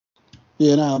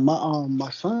Yeah, nah,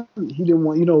 my son, he didn't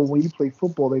want, when you play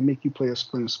football, they make you play a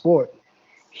sprint sport.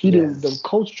 He Yeah. didn't. The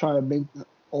coach tried to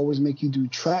always make you do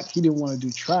track. He didn't want to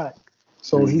do track,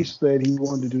 so he Mm. said he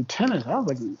wanted to do tennis. I was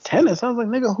like, tennis. I was like,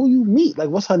 nigga, who you meet? Like,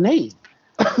 what's her name?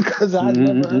 Because I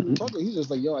never heard him Mm-hmm. talk. He's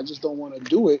just like, yo, I just don't want to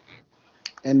do it.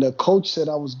 And the coach said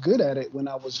I was good at it when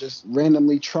I was just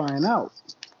randomly trying out.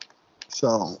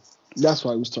 So that's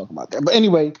why he was talking about that. But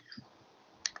anyway,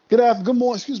 good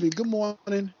morning, good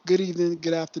morning, good evening,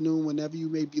 good afternoon, whenever you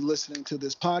may be listening to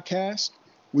this podcast.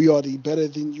 We are the Better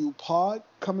Than You pod,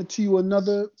 coming to you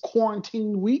another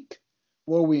quarantine week.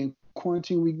 Were we in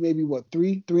quarantine week? Maybe what,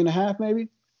 three and a half, maybe?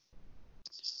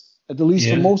 At the least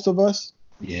for Yeah. most of us.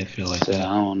 Yeah, I feel like Shit, that.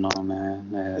 I don't know, man.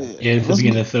 Yeah. Yeah. Yeah, it's the Let's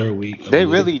beginning get. of the third week, I They believe.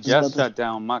 really I was about just to. shut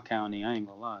down my county. I ain't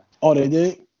gonna lie. Oh, they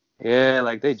did. Yeah,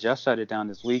 like they just shut it down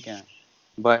this weekend,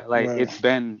 but like Right. it's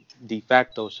been de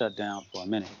facto shut down for a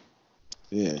minute.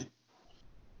 Yeah.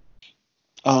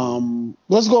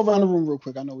 Let's go around the room real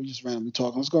quick. I know we just randomly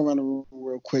talking. Let's go around the room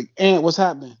real quick. And what's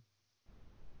happening?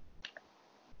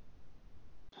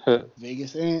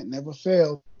 Vegas Ant never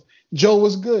failed. Joe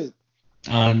was good.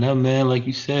 No, man, like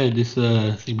you said, it's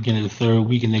the beginning of the third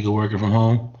week, and nigga working from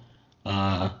home.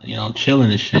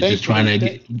 Chilling and shit, just trying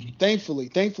Thankfully, to th-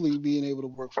 get. thankfully, being able to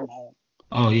work from home.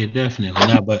 Oh yeah, definitely.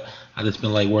 Nah, but I just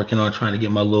been like working on trying to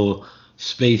get my little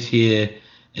space here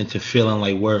into feeling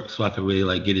like work, so I could really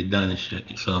like get it done and shit.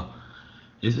 So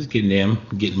it's just getting there. I'm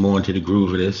getting more into the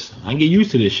groove of this. I can get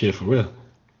used to this shit for real.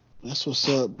 That's what's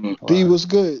up. B Wow. was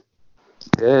good.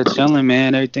 Yeah, chilling,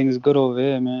 man. Everything is good over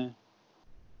here, man.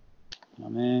 You know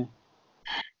what I mean,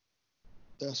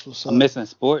 That's what's I'm up. missing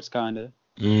sports, kinda.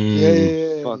 Yeah, Mm, yeah,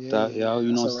 yeah, Fucked yeah, up, yeah. yo.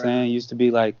 You know That's what I'm all right. saying? Used to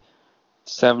be like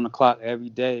 7 o'clock every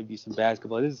day, be some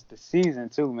basketball. This is the season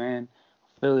too, man.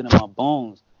 I feel it in my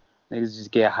bones. Niggas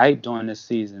just get hyped during this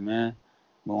season, man.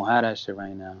 We don't have that shit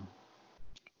right now.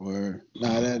 Word.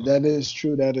 Nah, that is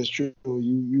true. That is true.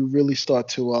 You really start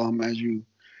to as you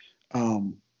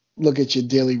um look at your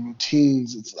daily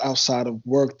routines. It's outside of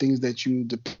work, things that you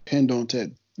depend on to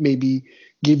maybe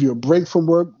give you a break from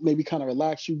work, maybe kind of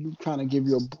relax you, kind of give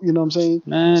you you know what I'm saying,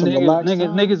 Man, some relaxed niggas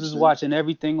time. is Shit. watching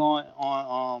everything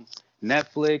on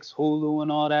Netflix, Hulu,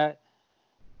 and all that.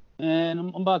 Man,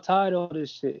 I'm about tired of all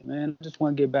this shit, man. I just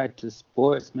want to get back to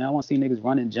sports, man. I want to see niggas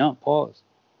run and jump. Pause.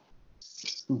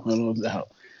 No doubt.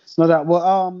 No doubt.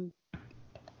 Well,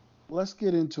 let's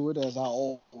get into it as I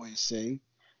always say.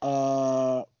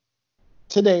 Uh,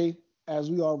 today,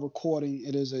 as we are recording,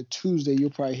 it is a Tuesday.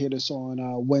 You'll probably hear this on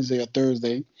Wednesday or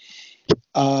Thursday.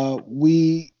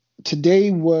 We Today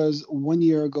was 1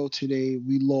 year ago. Today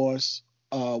we lost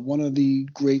one of the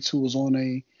greats who was on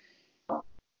a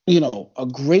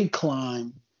great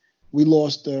climb. We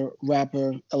lost the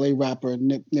LA rapper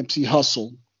Nipsey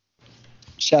Hussle.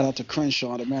 Shout out to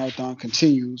Crenshaw. The marathon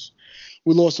continues.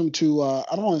 We lost him to I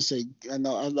don't want to say, I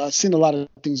know I've seen a lot of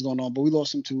things going on, but we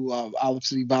lost him to Olive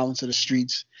City Violence of the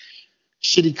Streets.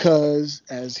 Shitty Cuz,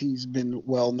 as he's been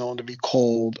well known to be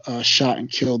called, shot and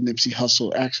killed Nipsey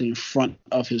Hussle actually in front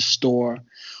of his store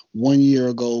 1 year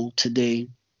ago today.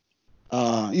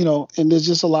 And there's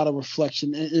just a lot of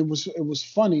reflection. It was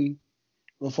funny.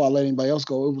 Before I let anybody else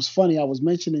go, it was funny. I was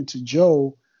mentioning to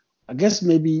Joe, I guess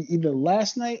maybe either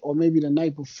last night or maybe the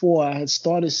night before, I had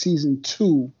started season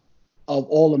 2 of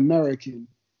All American,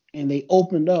 and they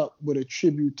opened up with a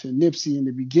tribute to Nipsey in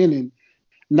the beginning,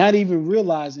 not even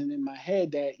realizing in my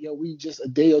head that we just a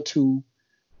day or two,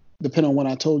 depending on when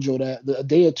I told you that, a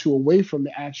day or two away from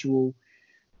the actual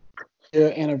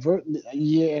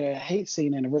year. I hate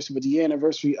saying anniversary, but the year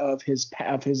anniversary of his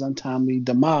untimely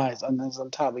demise, and his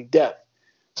untimely death.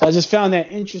 So I just found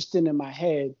that interesting in my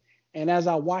head. And as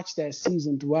I watched that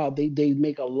season throughout, they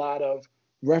make a lot of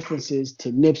references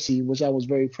to Nipsey, which I was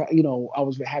very proud. I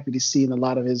was very happy to see in a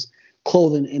lot of his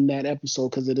clothing in that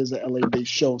episode because it is an LA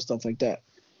based show and stuff like that.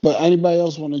 But anybody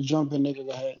else want to jump in, nigga?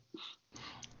 Go ahead.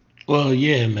 well,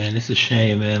 yeah, man, it's a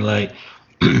shame, man. Like,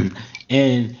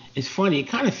 and it's funny. It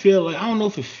kind of feel like I don't know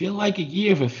if it feel like a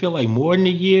year, if it feel like more than a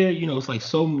year. It's like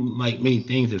so like many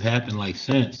things have happened like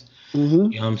since.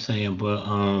 Mm-hmm. You know what I'm saying? But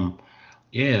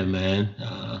yeah, man.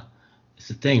 It's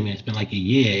the thing, man. It's been like a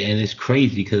year, and it's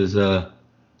crazy because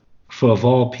for of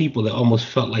all people, it almost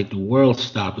felt like the world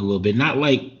stopped a little bit. Not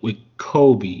like with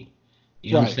Kobe,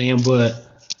 you know what I'm Right. saying, but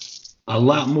a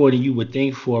lot more than you would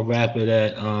think for a rapper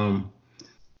that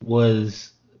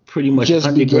was pretty much Just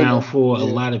underground beginning. for a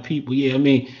Yeah. lot of people. Yeah, I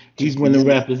mean, he's Just one of the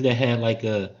beginning. rappers that had like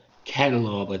a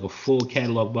catalog, like a full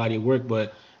catalog body of work.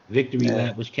 But Victory Yeah.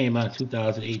 Lap, which came out in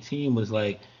 2018, was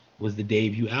the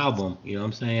debut album. You know what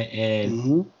I'm saying? And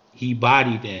Mm-hmm. he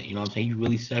bodied that. You know what I'm saying? He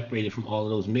really separated from all of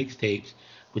those mixtapes.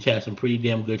 which has some pretty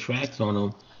damn good tracks on them. You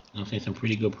know what I'm saying? Some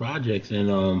pretty good projects.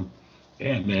 And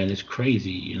yeah, man, it's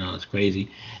crazy. It's crazy.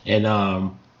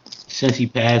 And since he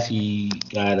passed, he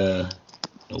got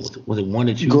was it one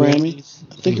or two Grammy. Grammys?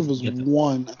 I think it was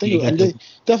one. I think he got the they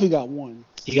definitely got one.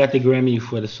 he got the Grammy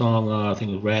for the song. I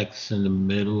think it was Racks in the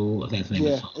Middle. I think that's the name of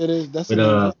the Yeah, song. it is. That's the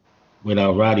With name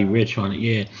of it. Roddy Rich on it,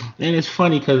 yeah. And it's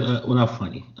funny because well, not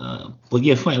funny, but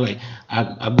yeah, funny. Like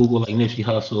I googled like Nipsey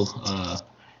Hussle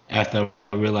after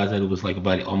I realized that it was like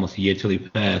about almost a year till he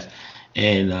passed.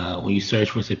 And when you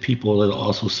search for it, people that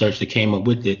also searched that came up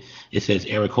with it, it says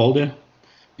Eric Holder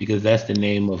because that's the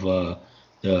name of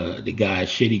the guy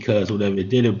Shitty Cuz whatever that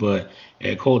did it. But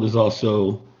Eric Holder is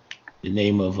also the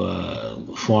name of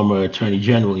former Attorney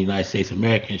General of the United States of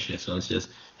America and shit. So it's just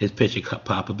his picture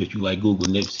pop up if you like Google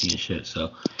Nipsey and shit.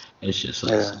 So it's just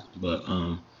us. Yeah. But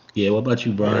yeah. What about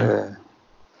you, Brian? Yeah.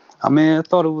 I mean, I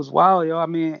thought it was wild, yo. I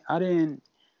mean, I didn't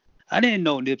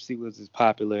know Nipsey was as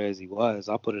popular as he was.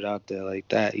 I'll put it out there like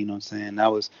that. You know what I'm saying?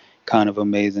 That was kind of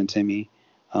amazing to me.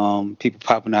 People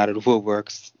popping out of the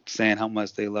woodworks saying how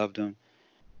much they loved him.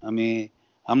 I mean,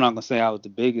 I'm not gonna say I was the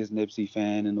biggest Nipsey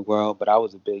fan in the world, but I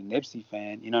was a big Nipsey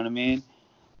fan. You know what I mean?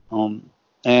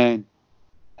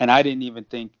 And I didn't even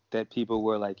think that people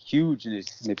were like huge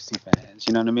Nipsey fans.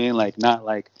 You know what I mean? Like not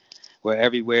like where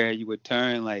everywhere you would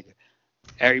turn, like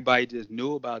everybody just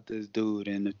knew about this dude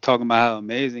and talking about how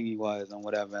amazing he was and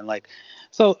whatever. And like,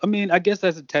 so I mean, I guess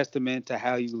that's a testament to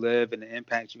how you live and the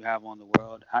impact you have on the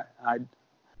world.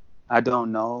 I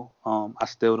don't know. I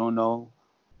still don't know.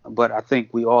 But I think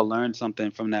we all learned something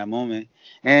from that moment.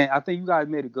 And I think you guys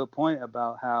made a good point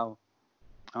about how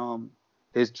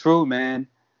it's true, man.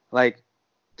 Like,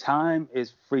 time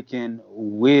is freaking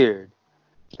weird.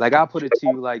 Like, I'll put it to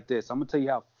you like this. I'm going to tell you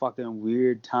how fucking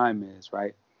weird time is,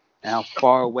 right? And how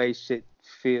far away shit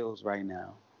feels right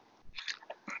now.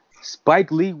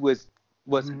 Spike Lee was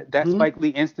that Spike Lee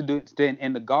incident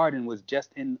in the Garden was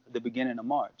just in the beginning of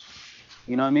March.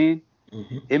 You know what I mean?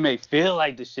 Mm-hmm. It may feel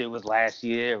like the shit was last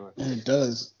year or It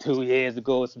does. 2 years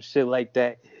ago or some shit like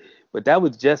that, but that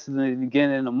was just in the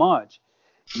beginning of March.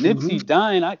 Nipsey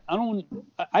dying, I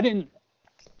didn't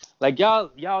like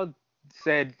y'all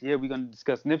said, yeah, we're gonna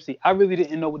discuss Nipsey. I really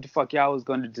didn't know what the fuck y'all was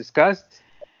gonna discuss,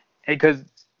 because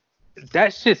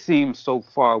that shit seems so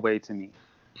far away to me.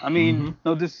 I mean,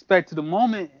 no disrespect to the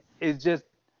moment, it's just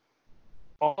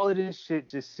all of this shit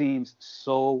just seems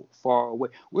so far away.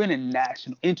 We're in a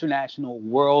international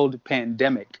world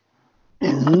pandemic.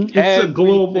 It's a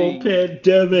global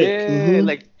pandemic. Yeah,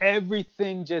 like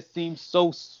everything just seems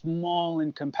so small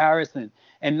in comparison,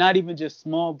 and not even just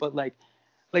small, but like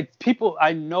people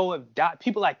I know have died,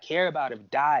 people I care about have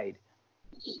died,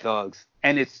 dogs,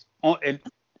 and it's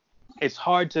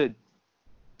hard to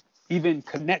even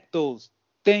connect those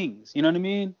things. You know what I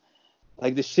mean?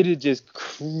 Like the shit is just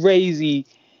crazy,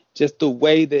 just the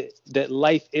way that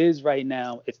life is right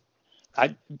now.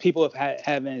 People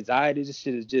have anxiety. This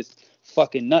shit is just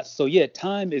fucking nuts. So yeah,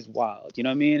 time is wild. You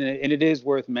know what I mean? And it is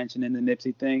worth mentioning the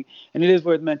Nipsey thing, and it is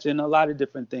worth mentioning a lot of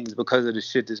different things because of the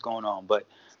shit that's going on. But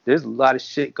there's a lot of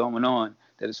shit going on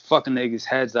that is fucking niggas'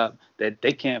 heads up that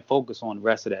they can't focus on the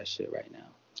rest of that shit right now.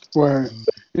 Right.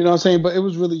 You know what I'm saying? But it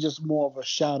was really just more of a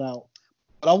shout out.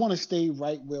 But I want to stay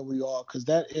right where we are because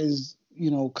that is,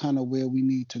 kind of where we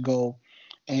need to go.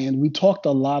 And we talked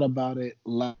a lot about it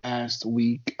last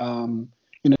week, when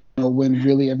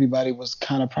really everybody was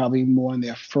kind of probably more in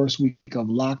their first week of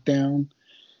lockdown,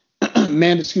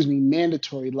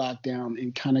 mandatory lockdown,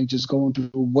 and kind of just going through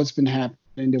what's been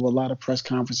happening. There were a lot of press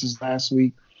conferences last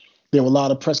week. There were a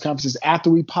lot of press conferences after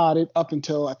we potted up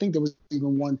until I think there was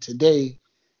even one today,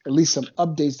 at least some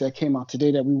updates that came out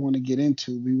today that we want to get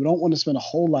into. We don't want to spend a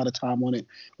whole lot of time on it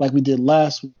like we did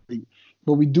last week,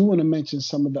 but we do want to mention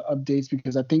some of the updates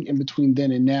because I think in between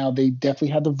then and now, they definitely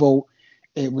had the vote.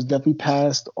 It was definitely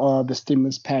passed the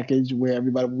stimulus package where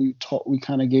we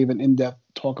kind of gave an in-depth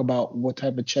talk about what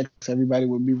type of checks everybody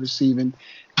would be receiving.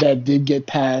 That did get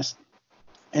passed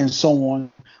and so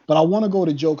on. But I want to go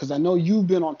to Joe because I know you've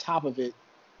been on top of it,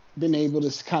 been able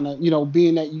to kind of,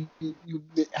 being that you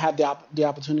have the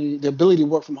opportunity, the ability to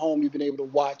work from home, you've been able to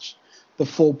watch the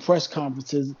full press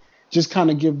conferences, just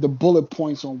kind of give the bullet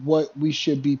points on what we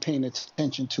should be paying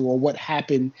attention to or what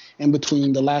happened in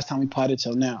between the last time we potted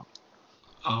till now.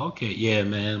 Oh, okay. Yeah,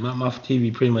 man. My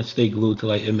TV pretty much stay glued to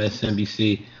like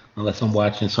MSNBC unless I'm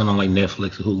watching something like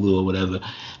Netflix or Hulu or whatever.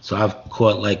 So I've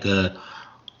caught like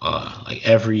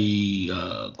every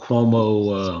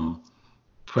Cuomo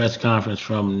press conference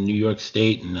from New York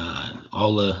State and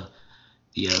all the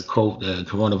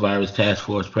coronavirus task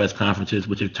force press conferences,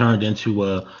 which have turned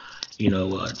into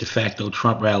de facto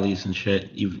Trump rallies and shit,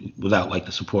 even without like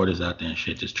the supporters out there and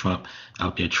shit, just Trump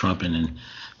out there trumping and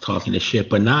talking to shit.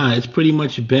 But nah, it's pretty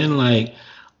much been like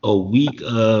a week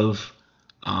of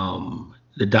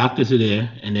the doctors are there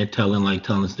and they're telling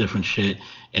us different shit,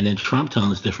 and then Trump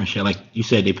telling us different shit. Like you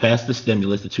said, they passed the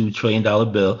stimulus, the $2 trillion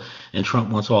bill, and Trump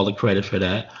wants all the credit for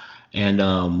that.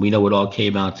 And we know it all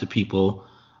came out to people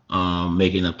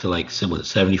making up to like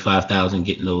 75,000,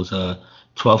 getting those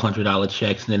 $1,200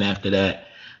 checks, and then after that,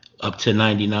 up to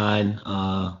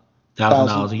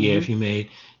 $99,000 a year if you made.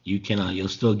 You'll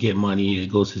still get money. It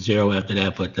goes to zero after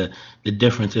that. But the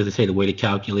difference is, they say the way to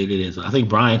calculate it is, I think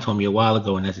Brian told me a while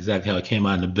ago, and that's exactly how it came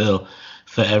out in the bill.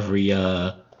 For every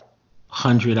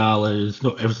 $100, no,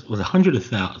 it was 100 or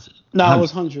 1,000. No, it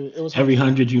was 100. It was 100. Every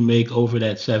 100 you make over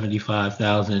that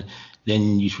 75,000,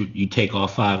 then you take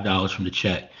off $5 from the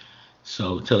check.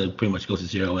 So until it pretty much goes to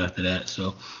zero after that.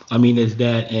 So I mean, there's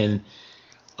that, and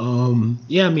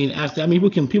people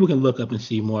can look up and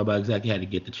see more about exactly how to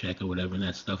get the check or whatever and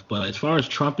that stuff. But as far as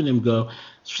Trump and them go,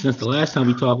 since the last time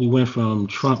we talked, we went from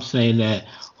Trump saying that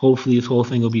hopefully this whole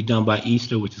thing will be done by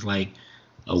Easter, which is like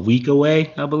a week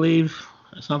away, I believe,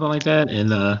 or something like that, and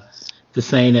to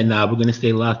saying that we're going to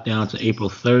stay locked down to April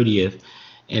 30th.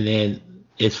 And then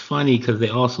it's funny because they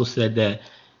also said that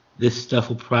this stuff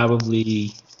will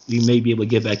probably, we may be able to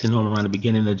get back to normal around the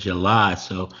beginning of July.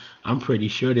 So I'm pretty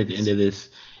sure that at the end of this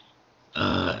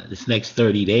next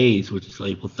 30 days, which is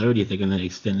April 30th, they're going to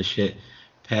extend the shit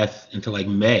past into like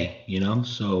May,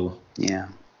 So yeah.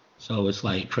 So it's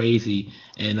like crazy,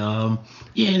 and and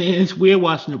it's weird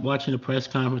watching the press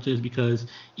conferences, because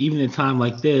even in a time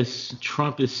like this,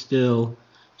 Trump is still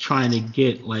trying to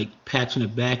get like pats on the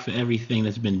back for everything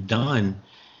that's been done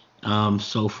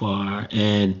so far,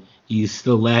 and he's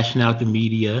still lashing out the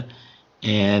media.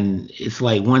 And it's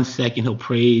like 1 second he'll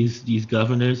praise these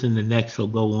governors, and the next he'll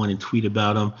go on and tweet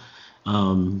about them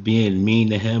being mean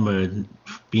to him or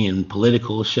being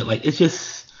political shit. Like it's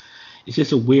just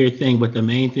a weird thing. But the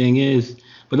main thing is,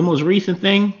 but the most recent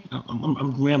thing,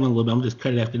 I'm rambling a little bit, I'm just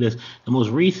cut it after this. The most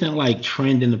recent like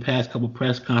trend in the past couple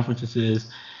press conferences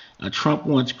is Trump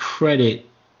wants credit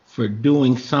for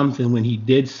doing something when he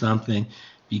did something,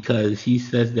 because he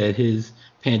says that his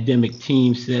pandemic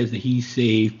team says that he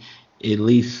saved at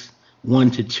least 1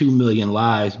 to 2 million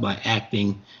lives by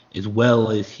acting as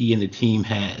well as he and the team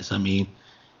has. I mean,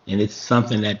 and it's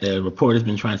something that the reporter's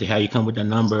been trying to say, how you come with the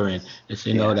number, and they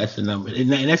say, no, that's the number.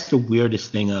 And that's the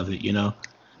weirdest thing of it, Yeah,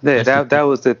 that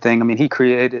was the thing. I mean,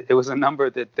 it was a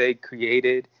number that they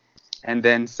created and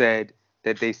then said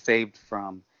that they saved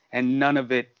from, and none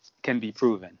of it can be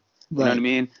proven. You know what I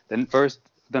mean? Then first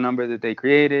the number that they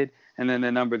created, and then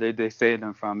the number that they saved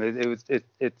them from. It's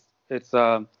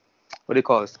what do you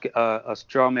call it? A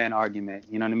straw man argument.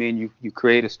 You know what I mean? You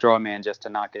create a straw man just to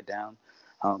knock it down.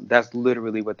 That's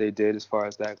literally what they did as far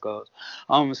as that goes.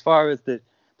 As far as the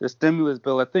stimulus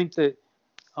bill, I think that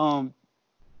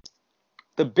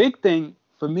the big thing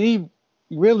for me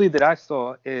really that I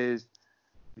saw is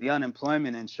the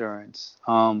unemployment insurance.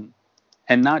 And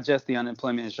not just the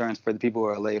unemployment insurance for the people who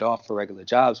are laid off for regular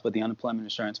jobs, but the unemployment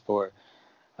insurance for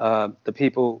the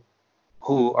people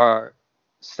who are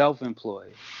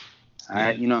self-employed. All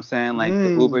right, you know what I'm saying? Like the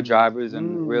Uber drivers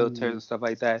and realtors and stuff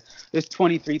like that. There's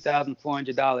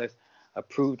 $23,400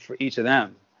 approved for each of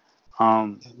them.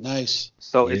 Nice.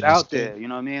 So it's out there, you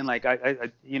know what I mean? Like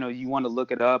I you want to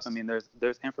look it up. I mean,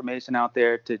 there's information out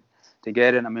there to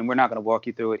get it. I mean, we're not going to walk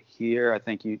you through it here. I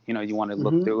think you want to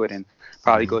look through it and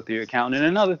probably go through your account. And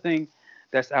another thing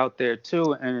that's out there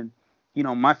too, and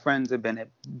my friends have been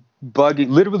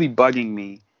literally bugging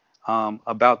me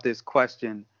about this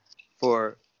question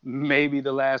for maybe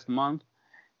the last month,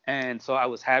 and so I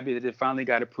was happy that it finally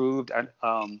got approved.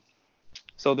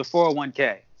 So the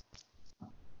 401k,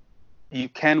 you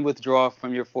can withdraw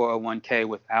from your 401k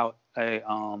without a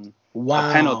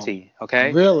penalty.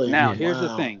 Okay. Really? Now here's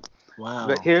the thing. Wow.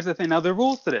 But here's the thing. Now there are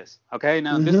rules to this. Okay.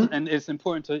 Now this, and it's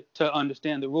important to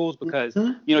understand the rules, because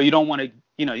you don't want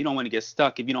to get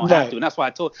stuck if you don't have to. And that's why I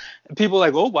told people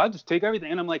like, oh, well, I just take everything.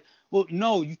 And I'm like, well,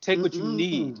 no, you take what you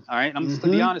need. All right. I'm just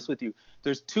gonna be honest with you.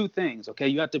 There's two things. Okay.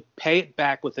 You have to pay it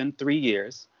back within 3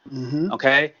 years.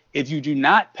 Okay. If you do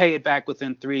not pay it back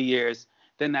within 3 years,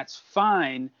 then that's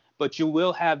fine. But you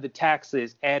will have the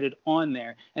taxes added on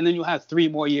there, and then you'll have 3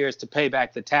 more years to pay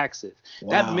back the taxes.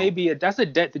 Wow. That may be that's a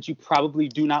debt that you probably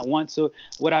do not want. So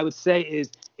what I would say is,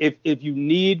 if you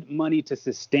need money to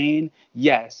sustain,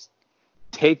 yes,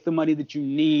 take the money that you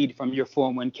need from your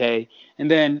 401k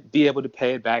and then be able to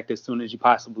pay it back as soon as you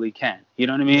possibly can. You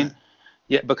know what I mean?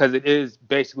 Yeah, because it is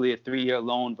basically a 3-year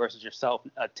loan versus yourself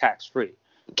tax free.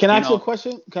 Can I You ask you a know,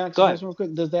 question? Can I ask go you a ahead. question real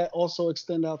quick? Does that also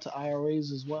extend out to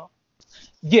IRAs as well?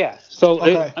 Yeah. So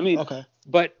Okay. I mean, Okay.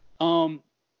 but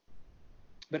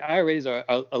but IRAs are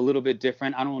a little bit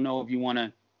different. I don't know if you want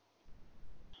to.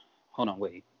 Hold on,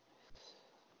 wait.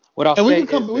 What I'll And we say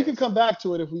can is this. come back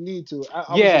to it if we need to. I was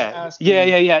just Yeah, asking.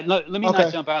 yeah. Let me not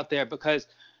Okay. jump out there because,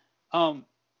 um,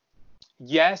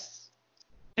 yes,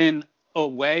 in a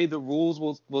way the rules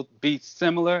will be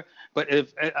similar, but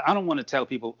if I don't want to tell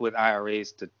people with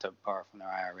IRAs to borrow from their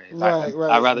IRAs, Right. I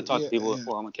Right. rather talk to Yeah. people with Yeah.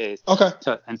 401ks Okay.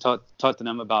 and talk to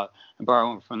them about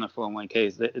borrowing from the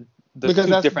 401ks. There's Because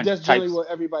two different that's generally types. what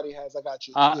everybody has. I got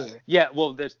you. Yeah. Yeah,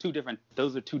 well, there's two different.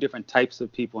 Those are two different types of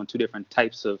people and two different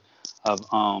types of of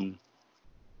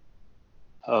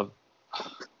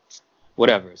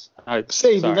whatever's.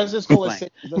 Savings. Sorry, Let's just I'm call it blank.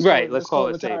 savings. Right, let's Let's call call it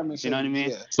it retirement savings. You know what I savings. mean?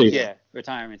 Yeah. Saving. Yeah. Yeah,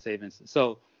 retirement savings.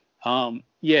 So,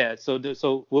 yeah.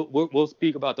 So we'll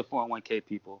speak about the 401k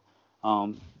people.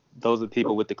 Um, those are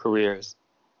people with the careers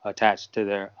attached to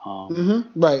their Right.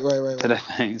 Right. Right. to Right. the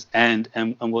things, and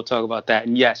we'll talk about that.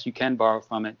 And yes, you can borrow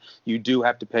from it. You do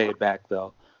have to pay it back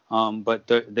though. But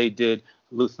they did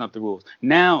loosen up the rules.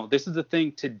 Now, this is the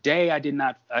thing. Today,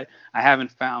 I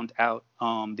haven't found out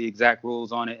the exact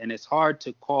rules on it, and it's hard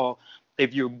to call.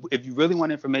 If you really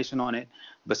want information on it,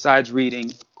 besides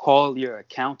reading, call your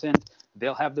accountant.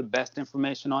 They'll have the best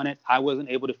information on it. I wasn't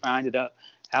able to find it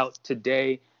out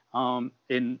today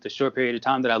in the short period of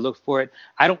time that I looked for it.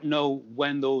 I don't know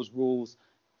when those rules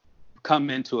come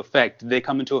into effect. Do they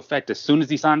come into effect as soon as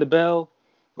he signed the bill?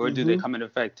 Or do they Mm-hmm. come into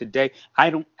effect today? I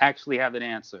don't actually have an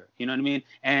answer. You know what I mean?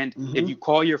 And if Mm-hmm. you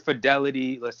call your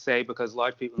Fidelity, let's say, because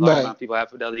large amount Right. of people have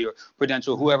Fidelity or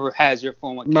Prudential, Mm-hmm. whoever has your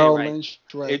 401k, Merrill right? Lynch.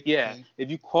 Right. Right. If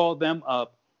you call them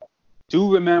up,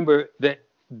 do remember that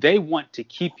they want to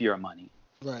keep your money.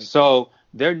 Right. So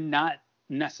they're not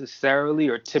necessarily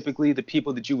or typically the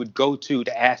people that you would go to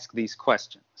ask these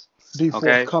questions. Be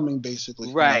Okay? forthcoming,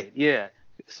 basically. Right. Right. Yeah.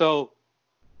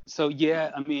 So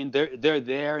yeah, I mean they're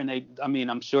there, and I mean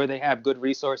I'm sure they have good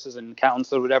resources and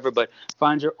accountants or whatever, but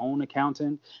find your own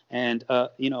accountant and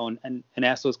and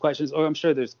ask those questions. Or I'm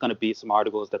sure there's going to be some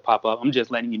articles that pop up. I'm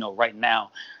just letting you know right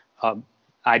now.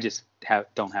 I just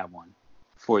don't have one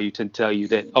for you to tell you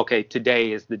that okay,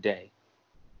 today is the day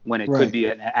when it could Right. be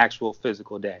an actual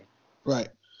physical day. Right.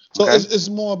 So Okay. it's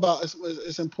more about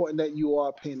it's important that you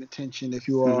are paying attention if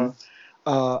you Mm-hmm.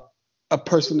 are a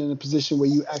person in a position where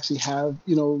you actually have,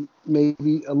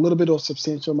 maybe a little bit or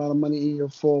substantial amount of money in your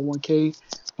 401k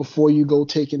before you go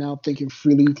taking out, thinking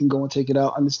freely you can go and take it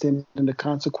out, understanding the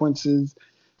consequences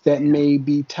that may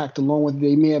be tacked along with it.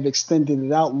 They may have extended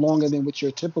it out longer than what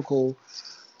your typical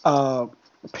uh,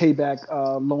 payback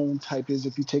loan type is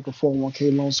if you take a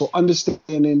 401k loan. So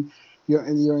understanding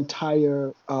your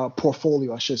entire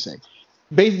portfolio, I should say.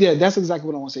 Basically, yeah, that's exactly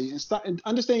what I want to say.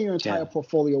 Understanding your Yeah. entire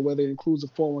portfolio, whether it includes a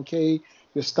 401k,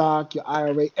 your stock, your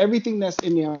IRA, everything that's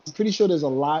in there. I'm pretty sure there's a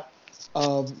lot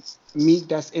of meat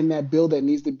that's in that bill that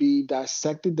needs to be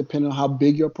dissected depending on how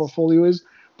big your portfolio is,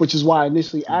 which is why I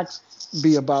initially asked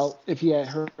B about if he had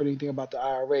heard anything about the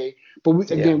IRA. But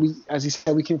Yeah. as he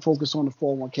said, we can focus on the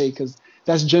 401k because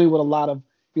that's generally what a lot of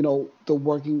the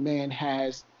working man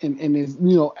has and is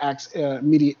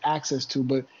immediate access to.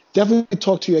 But definitely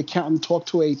talk to your accountant, talk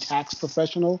to a tax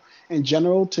professional in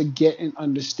general to get an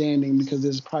understanding because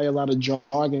there's probably a lot of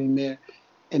jargon in there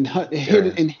and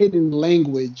hidden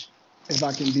language, if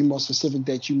I can be more specific,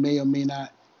 that you may or may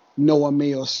not know or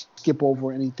may or skip over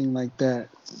or anything like that.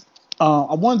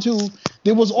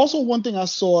 There was also one thing I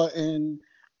saw, and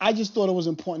I just thought it was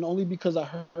important only because I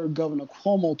heard Governor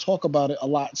Cuomo talk about it a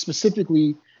lot.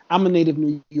 Specifically, I'm a native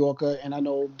New Yorker, and I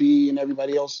know B and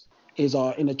everybody else is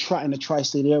in the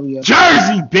tri-state area.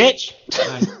 Jersey, bitch.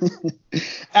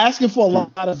 Asking for a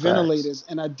lot of Facts. ventilators,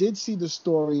 and I did see the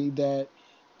story that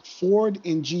Ford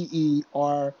and GE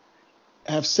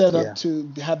have set up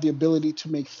to have the ability to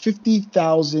make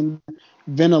 50,000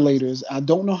 ventilators. I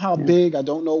don't know how big. I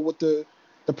don't know what the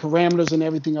parameters and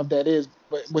everything of that is,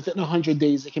 but within 100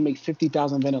 days, it can make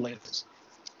 50,000 ventilators.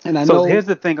 And I So know here's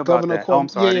the thing about Governor that. Oh, I'm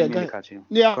Cuomo. sorry, I Yeah, didn't go mean to ahead. cut you.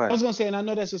 Yeah, Go I ahead. was gonna say, and I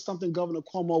know that's just something Governor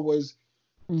Cuomo was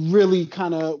really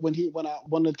kind of one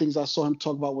of the things I saw him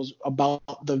talk about was about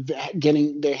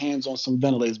getting their hands on some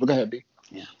ventilators. But go ahead, B.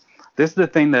 Yeah. This is the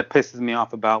thing that pisses me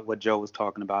off about what Joe was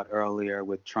talking about earlier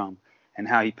with Trump and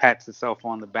how he pats himself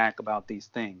on the back about these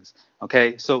things.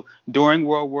 Okay, so during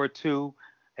World War II,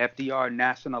 FDR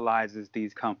nationalizes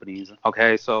these companies.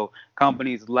 Okay, so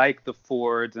companies like the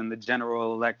Fords and the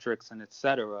General Electrics and et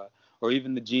cetera, or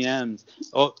even the GMs,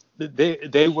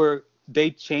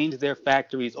 they changed their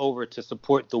factories over to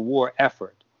support the war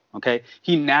effort. Okay,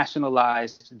 he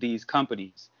nationalized these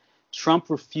companies. Trump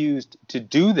refused to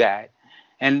do that,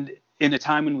 and in a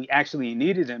time when we actually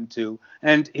needed him to,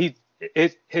 and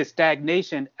his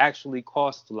stagnation actually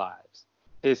cost lives.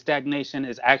 His stagnation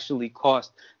has actually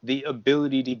cost the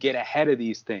ability to get ahead of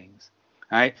these things.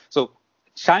 All right, so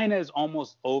China is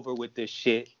almost over with this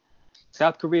shit.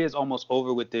 South Korea is almost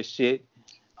over with this shit.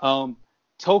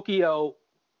 Tokyo,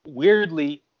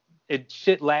 weirdly,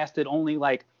 shit lasted only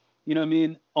like, you know what I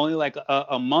mean? Only like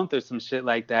a month or some shit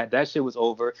like that. That shit was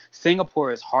over.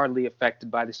 Singapore is hardly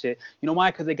affected by the shit. You know why?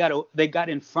 Because they got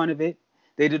in front of it.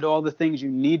 They did all the things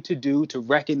you need to do to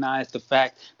recognize the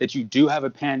fact that you do have a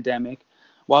pandemic.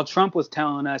 While Trump was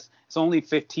telling us it's only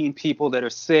 15 people that are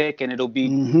sick and it'll be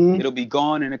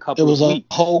gone in a couple of weeks. It was a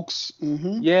hoax.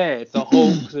 Yeah, it's a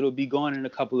hoax. It'll be gone in a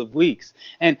couple of weeks.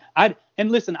 And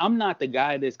listen, I'm not the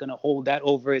guy that's gonna hold that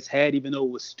over his head, even though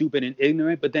it was stupid and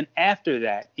ignorant. But then after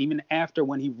that, even after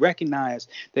when he recognized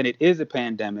that it is a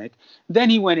pandemic, then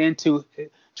he went into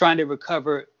trying to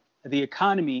recover the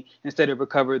economy instead of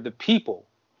recover the people.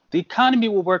 The economy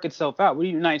will work itself out. We're the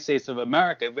United States of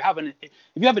America. If you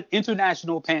have an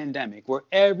international pandemic where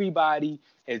everybody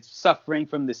is suffering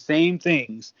from the same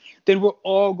things, then we're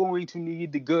all going to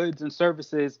need the goods and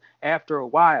services after a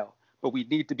while. But we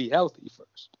need to be healthy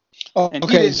first.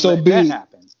 Okay, so that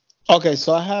happen. Okay,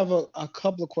 so I have a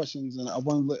couple of questions, and I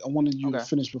wanted you to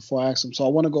finish before I ask them. So I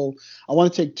want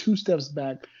to take 2 steps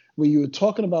back. When you were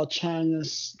talking about China,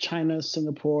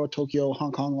 Singapore, Tokyo,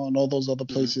 Hong Kong, and all those other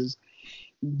places.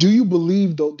 Do you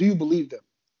believe them?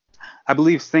 I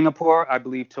believe Singapore. I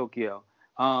believe Tokyo.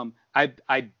 I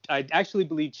actually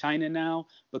believe China now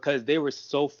because they were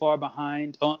so far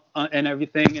behind and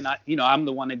everything. And I'm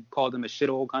the one that called them a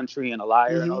shithole country and a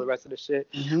liar and all the rest of the shit.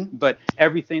 But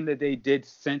everything that they did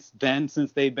since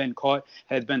they've been caught,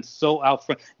 has been so out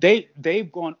front.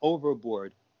 They've gone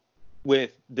overboard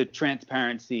with the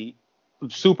transparency,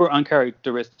 super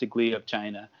uncharacteristically of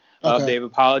China. They've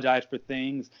apologized for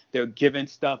things. They're giving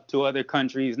stuff to other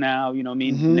countries now,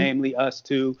 namely us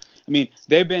too. I mean,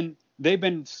 they've been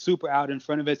super out in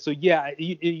front of it. So yeah,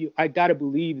 I gotta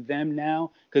believe them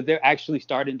now because they're actually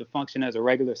starting to function as a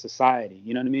regular society.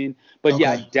 You know what I mean? But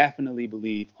yeah, I definitely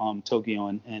believe Tokyo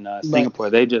and Singapore.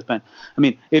 They've just been. I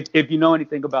mean, if you know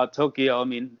anything about Tokyo, I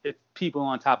mean, it's people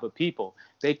on top of people.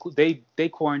 They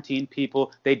quarantined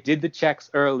people. They did the checks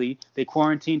early. They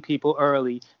quarantined people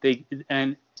early.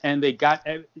 And they got,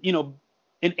 in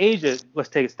Asia, let's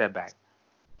take a step back.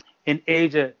 In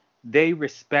Asia, they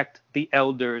respect the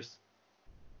elders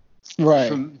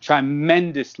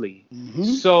tremendously.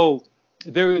 So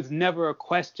there was never a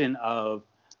question of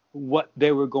what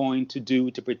they were going to do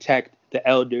to protect the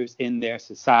elders in their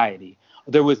society.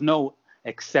 There was no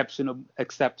acceptable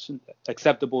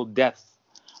deaths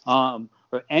or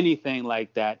anything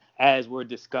like that as were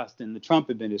discussed in the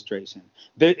Trump administration.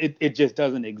 It just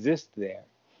doesn't exist there.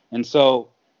 And so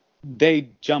they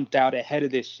jumped out ahead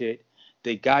of this shit.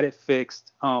 They got it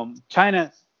fixed.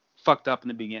 China fucked up in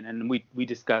the beginning, and we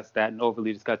discussed that and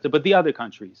overly discussed it. But the other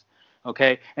countries,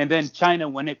 okay? And then China,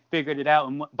 when it figured it out,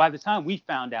 and by the time we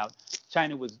found out,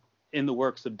 China was in the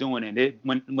works of doing it.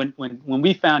 When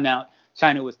we found out,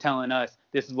 China was telling us,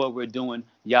 this is what we're doing,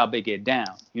 y'all better get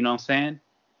down. You know what I'm saying?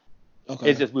 Okay.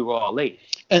 It's just we were all late.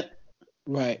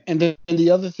 Right. And then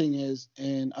the other thing is,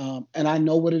 and I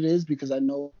know what it is because I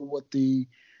know what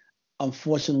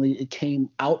unfortunately, it came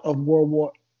out of World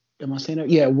War, am I saying that?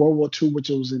 Yeah, World War II, which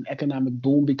was an economic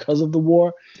boom because of the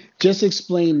war. Just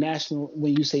explain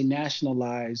when you say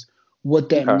nationalize, what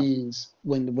that means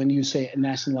when you say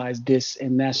nationalize this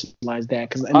and nationalize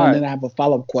that. Then I have a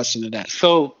follow-up question to that.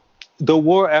 So the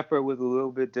war effort was a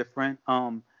little bit different.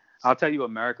 I'll tell you,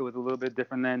 America was a little bit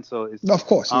different then. So it's, of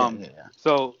course, yeah.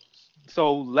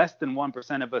 So less than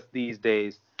 1% of us these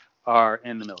days are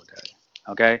in the military.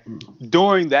 Okay.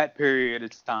 During that period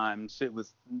of time, shit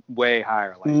was way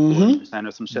higher, like 40%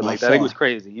 or some shit like that. It was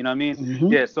crazy. You know what I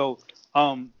mean? Yeah. So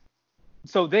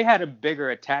they had a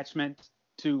bigger attachment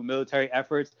to military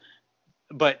efforts,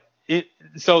 but it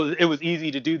was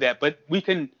easy to do that. But we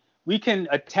can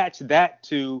attach that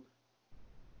to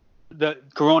the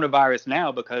coronavirus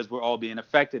now because we're all being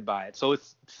affected by it. So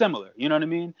it's similar. You know what I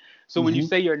mean? So when you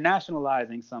say you're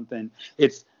nationalizing something,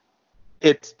 it's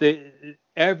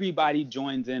everybody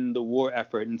joins in the war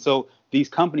effort. And so these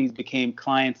companies became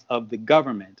clients of the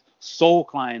government, sole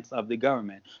clients of the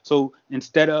government. So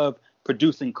instead of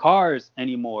producing cars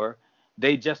anymore,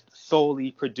 they just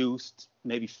solely produced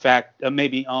maybe tanks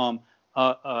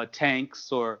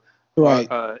or you know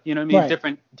what I mean,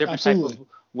 different type of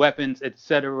weapons,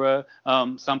 etc.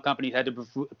 Some companies had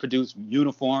to produce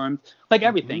uniforms, like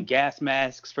everything, gas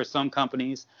masks for some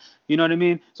companies. You know what I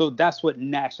mean? So that's what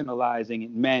nationalizing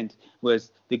it meant,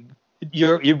 was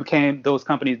those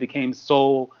companies became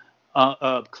sole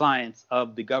clients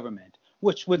of the government,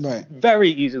 which was could have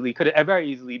very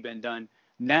easily been done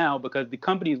now because the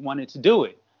companies wanted to do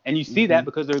it. And you see that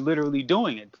because they're literally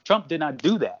doing it. Trump did not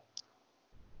do that.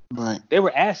 Right. They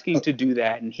were asking to do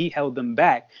that, and he held them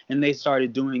back, and they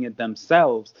started doing it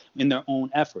themselves in their own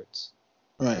efforts.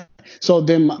 Right. So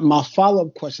then my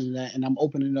follow-up question to that, and I'm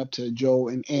opening it up to Joe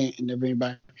and Ant and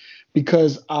everybody,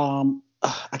 because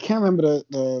I can't remember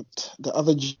the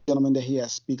other gentleman that he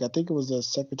had speak. I think it was the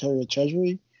Secretary of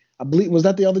Treasury. I believe, was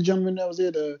that the other gentleman that was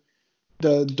there,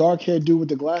 the dark-haired dude with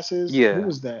the glasses? Yeah. Who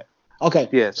was that? Okay.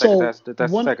 Yeah, so that's the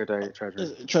Secretary of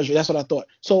Treasury. Treasury, that's what I thought.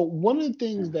 So one of the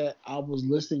things that I was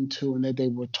listening to and that they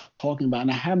were talking about, and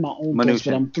I have my own thoughts,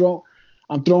 but I'm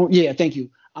throwing. Yeah, thank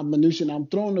you. I'm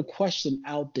throwing the question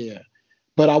out there,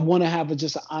 but I want to have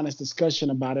just an honest discussion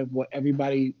about it, what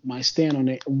everybody might stand on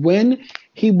it. When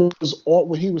he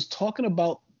was talking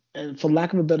about, and for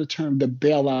lack of a better term, the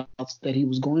bailouts that he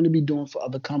was going to be doing for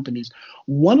other companies,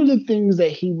 one of the things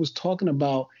that he was talking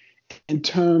about in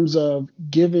terms of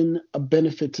giving a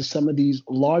benefit to some of these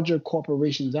larger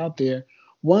corporations out there,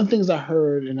 one of the things I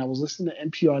heard, and I was listening to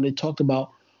NPR, and they talked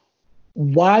about,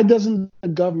 why doesn't the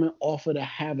government offer to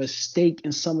have a stake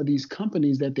in some of these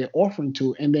companies that they're offering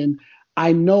to? And then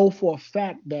I know for a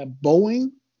fact that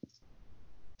Boeing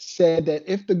said that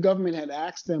if the government had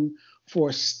asked them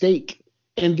for a stake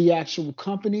in the actual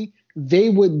company, they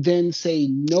would then say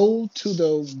no to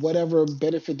the whatever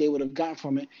benefit they would have gotten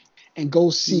from it and go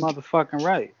seek motherfucking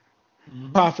right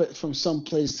profit from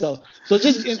someplace else. So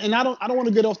just and I don't want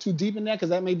to get off too deep in that because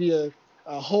that may be a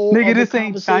whole nigga, other this ain't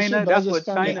conversation. China. But That's what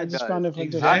China does.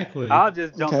 Exactly. I'll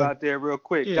just jump out there real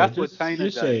quick. Yeah, that's what China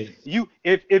does.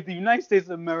 If the United States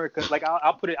of America, like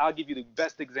I'll give you the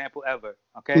best example ever.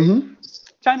 Okay,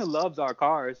 China loves our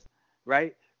cars,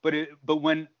 right? But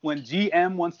when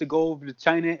GM wants to go over to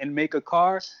China and make a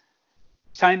car,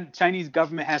 Chinese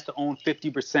government has to own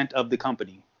 50% of the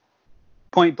company.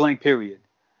 Point blank, period.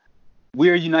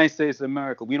 We're United States of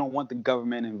America. We don't want the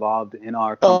government involved in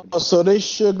our company. Oh, so they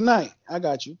Suge Knight. I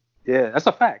got you. Yeah, that's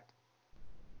a fact.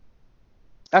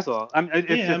 That's all. I think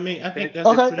that's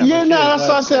okay. Yeah, no, that's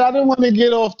what I said. I didn't want to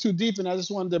get off too deep, and I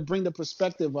just wanted to bring the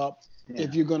perspective up. Yeah.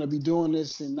 If you're going to be doing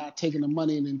this and not taking the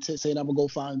money and then saying I'm going to go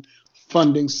find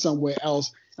funding somewhere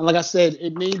else. And like I said,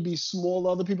 it may be small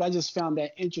other people. I just found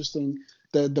that interesting,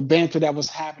 the banter that was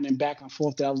happening back and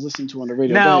forth that I was listening to on the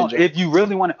radio. Now, if you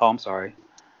really want to... Oh, I'm sorry.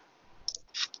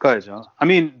 Go ahead, Joe. I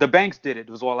mean, the banks did it,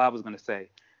 was all I was going to say.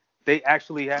 They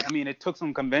actually had... I mean, it took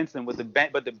some convincing with the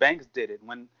bank, but the banks did it.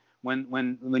 When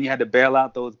you had to bail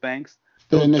out those banks...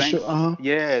 those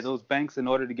banks, in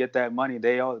order to get that money,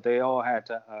 they all had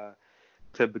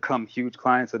to become huge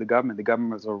clients of the government. The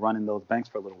governments were running those banks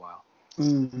for a little while.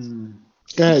 Mm-hmm.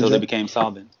 Go ahead, until Joe. they became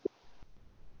solvent.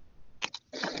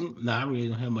 No, I really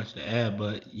don't have much to add,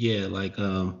 but yeah, like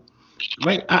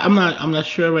right, I'm not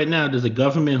sure right now. Does the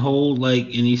government hold like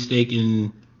any stake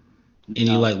in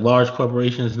any like large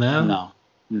corporations now?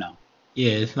 No.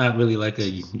 Yeah, it's not really like a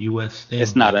U.S. thing.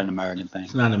 It's not an American thing.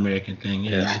 It's not an American thing.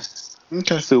 Yeah.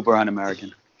 Okay. Super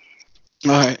un-American.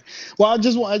 All right. Well, I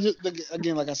just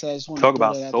again, like I said, I just want to talk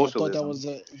about socialism. I thought that was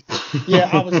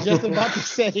I was just about to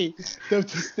say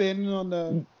standing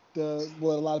on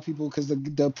what a lot of people, because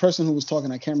the person who was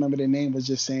talking, I can't remember their name, was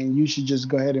just saying you should just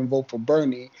go ahead and vote for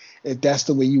Bernie if that's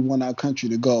the way you want our country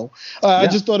to go. I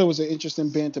just thought it was an interesting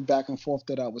banter back and forth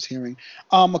that I was hearing.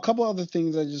 A couple other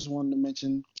things I just wanted to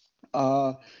mention.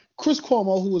 Chris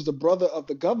Cuomo, who was the brother of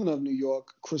the governor of New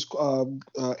York,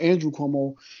 Andrew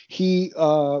Cuomo, he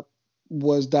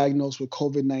was diagnosed with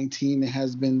COVID-19 and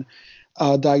has been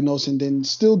diagnosed, and then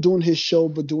still doing his show,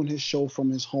 but doing his show from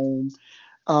his home.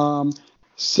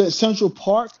 Central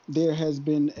Park, there has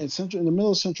been in the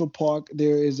middle of Central Park,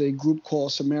 there is a group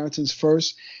called Samaritans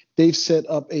First. They've set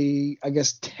up a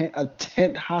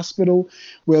tent hospital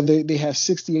where they have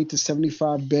 68 to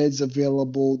 75 beds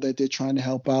available that they're trying to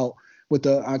help out with.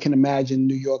 I can imagine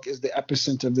New York is the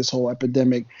epicenter of this whole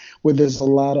epidemic, where there's a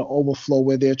lot of overflow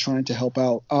where they're trying to help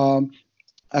out.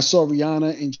 I saw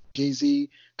Rihanna and Jay-Z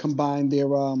combine their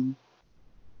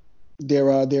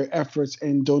efforts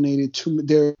and donated to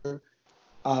their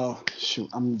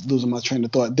I'm losing my train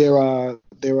of thought.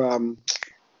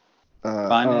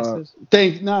 Finances?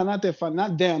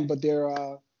 Not them, but their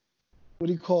what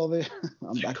do you call it?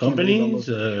 I can't believe I Companies?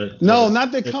 lost. No,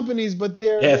 not the Uh, companies, but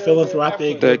yeah, their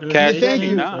philanthropic effort. The Yeah, cash thank money? organizations.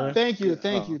 you, Nah. thank Oh, you,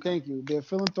 okay. thank you. Their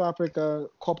philanthropic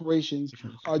corporations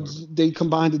are they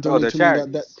combined to Oh, donate the $2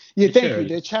 million. That charities. yeah, The thank you.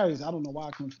 They're charities. charities. I don't know why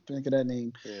I couldn't think of that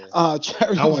name. Yeah. I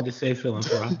Charities. wanted to say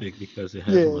philanthropic because it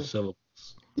has more Yeah, syllables.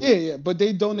 yeah. But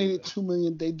they donated 2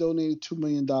 million. They donated $2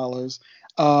 million.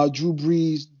 Drew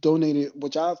Brees donated,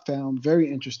 which I found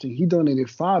very interesting. He donated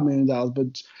 $5 million, but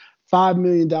 $5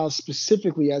 million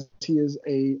specifically, as he is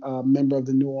a member of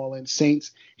the New Orleans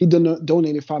Saints. He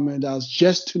donated $5 million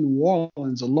just to New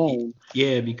Orleans alone,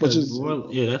 Yeah, which because is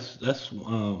that's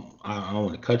I don't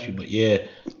want to cut you, but yeah,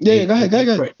 yeah, yeah. Go ahead, go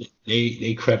ahead, go ahead.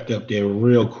 they crept up there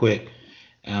real quick.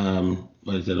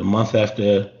 What is it? A month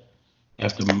after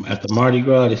Mardi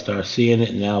Gras, they started seeing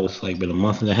it, and now it's like been a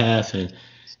month and a half, and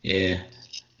yeah,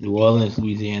 New Orleans,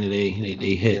 Louisiana, they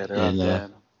Yeah, hit, they're up and there.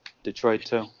 Detroit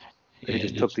too. They yeah,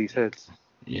 just took these hits.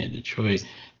 yeah, Detroit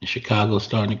and Chicago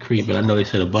starting to creep, but I know they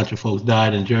said a bunch of folks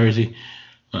died in Jersey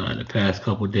in the past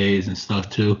couple of days and stuff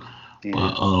too.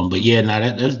 Yeah. But yeah, now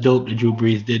that's dope that Drew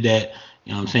Brees did that.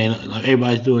 You know what I'm saying? Like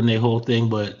everybody's doing their whole thing,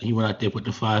 but he went out there put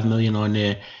the 5 million on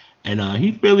there, and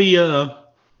he's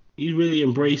really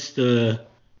embraced that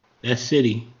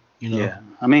city. You know, Yeah.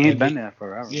 I mean, he's that been they, there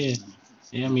forever. yeah,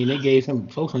 yeah. I mean, they gave him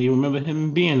folks don't even remember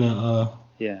him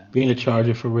Yeah. being a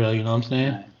Charger for real. You know what I'm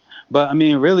saying? Right. But I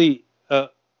mean, really,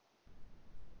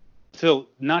 so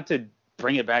not to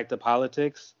bring it back to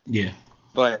politics, Yeah.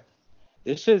 but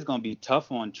this shit is gonna be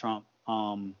tough on Trump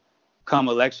come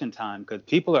election time because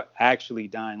people are actually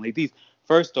dying. Like these,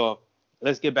 first off,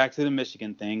 let's get back to the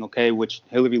Michigan thing, okay? Which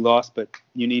Hillary lost, but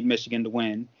you need Michigan to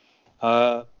win.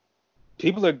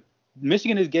 People are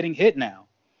Michigan is getting hit now.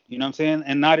 You know what I'm saying?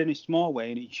 And not in a small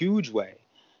way, in a huge way.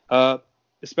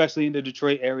 Especially in the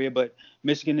Detroit area, but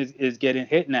Michigan is getting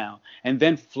hit now. And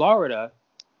then Florida,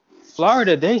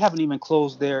 they haven't even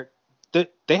closed they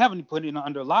haven't put it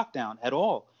under lockdown at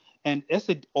all. And it's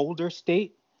an older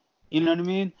state, you know what I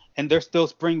mean? And there's still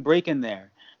spring break in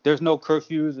there. There's no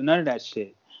curfews and none of that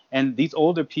shit. And these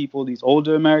older people, these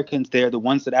older Americans, they're the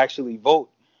ones that actually vote.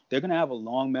 They're going to have a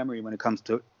long memory when it comes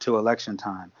to election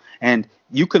time. And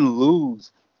you can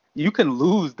lose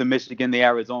the Michigan, the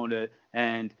Arizona,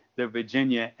 and the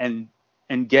Virginia and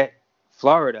get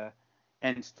Florida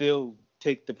and still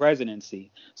take the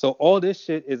presidency. So all this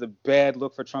shit is a bad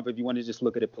look for Trump if you want to just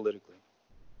look at it politically.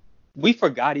 We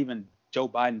forgot even Joe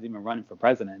Biden's even running for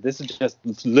president. This is just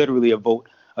literally a vote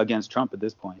against Trump at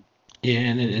this point. Yeah,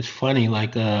 and it's funny.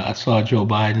 Like I saw Joe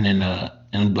Biden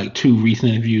in like two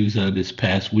recent interviews this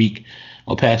past week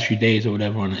or past few days or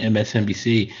whatever on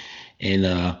MSNBC, and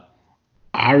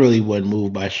I really wasn't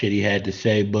moved by shit he had to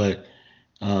say, but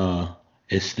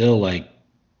it's still like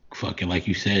fucking like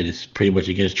you said, it's pretty much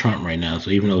against Trump right now.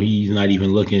 So even though he's not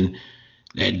even looking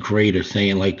that great or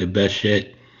saying like the best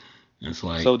shit, it's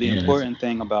like so the important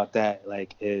thing about that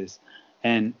like is,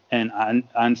 and I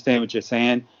understand what you're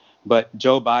saying. But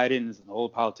Joe Biden is an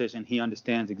old politician. He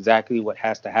understands exactly what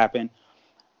has to happen.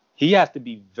 He has to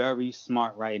be very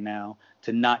smart right now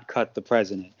to not cut the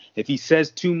president. If he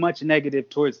says too much negative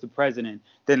towards the president,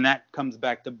 then that comes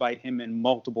back to bite him in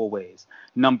multiple ways.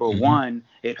 Number one,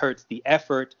 it hurts the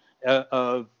effort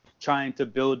of trying to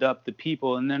build up the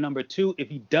people. And then number two, if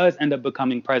he does end up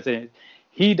becoming president,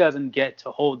 he doesn't get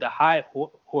to hold the high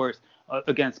horse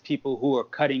against people who are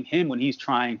cutting him when he's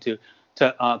trying to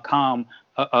calm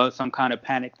some kind of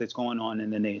panic that's going on in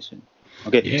the nation.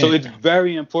 Okay, yeah. So it's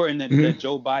very important that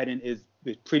Joe Biden is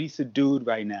pretty subdued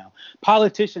right now.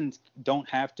 Politicians don't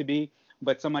have to be,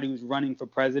 but somebody who's running for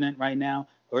president right now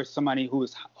or somebody who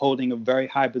is holding a very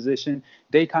high position,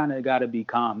 they kind of got to be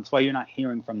calm. That's why you're not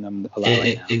hearing from them a lot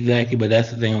right now. Exactly, but that's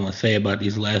the thing I want to say about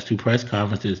these last two press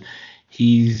conferences.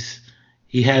 He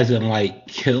hasn't like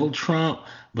killed Trump,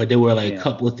 but there were like a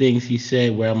couple of things he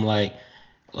said where I'm like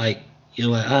you're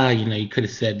like, you could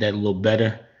have said that a little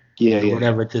better.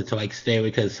 Whatever to like stay away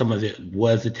because some of it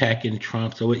was attacking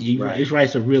Trump. So it's right,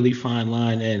 it's a really fine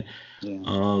line,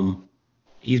 and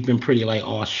he's been pretty like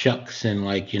all shucks and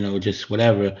like just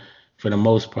whatever for the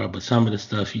most part. But some of the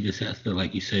stuff he just has to,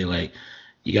 like you say, like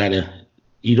you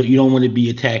don't want to be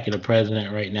attacking the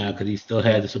president right now because he still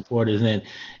has the supporters. And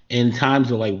in times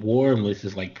of like war, and this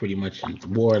is like pretty much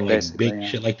war and like basically, big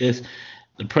shit like this,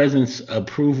 the president's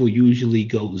approval usually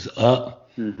goes up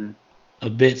a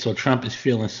bit. So Trump is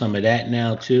feeling some of that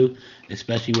now too,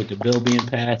 especially with the bill being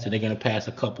passed, and they're going to pass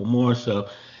a couple more. So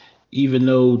even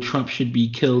though Trump should be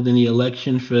killed in the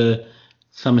election for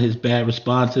some of his bad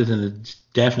responses and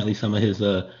definitely some of his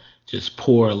just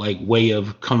poor like way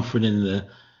of comforting the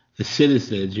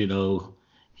citizens,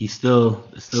 he's still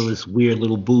this weird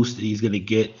little boost that he's going to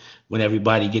get when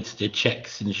everybody gets their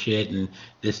checks and shit and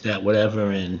this, that,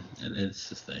 whatever, and it's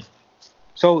this thing.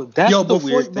 So that's Yo, the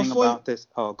weird thing about this.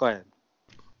 Oh, go ahead.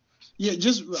 Yeah,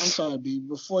 I'm sorry, B.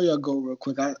 Before y'all go real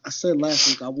quick, I said last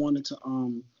week I wanted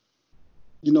to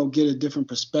get a different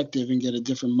perspective and get a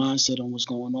different mindset on what's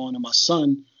going on. And my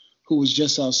son, who was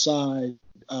just outside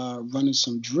running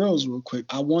some drills real quick,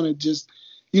 I want to just,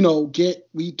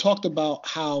 we talked about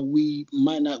how we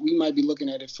might be looking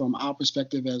at it from our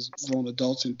perspective as grown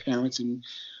adults and parents and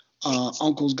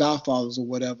uncles, godfathers or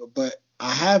whatever. But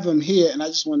I have him here and I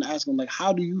just want to ask him, like,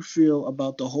 how do you feel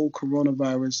about the whole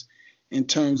coronavirus in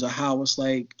terms of how it's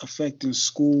like affecting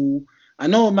school? I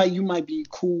know you might be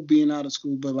cool being out of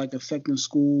school, but like affecting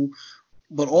school,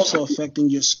 but also affecting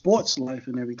your sports life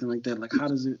and everything like that.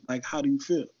 Like, how do you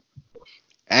feel?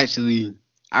 Actually,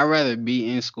 I'd rather be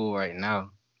in school right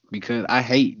now because I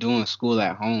hate doing school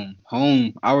at home.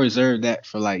 Home, I reserve that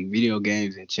for like video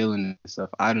games and chilling and stuff.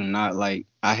 I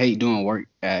hate doing work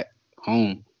at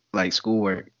home, like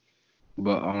schoolwork.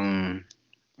 But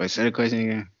say the question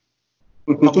again.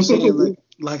 I was saying,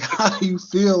 like, how do you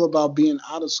feel about being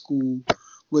out of school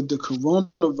with the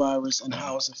coronavirus and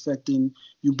how it's affecting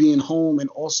you being home, and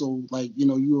also, like,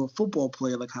 you're a football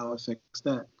player, like how it affects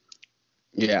that?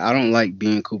 Yeah, I don't like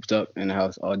being cooped up in the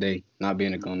house all day, not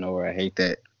being able to go nowhere. I hate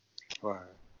that. Right.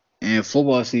 And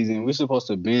football season, we're supposed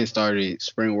to have been started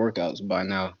spring workouts by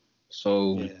now.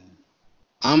 So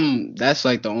that's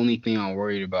like the only thing I'm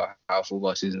worried about, how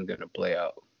football season is gonna play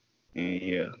out. And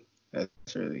yeah,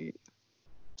 that's really it.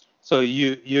 So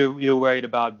you're worried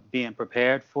about being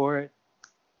prepared for it?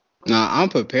 Nah, I'm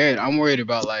prepared. I'm worried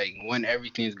about like when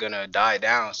everything's gonna die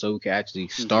down so we can actually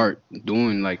start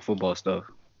doing like football stuff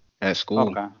at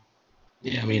school. Okay.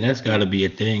 Yeah, I mean that's got to be a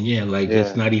thing. Yeah, like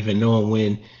just not even knowing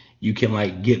when you can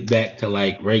like get back to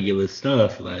like regular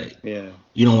stuff. Like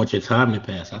you don't want your time to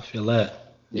pass. I feel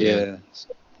that. Yeah.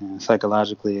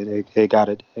 Psychologically, it got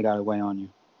it weigh on you.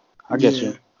 I get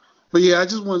you. But yeah, I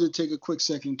just wanted to take a quick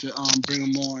second to bring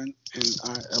him on, and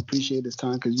I appreciate his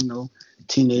time because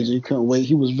teenager, he couldn't wait.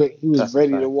 He was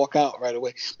ready to walk out right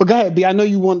away. But go ahead, B. I know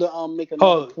you wanted to make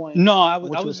another point. No, I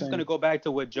was just gonna go back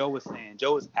to what Joe was saying.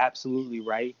 Joe was absolutely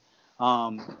right.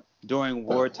 During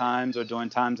war times or during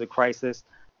times of crisis,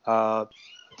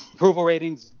 approval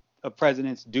ratings of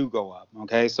presidents do go up.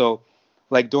 Okay, so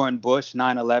like during Bush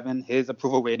 9/11, his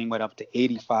approval rating went up to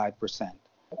 85%.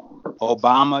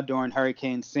 Obama during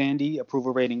Hurricane Sandy,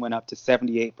 approval rating went up to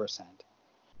 78%.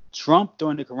 Trump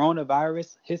during the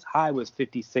coronavirus, his high was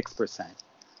 56%.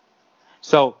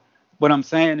 So what I'm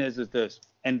saying is this,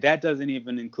 and that doesn't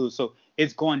even include, so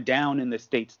it's gone down in the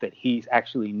states that he's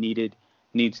actually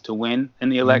needs to win in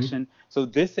the election. So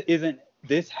this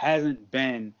hasn't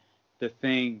been the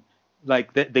thing,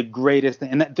 like the greatest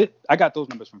thing. And I got those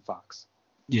numbers from Fox.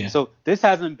 Yeah. So this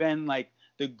hasn't been like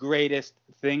the greatest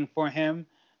thing for him.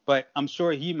 But I'm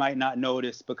sure he might not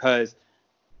notice because,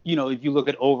 if you look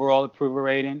at overall approval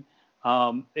rating,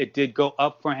 it did go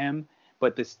up for him.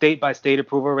 But the state by state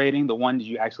approval rating, the one that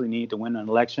you actually need to win an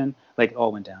election, like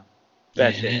all went down.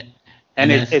 That's it.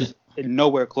 And it's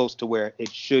nowhere close to where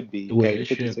it should be. Where it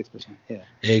 56%. Yeah.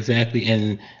 Exactly.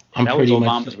 And I'm that pretty was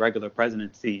much Obama's regular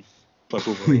presidency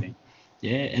approval rating.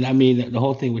 Yeah, and I mean the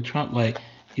whole thing with Trump, like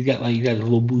he got a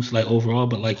little boost like overall,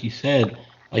 but like you said,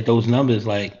 like those numbers,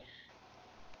 like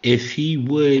if he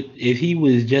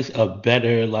was just a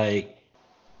better like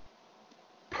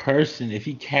person, if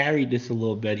he carried this a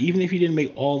little better, even if he didn't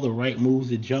make all the right moves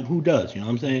to jump, who does? You know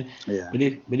what I'm saying? Yeah.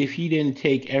 But if he didn't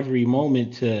take every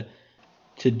moment to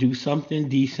do something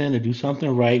decent or do something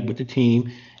right with the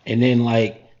team, and then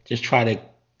like just try to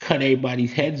cut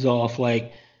everybody's heads off,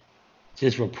 like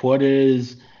just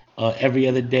reporters every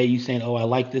other day you saying, oh, I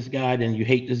like this guy, then you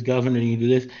hate this governor and you do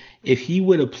this. If he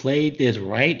would have played this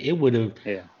right, it would have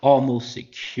almost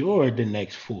secured the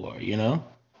next four,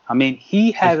 I mean,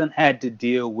 he hasn't had to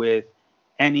deal with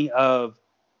any of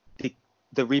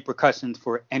the repercussions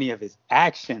for any of his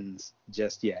actions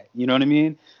just yet. You know what I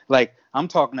mean? Like, I'm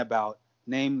talking about,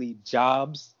 namely,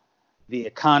 jobs, the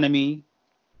economy,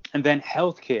 and then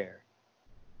healthcare.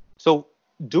 So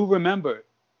do remember,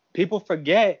 people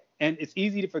forget, and it's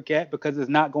easy to forget because it's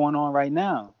not going on right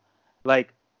now.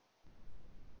 Like,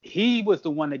 he was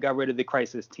the one that got rid of the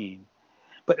crisis team.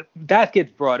 But that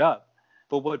gets brought up.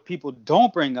 But what people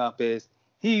don't bring up is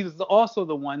he's also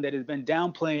the one that has been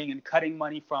downplaying and cutting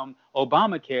money from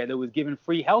Obamacare that was giving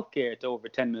free health care to over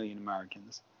 10 million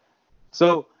Americans.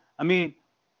 So, I mean,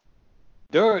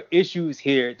 there are issues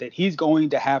here that he's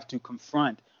going to have to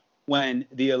confront when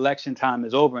the election time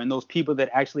is over. And those people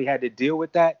that actually had to deal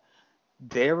with that,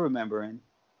 they're remembering.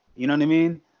 You know what I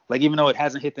mean? Like, even though it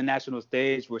hasn't hit the national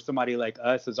stage where somebody like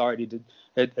us has already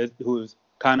who's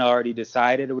kind of already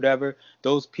decided or whatever,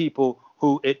 those people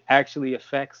who it actually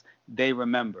affects, they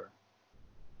remember.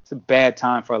 It's a bad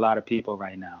time for a lot of people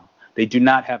right now. They do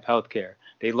not have health care.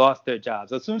 They lost their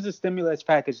jobs. As soon as the stimulus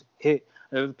package hit,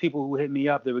 there were people who hit me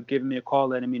up. They were giving me a call,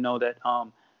 letting me know that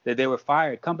that they were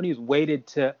fired. Companies waited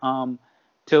to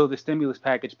till the stimulus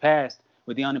package passed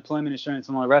with the unemployment insurance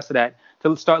and all the rest of that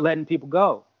to start letting people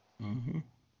go. Mm-hmm.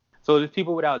 So there's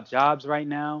people without jobs right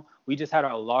now. We just had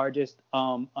our largest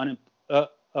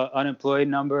unemployed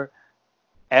number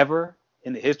ever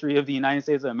in the history of the United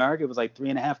States of America. It was like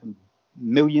 3.5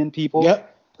 million people.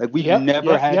 Yep. Like we've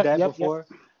never had that before.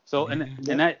 So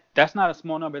and that's not a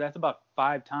small number. That's about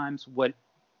 5 times what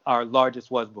our largest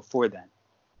was before then.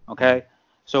 Okay.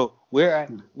 So we're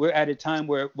at a time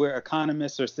where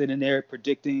economists are sitting there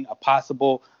predicting a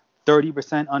possible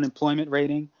 30% unemployment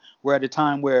rating. We're at a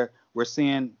time where we're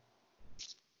seeing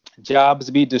jobs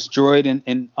be destroyed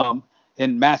in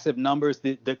massive numbers.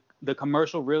 The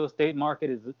commercial real estate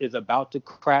market is about to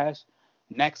crash.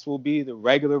 Next will be the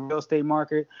regular real estate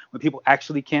market, when people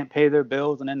actually can't pay their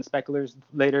bills, and then the speculators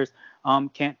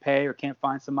can't pay or can't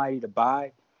find somebody to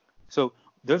buy. So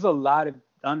there's a lot of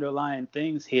underlying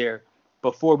things here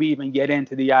before we even get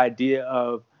into the idea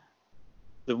of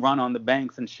the run on the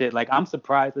banks and shit. Like, I'm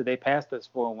surprised that they passed this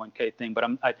 401k thing, but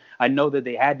I know that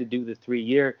they had to do the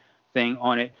 3-year thing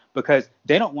on it because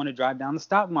they don't want to drive down the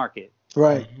stock market.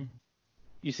 Right.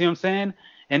 You see what I'm saying?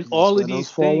 And all of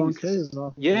these things,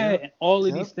 and all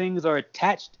of these things are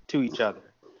attached to each other.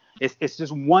 It's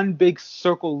just one big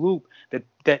circle loop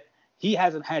that he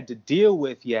hasn't had to deal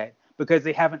with yet because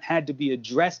they haven't had to be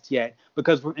addressed yet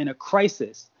because we're in a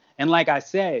crisis. And like I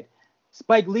said,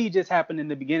 Spike Lee just happened in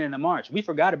the beginning of March. We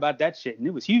forgot about that shit, and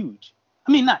it was huge.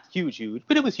 I mean, not huge,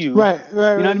 but it was huge. Right. You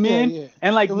know what I mean? Yeah.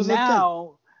 And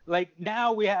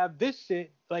now we have this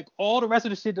shit, like all the rest of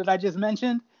the shit that I just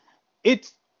mentioned,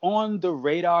 it's on the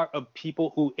radar of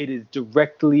people who it is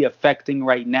directly affecting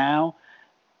right now.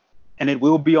 And it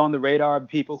will be on the radar of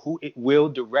people who it will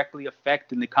directly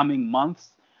affect in the coming months,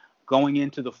 going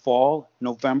into the fall,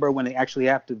 November, when they actually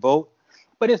have to vote.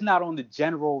 But it's not on the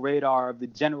general radar of the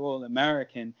general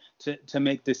American to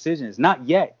make decisions. Not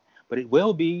yet, but it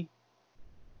will be.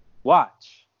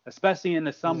 Watch, especially in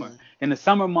the summer. Yeah. In the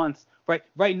summer months,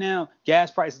 right now,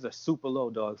 gas prices are super low,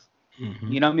 dogs.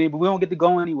 Mm-hmm. You know what I mean? But we don't get to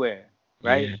go anywhere,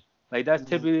 right? Yeah. Like, that's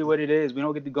typically what it is. We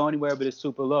don't get to go anywhere, but it's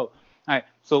super low. All right,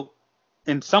 so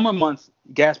in summer months,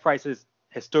 gas prices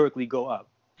historically go up.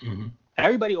 Mm-hmm.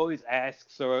 Everybody always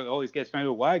asks or always gets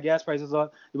friendly, why are gas prices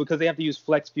up? Because they have to use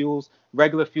flex fuels.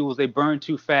 Regular fuels, they burn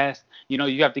too fast. You know,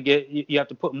 you have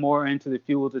to put more into the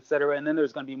fuels, et cetera. And then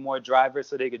there's going to be more drivers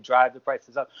so they could drive the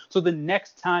prices up. So the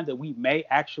next time that we may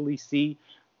actually see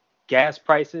gas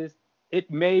prices,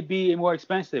 it may be more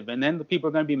expensive. And then the people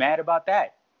are going to be mad about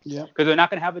that. Yeah. Because they're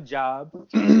not going to have a job.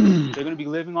 They're going to be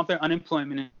living off their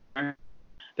unemployment.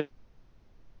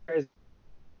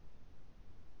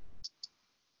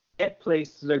 Get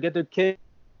places or get their kids.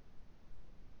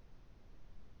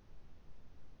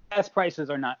 Gas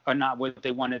prices are not what they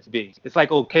want it to be. It's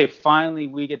like, okay, finally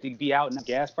we get to be out and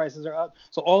gas prices are up.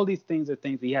 So all these things are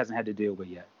things that he hasn't had to deal with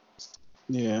yet.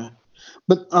 Yeah,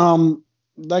 but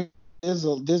like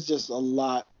there's just a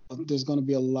lot. There's going to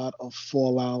be a lot of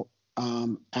fallout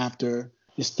after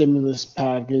the stimulus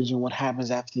package and what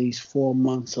happens after these 4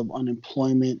 months of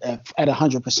unemployment at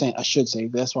 100%. I should say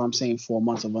that's why I'm saying 4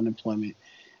 months of unemployment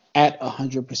at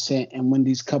 100%. And when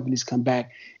these companies come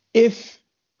back, if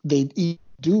they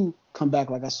do come back,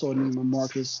 like I saw Neiman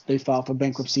Marcus, they filed for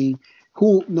bankruptcy.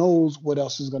 Who knows what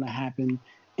else is going to happen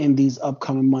in these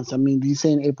upcoming months? I mean, he's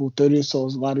saying April 30th, so a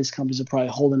lot of these companies are probably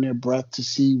holding their breath to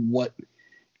see what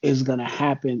is going to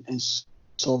happen and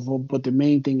so forth. But the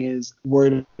main thing is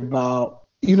worried about,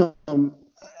 I don't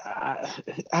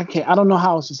know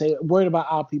how else to say it, worried about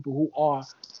our people who are,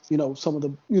 some of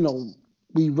the,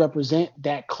 we represent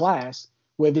that class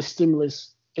where this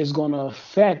stimulus is going to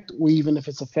affect, or even if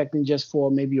it's affecting just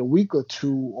for maybe a week or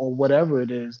two or whatever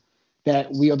it is, that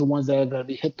we are the ones that are going to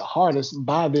be hit the hardest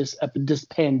by this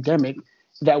pandemic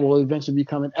that will eventually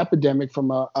become an epidemic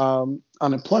from a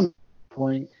unemployment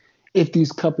point if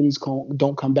these companies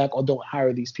don't come back or don't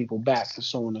hire these people back, and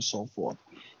so on and so forth.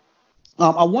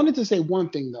 I wanted to say one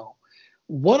thing, though.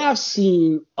 What I've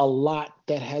seen a lot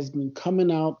that has been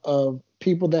coming out of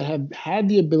people that have had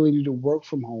the ability to work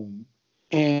from home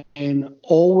and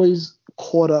always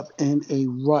caught up in a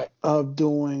rut of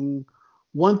doing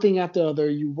one thing after the other.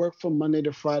 You work from Monday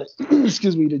to Friday,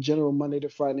 the general Monday to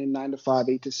Friday, 9 to 5,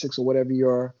 8 to 6, or whatever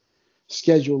your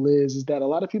schedule is that a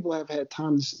lot of people have had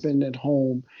time to spend at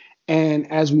home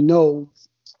And as we know,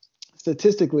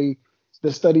 statistically,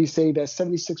 the studies say that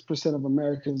 76% of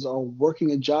Americans are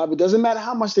working a job. It doesn't matter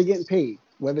how much they're getting paid,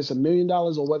 whether it's $1 million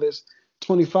or whether it's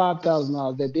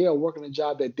 $25,000, that they are working a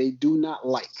job that they do not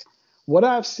like. What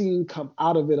I've seen come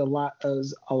out of it a lot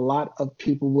is a lot of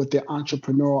people with their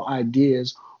entrepreneurial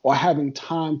ideas or having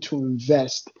time to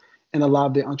invest in a lot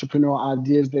of their entrepreneurial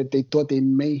ideas that they thought they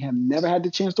may have never had the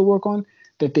chance to work on,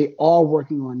 that they are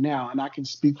working on now. And I can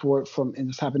speak for it and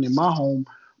it's happened in my home.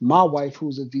 My wife,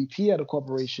 who's a VP at a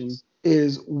corporation,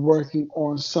 is working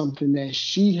on something that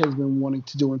she has been wanting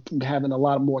to do and having a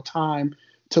lot more time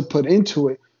to put into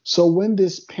it. So when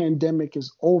this pandemic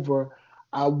is over,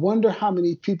 I wonder how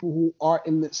many people who are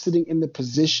sitting in the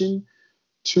position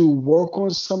to work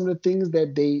on some of the things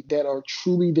that are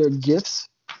truly their gifts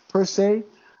per se.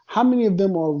 How many of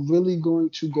them are really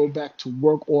going to go back to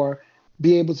work or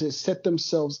be able to set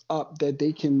themselves up that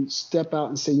they can step out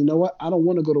and say, you know what, I don't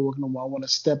want to go to work no more. I want to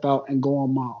step out and go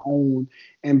on my own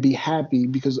and be happy,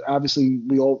 because obviously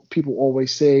people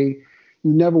always say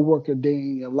you never work a day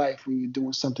in your life when you're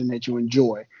doing something that you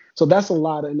enjoy. So that's a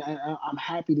lot, and I'm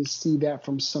happy to see that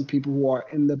from some people who are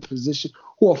in the position,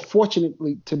 who are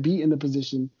fortunately to be in the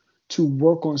position to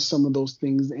work on some of those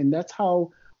things. And that's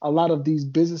how a lot of these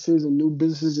businesses and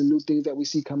new things that we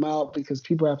see come out, because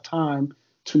people have time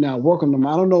to now work on them.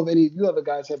 I don't know if any of you other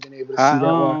guys have been able to see that,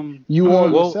 or you all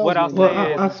yourselves. What I'll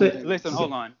say I'll say, is, listen,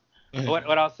 hold on.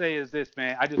 What I'll say is this,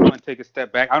 man. I just want to take a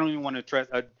step back. I don't even want to address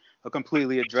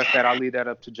completely address that. I'll leave that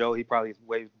up to Joe. He probably is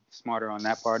way smarter on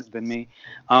that part than me.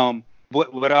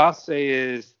 What I'll say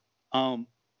is,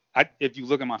 if you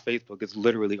look at my Facebook, it's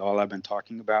literally all I've been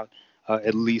talking about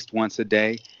at least once a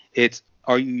day. It's,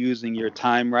 are you using your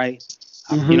time right?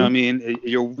 You know what I mean?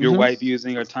 Your wife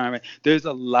using her time right. There's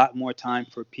a lot more time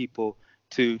for people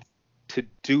to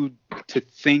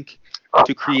think,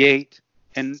 to create,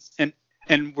 and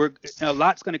a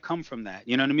lot's going to come from that.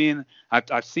 You know what I mean?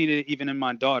 I've seen it even in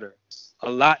my daughter. A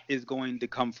lot is going to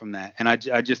come from that, and I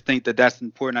just think that that's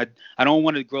important. I don't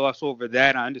want to gloss over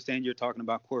that. I understand you're talking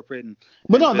about corporate and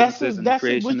businesses and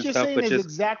creation and stuff, but just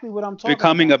exactly what I'm talking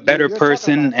becoming about. a better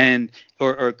person and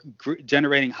or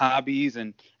generating hobbies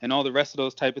and all the rest of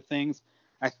those type of things.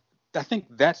 I think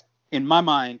that's, in my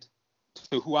mind,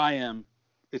 to who I am,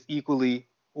 is equally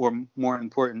or more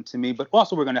important to me. But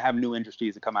also, we're going to have new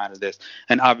industries that come out of this,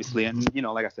 and obviously, and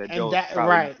like I said, Joe's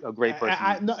probably a great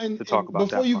person to talk about.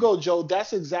 Before you go, Joe,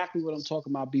 that's exactly what I'm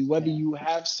talking about. Whether you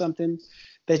have something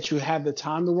that you have the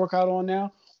time to work out on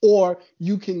now, or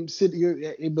you're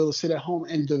able to sit at home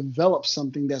and develop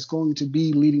something that's going to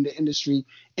be leading the industry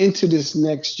into this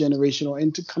next generation, or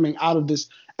into coming out of this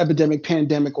epidemic,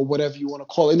 pandemic, or whatever you want to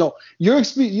call it. No, you're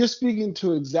speaking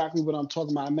to exactly what I'm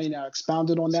talking about. I may not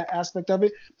expounded on that aspect of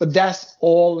it, but that's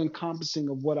all encompassing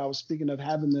of what I was speaking of,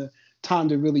 having the time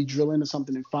to really drill into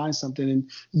something and find something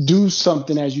and do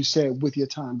something, as you said, with your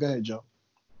time. Go ahead, Joe.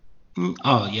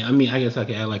 Oh yeah, I mean, I guess I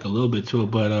could add like a little bit to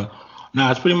it, but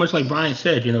it's pretty much like Brian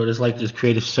said. There's like this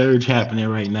creative surge happening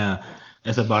right now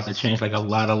that's about to change like a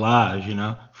lot of lives,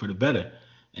 for the better.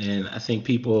 And I think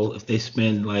people, if they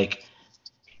spend like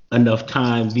enough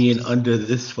time being under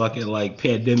this fucking like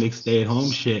pandemic stay at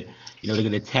home shit, they're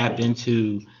gonna tap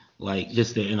into like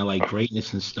just the inner like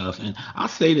greatness and stuff. And I'll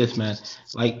say this, man,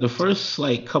 like the first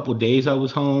like couple days I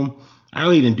was home, I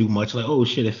really didn't do much. Like, oh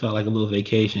shit, it felt like a little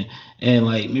vacation. And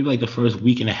like maybe like the first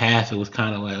week and a half, it was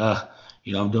kind of like,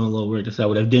 I'm doing a little work.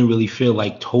 I didn't really feel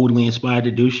like totally inspired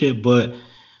to do shit. But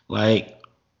like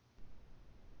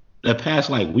the past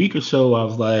like week or so, I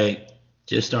was like,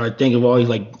 just started thinking of all these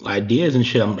like ideas and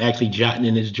shit. I'm actually jotting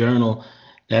in this journal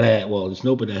that this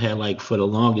notebook that I had like for the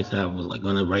longest. I was like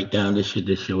gonna write down this shit,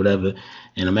 whatever.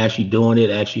 And I'm actually doing it.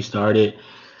 I actually started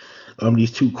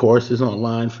these 2 courses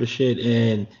online for shit.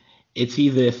 And it's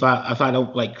either if I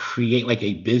don't like create like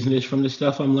a business from the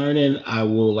stuff I'm learning, I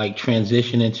will like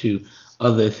transition into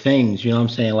other things. You know what I'm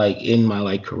saying? Like in my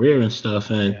like career and stuff.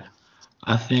 And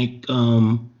I think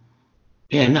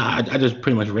I just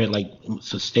pretty much read like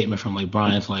a statement from like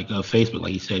Brian's like Facebook,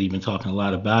 like he said, he's been talking a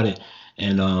lot about it.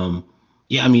 And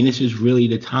I mean, this is really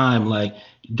the time. Like,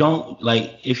 don't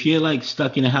like if you're like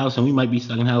stuck in a house, and we might be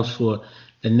stuck in a house for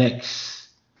the next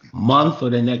month or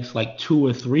the next like 2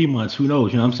 or 3 months, who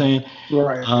knows? You know what I'm saying?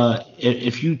 Right.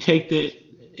 If you take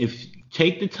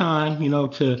the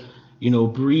time, to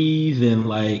breathe and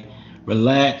like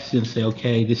relax and say,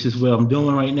 okay, this is what I'm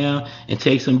doing right now, and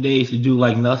take some days to do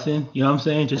like nothing. You know what I'm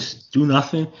saying? Just do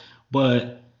nothing.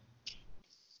 But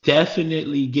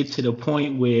definitely get to the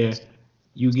point where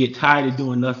you get tired of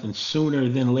doing nothing sooner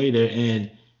than later, and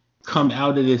come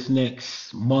out of this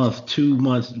next month, 2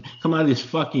 months, come out of this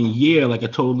fucking year like a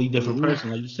totally different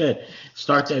person. Like you said,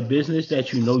 start that business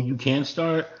that you know you can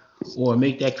start, or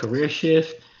make that career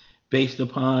shift based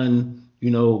upon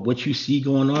what you see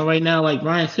going on right now. Like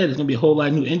Ryan said, there's gonna be a whole lot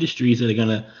of new industries that are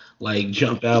gonna like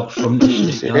jump out from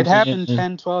this shit. You know It what I'm happened saying?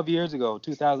 10, 12 years ago,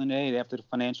 2008, after the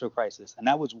financial crisis, and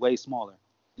that was way smaller.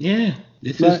 Yeah,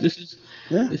 this is Right. this is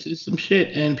Yeah. this is some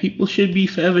shit, and people should be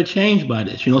forever changed by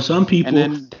this. Some And people.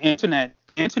 then the internet,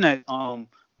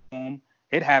 boom,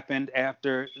 it happened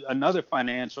after another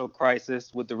financial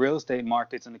crisis with the real estate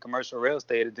markets and the commercial real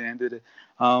estate at the end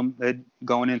of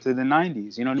going into the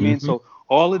 90s. You know what I mean? Mhm. So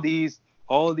all of these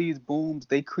booms,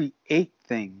 they create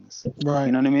things. Right.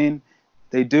 You know what I mean?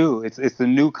 They do. It's the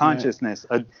new consciousness,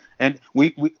 and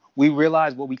we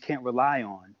realize what we can't rely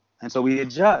on, and so we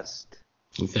adjust.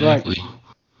 Exactly.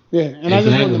 Yeah, and I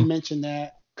just wanted to mention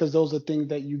that because those are things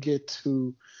that you get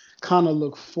to kind of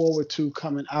look forward to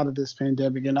coming out of this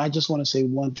pandemic. And I just want to say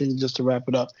one thing just to wrap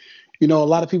it up. A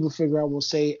lot of people will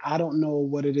say, I don't know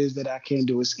what it is that I can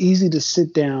do. It's easy to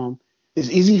sit down. It's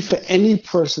easy for any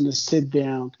person to sit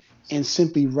down and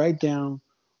simply write down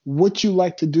what you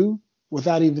like to do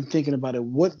without even thinking about it,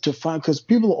 what to find, because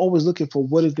people are always looking for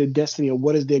what is their destiny or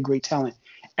what is their great talent.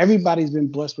 Everybody's been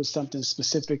blessed with something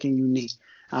specific and unique.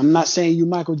 I'm not saying you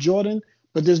Michael Jordan,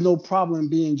 but there's no problem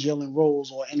being Jalen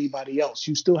Rose or anybody else.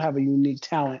 You still have a unique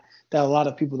talent that a lot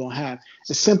of people don't have.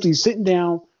 It's simply sitting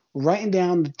down, writing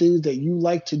down the things that you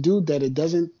like to do, that it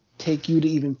doesn't take you to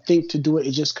even think to do it.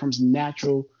 It just comes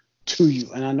natural to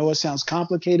you. And I know it sounds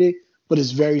complicated, but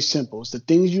it's very simple. It's the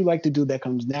things you like to do that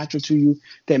comes natural to you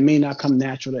that may not come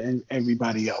natural to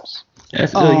everybody else.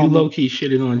 That's good. You low key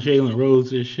shitted on Jalen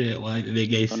Rose and shit. Like they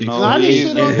gave 6. No, I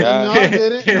didn't shit on yeah. him. No, I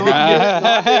didn't.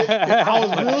 I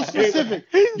was real specific.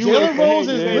 Jalen Rose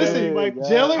is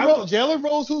Jalen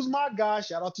Rose, who's my guy.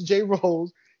 Shout out to Jay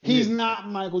Rose. He's not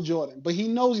Michael Jordan, but he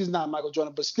knows he's not Michael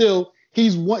Jordan. But still,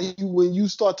 he's what when you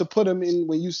start to put him in,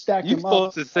 when you stack him up.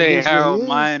 You're supposed to say Harold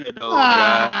Miner, though,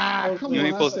 guy. Come You on,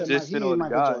 ain't supposed to just sit on the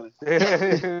Michael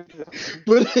guy.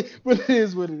 but it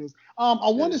is what it is.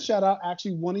 I want to shout out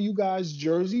actually one of you guys,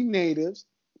 Jersey natives.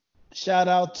 Shout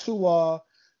out to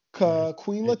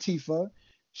Queen Latifah.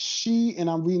 She, and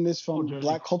I'm reading this from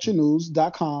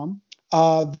blackculturenews.com.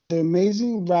 The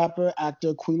amazing rapper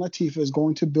actor Queen Latifah is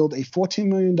going to build a $14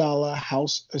 million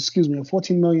house,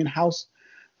 $14 million house,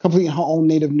 complete in her own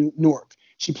native Newark.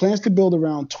 She plans to build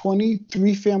around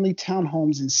 23 family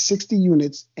townhomes in 60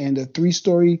 units and a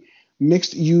 3-story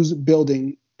mixed-use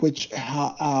building, which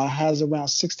has around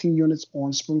 16 units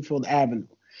on Springfield Avenue.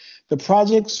 The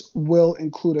projects will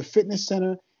include a fitness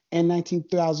center and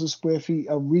 19,000 square feet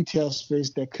of retail space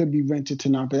that could be rented to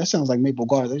nonprofit. That sounds like Maple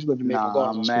Gardens. They should live in Maple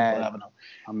Gardens on Springfield Avenue.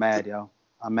 I'm mad, yo.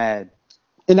 I'm mad.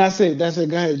 And that's it. Go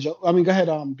ahead, Joe. Go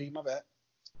ahead, B. My bad.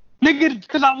 Nigga,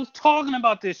 because I was talking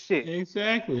about this shit.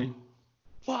 Exactly.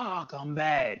 Fuck, I'm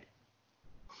mad.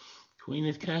 Queen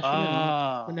is cashing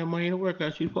out. Putting that money to work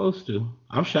as she's supposed to.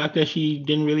 I'm shocked that she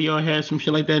didn't really have some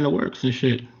shit like that in the works and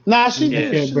shit. Nah, she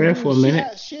did. She had bread for a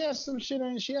minute. She has some shit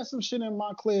in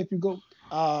Montclair. If you go,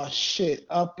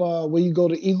 up where you go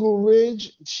to Eagle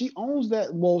Ridge, she owns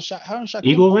that. Well, her and Shaquille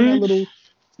Eagle own Ridge. That little,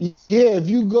 yeah, if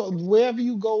you go wherever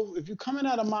you go, if you're coming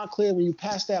out of Montclair, when you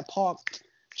pass that park,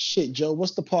 shit, Joe,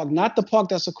 what's the park? Not the park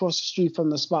that's across the street from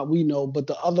the spot we know, but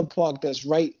the other park that's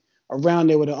right around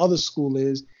there where the other school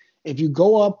is. If you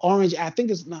go up Orange, I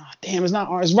think it's not. Damn, it's not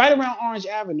Orange. It's right around Orange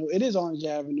Avenue. It is Orange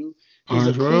Avenue.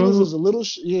 Orange Road. There's a little,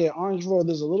 Orange Road.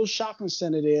 There's a little shopping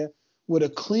center there with the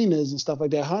cleaners and stuff like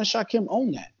that. Her and Shaquem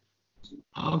own that.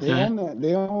 Okay.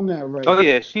 They own that right. Oh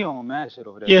yeah, she own mad shit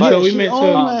over there. Yeah, but so we she meant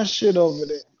own that shit over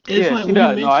there. Yeah, she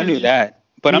does. No, I knew that.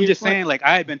 But I'm just saying, like,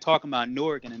 I had been talking about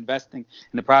Newark and investing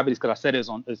in the properties because I said it's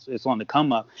on the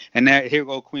come up, and here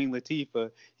go Queen Latifah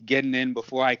getting in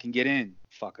before I can get in.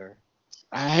 Fuck her.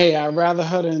 Hey, I'd rather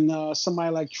her than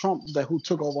somebody like Trump who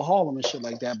took over Harlem and shit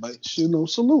like that. But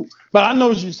salute. But I know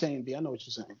what you're saying, B. I know what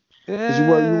you're saying.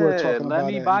 Yeah, you were talking let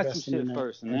about me buy some shit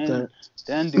first, and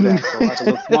then do that so I can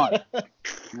look smart.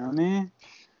 You know what I mean?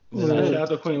 Shout out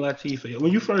to Queen Latifah.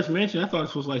 When you first mentioned, I thought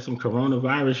this was like some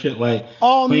coronavirus shit, like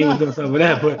Queen was doing something with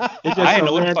that, but it's just I didn't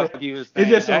know what the fuck you was saying.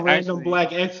 It's just some random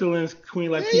black excellence. Queen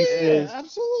Latifah is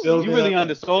absolutely. You really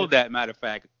undersold that, matter of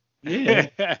fact. Yeah,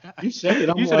 you said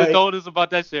it. You should have told us about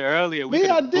that shit earlier. We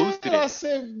could have boosted it. I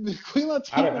said Queen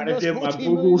Latifah. I did my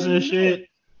Googles and shit.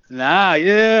 Nah,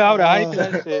 yeah, I would have hyped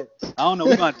that shit. I don't know.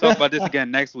 We're gonna talk about this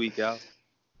again next week, y'all.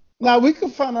 Now we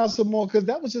can find out some more because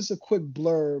that was just a quick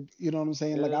blurb. You know what I'm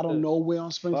saying? Like I don't know where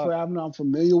on Springfield Avenue. I'm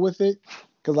familiar with it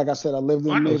because, like I said, I lived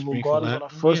in Maple Gardens when I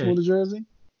first moved to Jersey.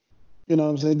 You know what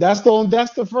I'm saying? That's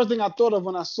the first thing I thought of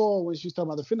when I saw when she was talking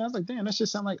about the fitness. I was like, damn, that shit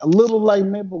sound like a little like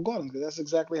Maple Gardens, because that's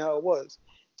exactly how it was.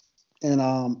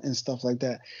 And stuff like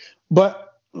that.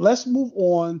 But let's move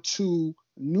on to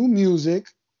new music.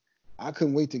 I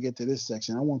couldn't wait to get to this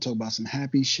section. I want to talk about some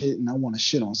happy shit, and I want to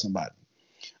shit on somebody.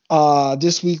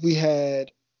 This week we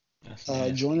had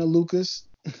Joyner Lucas.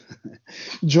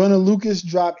 Joyner Lucas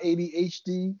dropped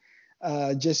ADHD.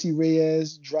 Jesse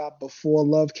Reyes dropped Before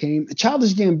Love Came.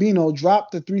 Childish Gambino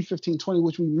dropped the 31520,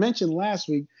 which we mentioned last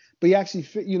week, but he actually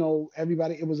fit,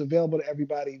 everybody. It was available to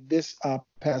everybody this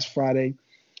past Friday.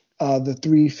 The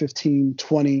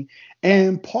 31520,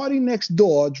 and Party Next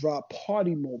Door dropped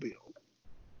Party Mobile.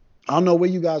 I don't know where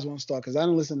you guys want to start, because I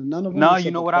didn't listen to none of them. No, you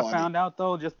know what I found out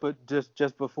though,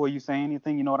 just before you say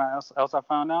anything, you know what else I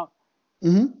found out?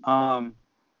 Mm-hmm.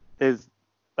 Is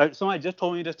like somebody just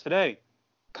told me this today.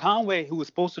 Conway, who was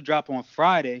supposed to drop on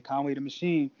Friday, Conway the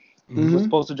Machine, who was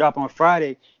supposed to drop on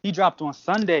Friday, he dropped on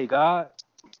Sunday, God.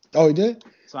 Oh, he did?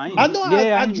 So I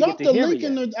dropped the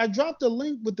link I dropped the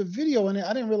link with the video in it.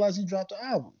 I didn't realize he dropped the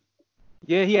album.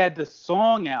 Yeah, he had the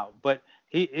song out, but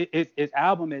his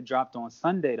album had dropped on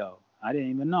Sunday though. I didn't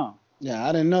even know. Yeah,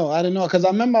 I didn't know because I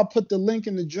remember I put the link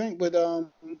in the drink with the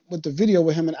video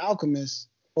with him and Alchemist.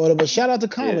 But shout out to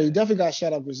Conway. Yeah. He definitely got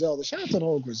shout out Griselda. Shout out to the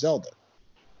whole Griselda.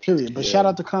 Period. But shout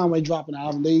out to Conway dropping the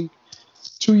album. They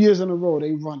 2 years in a row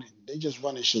they just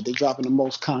running shit. They dropping the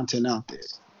most content out there.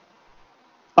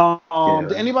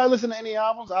 Did anybody listen to any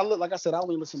albums? Like I said, I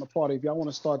only listen to Party. If y'all want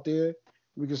to start there,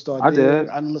 we can start there. I did.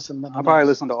 I didn't listen to nothing I probably else.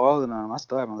 listened to all of them. I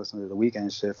still haven't listened to the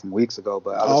Weeknd shit from weeks ago,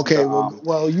 but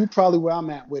well, you probably where I'm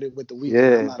at with the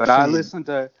Weeknd. Yeah, but I listened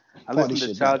to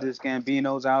Childish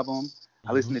Gambino's album.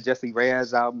 I listened to Jesse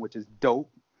Reyes' album, which is dope,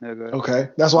 nigga. Okay,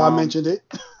 that's why I mentioned it.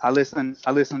 I listened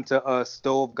to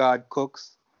Stove God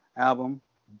Cook's album,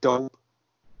 dope.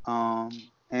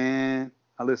 And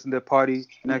I listened to Party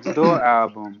Next Door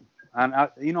album. And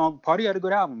Party had a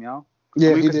good album, yo.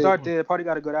 Yeah, we can start there. Party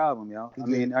got a good album, yo. I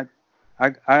mean,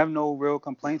 I have no real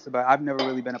complaints about it. I've never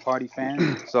really been a Party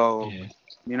fan, so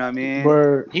you know what I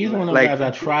mean. He's one of the guys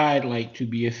I tried to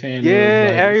be a fan. Yeah,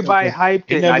 of, everybody hyped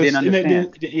it. I didn't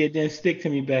understand. It didn't stick to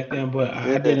me back then, but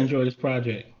I did enjoy this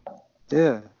project.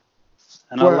 Yeah.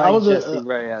 And I like Jesse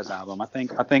Reyes' album. I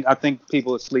think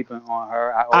people are sleeping on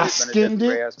her. I skimmed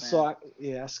it, so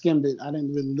I skimmed it. I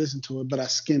didn't really listen to it, but I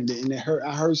skimmed it, and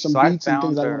I heard some beats and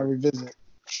things I want to revisit.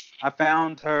 I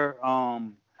found her.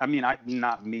 I mean,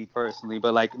 not me personally,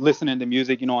 but like listening to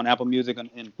music, on Apple Music and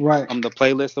on the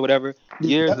playlist or whatever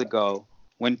years ago.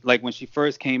 When she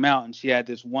first came out, and she had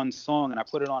this one song, and I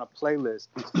put it on a playlist,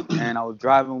 and I was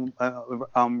driving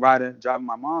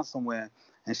my mom somewhere,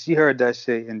 and she heard that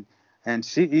shit, and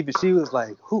she was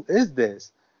like, "Who is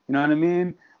this?" You know what I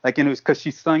mean? Like, and it was because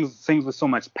she sings with so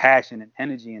much passion and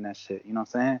energy in that shit. You know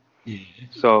what I'm saying?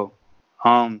 Yeah.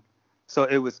 So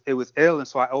it was ill, and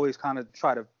so I always kind of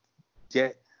try to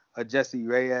get a Jesse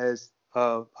Reyes.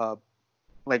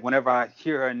 Like whenever I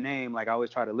hear her name, like I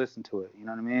always try to listen to it. You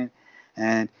know what I mean?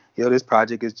 And this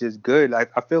project is just good. I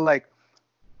feel like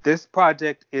this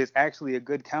project is actually a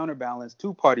good counterbalance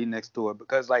to Party Next Door,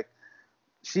 because like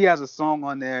she has a song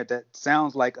on there that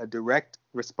sounds like a direct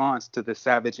response to the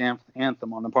Savage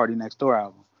Anthem on the Party Next Door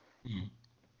album. Mm.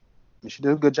 And she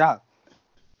did a good job.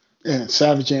 Yeah,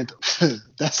 Savage Anthem.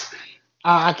 That's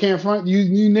I can't front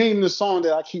you. Name the song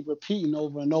that I keep repeating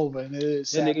over and over, and it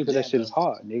is. Yeah, nigga, because that shit is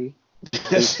hard, nigga.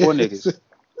 It's for niggas.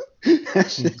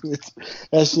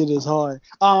 That shit is hard.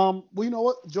 Well, you know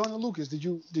what? Joyner Lucas, did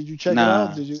you check it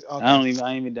out? Did you? Okay. I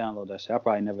ain't even download that shit. I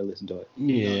probably never listened to it.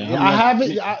 Yeah, I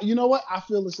haven't. You know what? I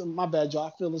feel the same. My bad, Joe.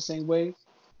 I feel the same way.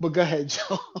 But go ahead,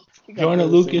 Joe. Joyner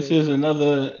Lucas is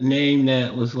another name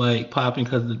that was like popping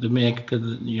because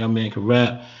the young man could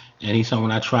rap, and he's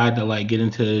someone I tried to like get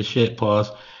into his shit,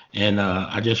 pause, and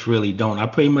I just really don't. I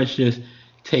pretty much just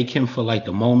take him for like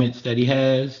the moments that he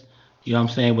has. You know what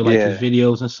I'm saying? With like his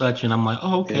videos and such, and I'm like,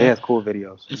 oh, okay. Yeah, he has cool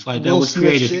videos. It's like that was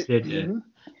creative.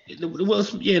 The Will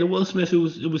Smith, it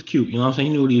was cute. You know what I'm saying?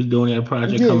 He knew what he was doing. He had a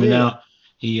project coming out.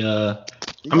 He,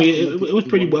 I mean, it was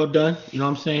pretty well done. You know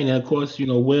what I'm saying? And of course,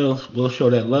 Will show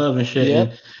that love and shit.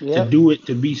 And to do it,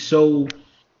 to be so,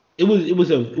 it was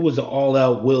an all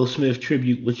out Will Smith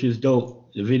tribute, which is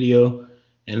dope. The video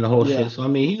and the whole shit. So I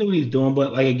mean, he knew what he was doing.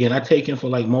 But like again, I take him for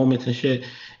like moments and shit.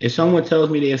 If someone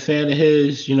tells me they're a fan of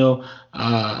his,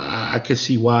 I could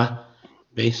see why,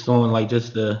 based on like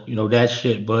just the that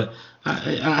shit. But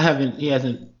I haven't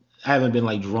been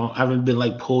like drawn. I haven't been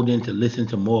like pulled in to listen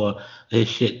to more of his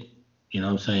shit. You know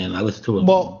what I'm saying? I listened to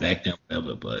it back then,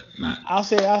 whatever, but not. I'll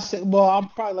say. Well, I'm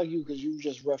probably like you because you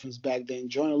just referenced back then.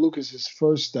 Joyner Lucas's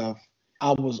first stuff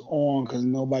I was on because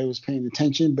nobody was paying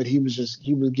attention, but he was just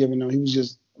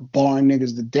barring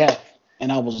niggas to death,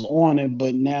 and I was on it.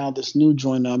 But now this new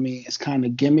joint, I mean, it's kind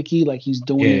of gimmicky, like he's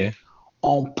doing it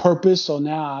on purpose. So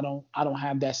now I don't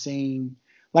have that same,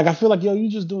 like, I feel like, yo, you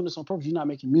just doing this on purpose. You're not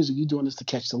making music. You're doing this to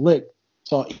catch the lick.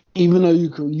 So even though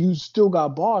you still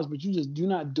got bars, but you're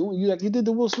not doing, you did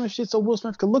the Will Smith shit so Will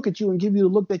Smith could look at you and give you the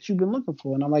look that you've been looking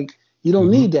for. And I'm like, you don't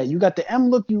need that. You got the M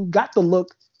look. You got the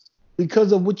look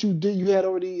because of what you did. You had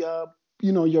already,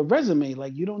 your resume.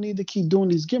 Like, you don't need to keep doing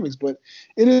these gimmicks. But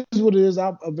it is what it is.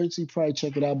 I'll eventually probably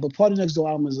check it out. But Party Next Door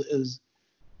album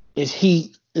is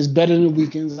heat. It's better than The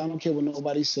Weeknd's. I don't care what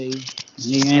nobody say.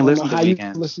 You ain't listen to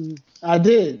Weeknd. Listen. I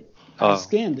did. Oh. I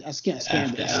skimmed it. I skimmed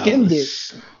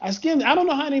it. I don't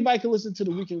know how anybody can listen to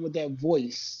The Weeknd with that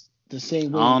voice the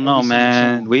same way. I don't know,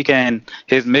 man. Weeknd,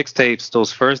 his mixtapes,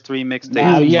 those first 3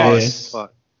 mixtapes. Yes.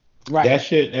 Right. That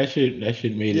shit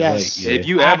made it like. Yeah. If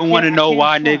you ever want to know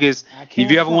why niggas,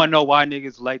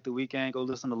 like The Weeknd, go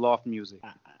listen to Loft Music.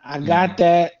 I got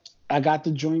that. I got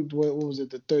the joint. What was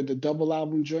it? The double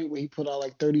album joint where he put out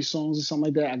like 30 songs or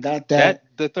something like that. I got that.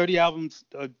 The 30 albums,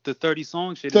 the 30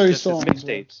 songs shit. 30 is just songs.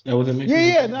 Mixtapes. That was a mixtape.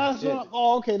 Yeah. That's what.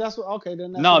 Oh, okay. That's what. Okay,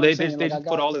 then. That's no, what they saying. just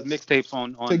put all his mixtapes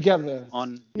on together.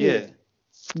 Yeah.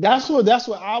 That's what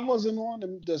I wasn't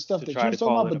on the stuff that you were talking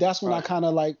about, but that's when I kind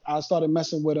of like I started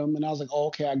messing with him and I was like, oh,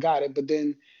 okay, I got it. But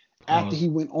then after he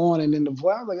went on and then the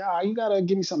voice, I was like, you gotta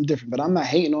give me something different. But I'm not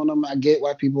hating on him. I get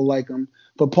why people like him.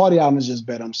 But Party album is just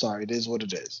better. I'm sorry. It is what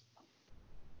it is.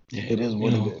 Yeah, it is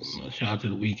what it is. Shout out to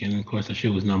The Weeknd. Of course, that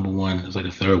shit was number one. It was like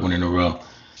the 3rd one in a row.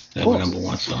 That was number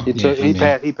one song. He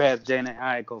passed Jhené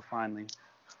Aiko finally.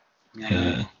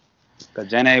 Yeah.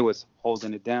 Because Jhené was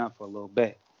holding it down for a little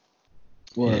bit.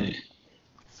 Word.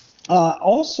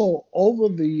 Also, over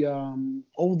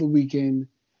the weekend,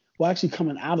 well, actually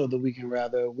coming out of the weekend,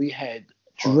 rather, we had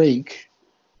Drake.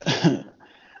 Shut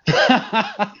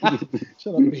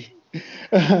up, me.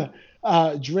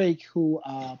 Drake, who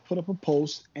put up a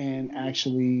post and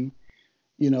actually,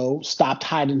 stopped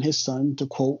hiding his son, to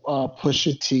quote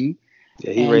Pusha T.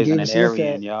 Yeah, he raising an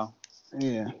Aryan, y'all.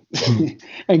 Yeah,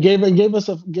 and gave us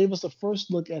a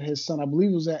first look at his son. I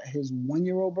believe it was at his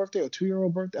 1-year-old birthday or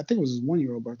 2-year-old birthday. I think it was his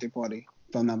 1-year-old birthday party,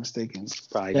 if I'm not mistaken.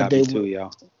 Probably got me 2,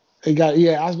 y'all. I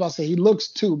was about to say he looks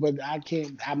 2, but I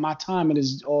can't. At my time, it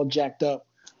is all jacked up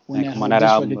when that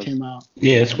album came out.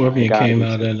 Yeah, Scorpion came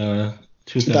out in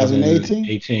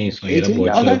 2018. So yeah, that boy.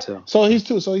 Okay, so he's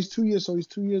 2. So he's 2 years. So he's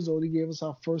 2 years old. He gave us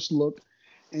our first look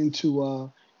into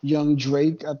young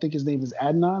Drake. I think his name is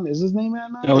Adnan. Is his name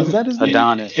Adnan? No, is that his name?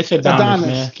 Adonis. It's Adonis,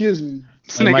 man. Excuse me.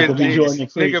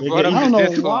 Nigga brought up I don't know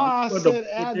the why I said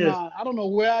Adnan. I don't know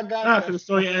where I got that. For the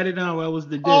story added on, where was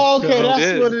the diss? Oh, okay,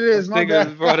 that's what it is. My bad.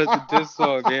 Nigga brought up the diss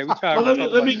song, man.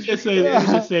 Let me just say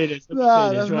this.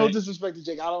 No disrespect to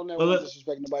Jake. I don't never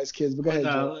disrespect nobody's kids, but go ahead,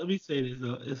 Joe. Let me say this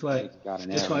though. It's like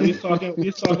he's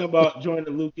talking about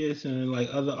Joyner Lucas and like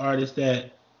other artists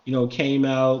that came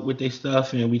out with their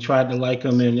stuff and we tried to like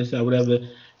them and this, that, whatever.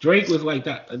 Drake was like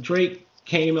that. Drake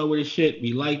came out with his shit.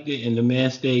 We liked it, and the man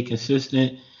stayed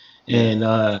consistent.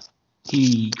 And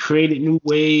he created new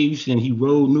waves, and he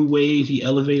rode new waves. He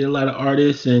elevated a lot of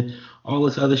artists and all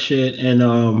this other shit. And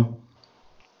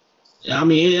I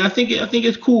mean, I think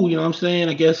it's cool. You know what I'm saying?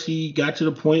 I guess he got to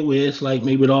the point where it's like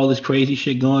maybe with all this crazy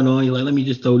shit going on, he's like, let me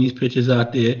just throw these pictures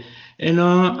out there. And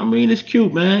I mean, it's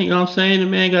cute, man. You know what I'm saying? The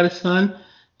man got a son.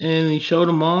 And he showed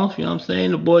him off, you know what I'm saying?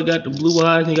 The boy got the blue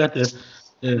eyes, and he got the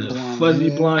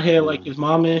fuzzy blonde hair like his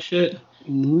mama and shit.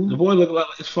 Mm-hmm. The boy looked like,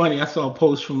 it's funny, I saw a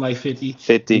post from like 50.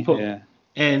 Yeah.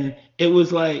 And it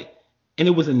was like, and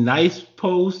it was a nice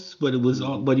post, but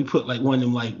he put like one of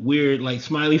them like weird like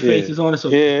smiley faces on it, so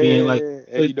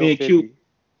it's being cute.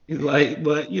 He's like,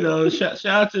 but shout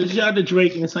out to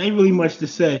Drake, and it's ain't really much to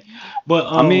say. But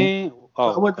I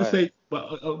want to say.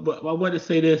 But I wanted to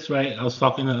say this, right? I was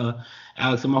talking to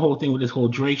Alex, and my whole thing with this whole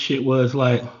Drake shit was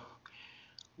like,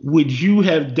 would you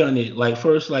have done it? Like,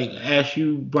 first, like, ask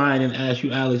you, Brian, and ask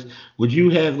you, Alex, would you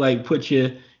have, like, put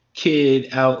your kid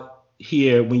out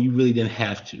here when you really didn't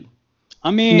have to?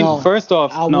 I mean, no, first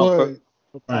off, I would.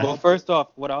 Well, first off,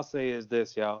 what I'll say is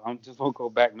this, y'all. I'm just going to go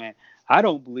back, man. I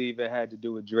don't believe it had to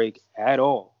do with Drake at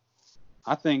all.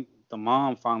 I think the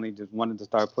mom finally just wanted to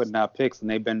start putting out pics, and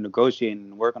they've been negotiating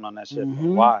and working on that shit for a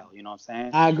while. You know what I'm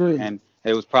saying? I agree. And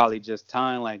it was probably just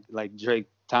time, like Drake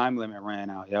time limit ran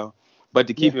out, yo. But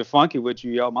to keep it funky with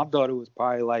you, yo, my daughter was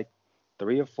probably like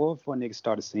 3 or 4 before niggas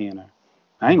started seeing her.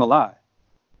 I ain't gonna lie.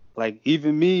 Like,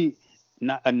 even me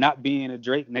not being a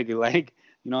Drake nigga, like,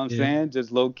 you know what I'm saying?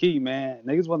 Just low key, man.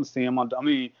 Niggas wasn't seeing him I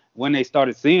mean, when they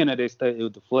started seeing her,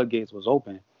 the floodgates was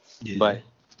open. Yeah. But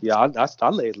Yeah, I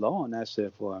laid low on that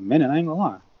shit for a minute. I ain't gonna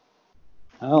lie.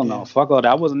 I don't know. Fuck all that.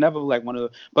 I was never like one of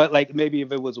the, but like maybe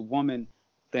if it was a woman,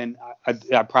 then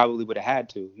I probably would have had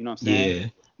to. You know what I'm saying? Yeah.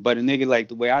 But a nigga like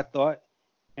the way I thought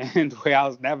and the way I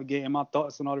was navigating my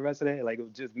thoughts and all the rest of that, like it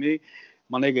was just me,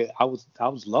 my nigga. I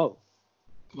was low.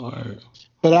 Word.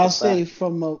 But I'll say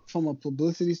from a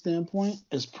publicity standpoint,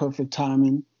 it's perfect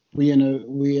timing. We in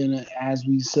a as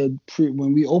we said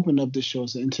when we opened up the show,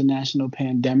 it's an international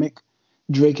pandemic.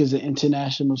 Drake is an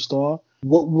international star.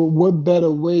 What better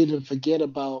way to forget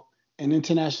about an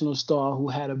international star who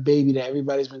had a baby that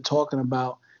everybody's been talking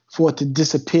about for it to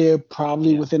disappear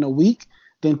probably within a week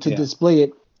than to display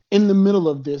it in the middle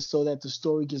of this so that the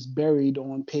story gets buried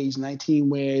on page 19,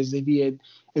 whereas if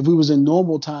we was in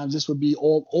normal times, this would be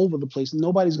all over the place.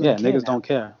 Nobody's going to care. Niggas don't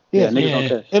care. Niggas don't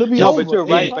care. It'll be over. But you're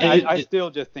right. But I still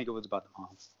just think it was about the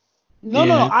moms. No,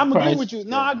 I'm agreeing with you.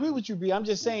 No, I agree with you, B. I'm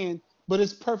just saying, but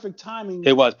it's perfect timing.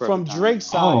 It was perfect from timing. Drake's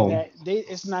side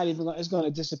that it's not even it's going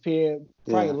to disappear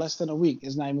probably less than a week.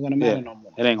 It's not even going to matter no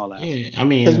more. It ain't gonna last. Yeah, I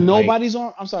mean, because nobody's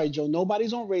on. I'm sorry, Joe.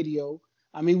 Nobody's on radio.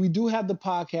 I mean, we do have the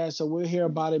podcast, so we'll hear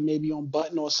about it maybe on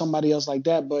Button or somebody else like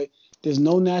that. But there's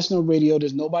no national radio.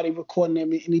 There's nobody recording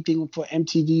anything for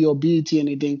MTV or BET or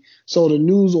anything. So the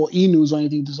news or E-News or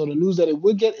anything. So the news that it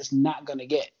would get, it's not gonna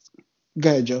get. Go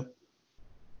ahead, Joe.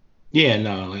 Yeah,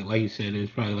 no, like you said,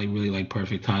 it's probably like really like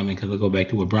perfect timing because I'll go back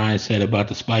to what Brian said about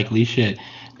the Spike Lee shit.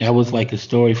 That was like a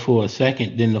story for a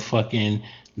second. Then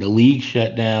the league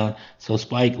shut down. So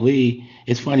Spike Lee,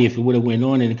 it's funny if it would have went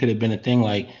on and it could have been a thing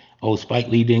like, oh, Spike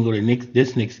Lee didn't go to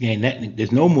this Knicks game.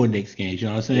 There's no more Knicks games. You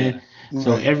know what I'm saying? Yeah.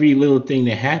 So every little thing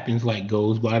that happens like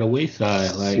goes by the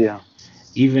wayside. Like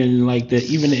even the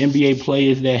NBA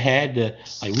players that had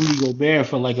like Rudy Gobert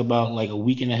for like about like a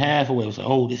week and a half away. It was like,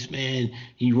 oh, this man,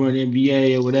 he run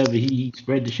NBA or whatever. He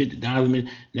spread the shit to Donovan.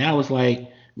 Now it's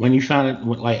like when you found it,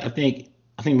 like I think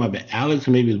my bad, Alex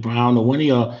or maybe it was Brown or one of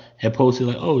y'all had posted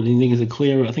like, oh, these niggas are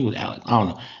clear. I think it was Alex. I don't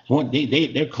know.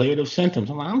 They're cleared of symptoms.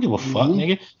 I'm like, I don't give a fuck,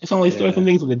 nigga. It's only 30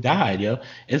 niggas would have died, yo.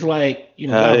 It's like,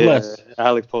 God bless.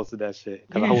 Alex posted that shit.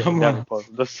 I would never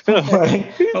post this. I'm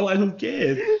like, who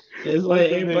cares? It's like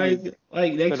everybody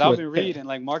like because I've been reading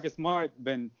like Marcus Smart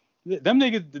been them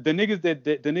niggas the niggas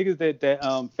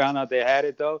that found out they had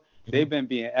it though. They've been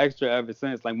being extra ever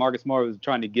since. Like Marcus Smart was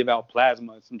trying to give out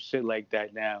plasma and some shit like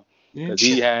that now. Because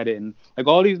he had it, and like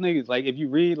all these niggas, like if you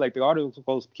read, like the articles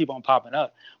supposed to keep on popping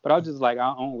up, but I was just like,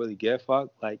 I don't really give a fuck,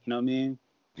 like you know what I mean?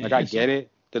 Like I get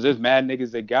it, because there's mad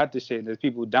niggas that got this shit, and there's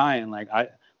people dying, like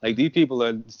these people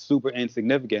are super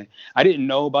insignificant. I didn't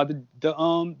know about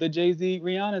the Jay-Z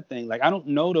Rihanna thing, like I don't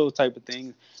know those type of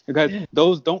things because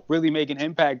those don't really make an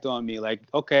impact on me. Like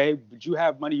okay, but you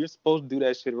have money, you're supposed to do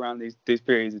that shit around these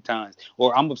periods of times,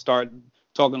 or I'm gonna start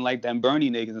talking like them Bernie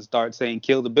niggas and start saying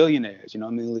kill the billionaires, you know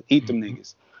what I mean? Eat them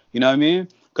niggas, you know what I mean?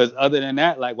 Because other than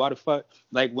that, like why the fuck,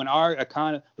 like when our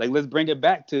economy, like let's bring it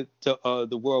back to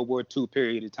the World War II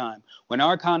period of time. When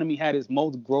our economy had its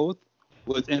most growth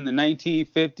was in the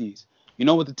 1950s. You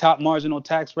know what the top marginal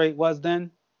tax rate was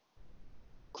then?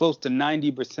 Close to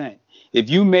 90%. If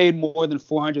you made more than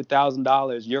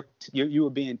 $400,000, you were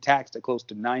being taxed at close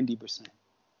to 90%.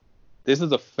 This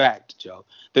is a fact, Joe.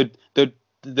 That's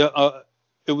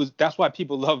why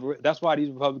these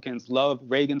Republicans love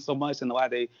Reagan so much and why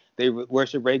they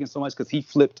worship Reagan so much, because he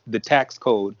flipped the tax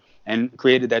code and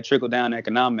created that trickle down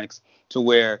economics to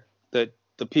where the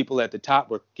people at the top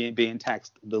were being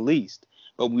taxed the least.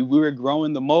 But we were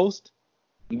growing the most.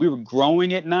 We were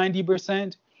growing at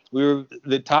 90%.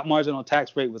 The top marginal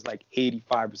tax rate was like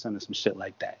 85% or some shit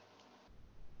like that.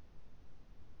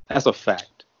 That's a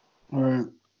fact. All right.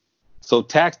 So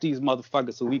tax these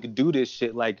motherfuckers so we could do this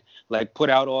shit, like put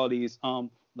out all these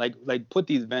like put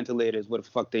these ventilators where the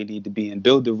fuck they need to be and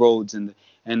build the roads and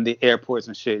the airports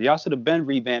and shit. Y'all should have been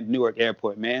revamped Newark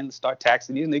Airport, man. Start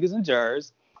taxing these niggas in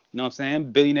jars. You know what I'm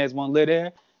saying? Billionaires want to live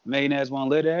there. Millionaires want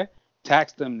to live there.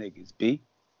 Tax them niggas, B.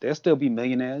 They'll still be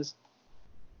millionaires.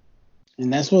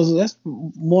 And that's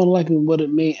more likely what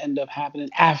it may end up happening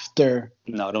after.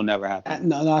 No, it'll never happen.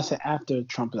 No, I said after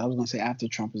Trump. I was gonna say after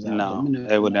Trump is out. No,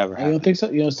 it would never happen. You don't think so?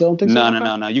 You still don't think so?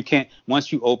 No. You can't.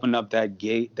 Once you open up that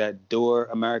gate, that door,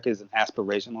 America is an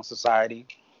aspirational society.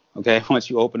 Okay,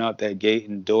 once you open up that gate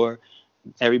and door,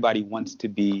 everybody wants to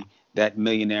be that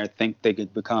millionaire. Think they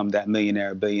could become that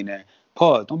millionaire, billionaire.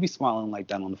 Pause. Don't be smiling like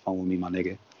that on the phone with me, my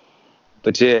nigga.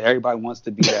 But yeah, everybody wants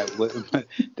to be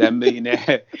that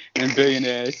millionaire and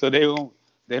billionaire. So they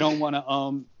don't want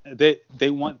to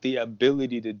they want the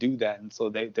ability to do that, and so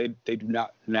they do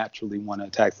not naturally want to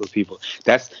tax those people.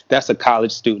 That's a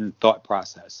college student thought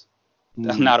process.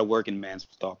 That's not a working man's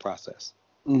thought process.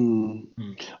 Mm.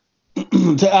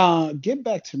 To get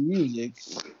back to music,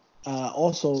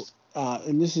 also,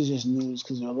 and this is just news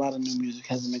because a lot of new music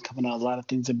hasn't been coming out. A lot of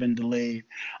things have been delayed.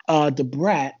 The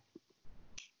Brat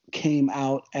came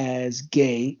out as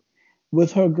gay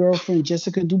with her girlfriend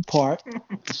Jessica Dupart.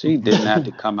 She didn't have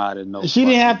to come out of no. She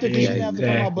didn't have to. fucking She gay. didn't have to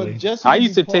come out. But Exactly. Jessica I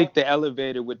used to Dupart, take the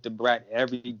elevator with the Brat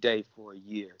every day for a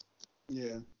year.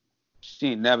 Yeah. She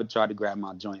ain't never tried to grab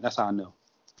my joint. That's how I know.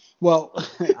 Well,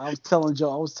 I was telling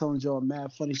Joe a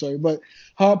mad funny story, but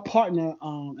her partner,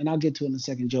 and I'll get to it in a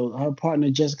second, Joe. Her partner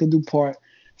Jessica Dupart,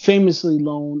 famously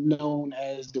known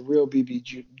as the real BB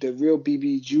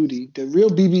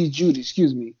Judy,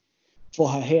 excuse me, for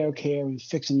her hair care and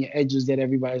fixing your edges that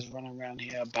everybody's running around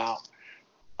here about.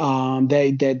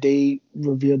 They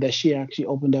revealed that she actually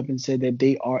opened up and said that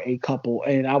they are a couple.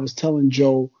 And I was telling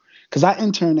Joe, because I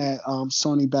interned at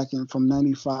Sony back in from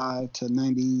 95 to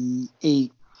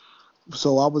 98.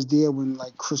 So I was there when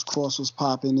like Chris Cross was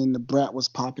popping and the Brat was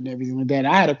popping and everything like that.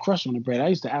 I had a crush on the Brat. I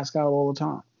used to ask out all the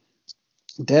time.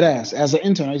 Dead ass. As an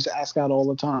intern, I used to ask out all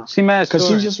the time. She mad Because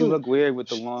short. she just She look weird with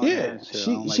the long hair. Yeah, And shit. I she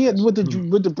don't like she had that with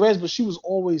shit. the dreads, but she was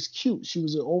always cute. She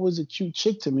was always a cute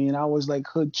chick to me, and I always like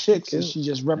hood chicks, and Cute. she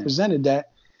just represented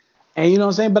that. And you know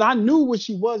what I'm saying? But I knew what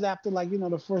she was after like,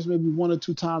 the first maybe one or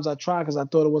two times I tried because I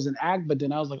thought it was an act, but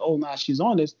then I was like, oh nah, she's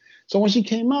on this. So when she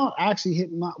came out, I actually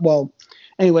hit my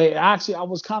anyway, actually I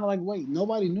was kind of like, wait,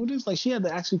 nobody knew this? Like she had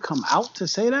to actually come out to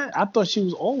say that? I thought she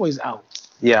was always out.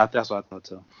 Yeah, that's what I thought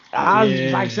too. I was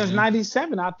Yeah. like since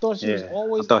 '97, I thought she was Yeah,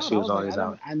 always I thought out. she was like, always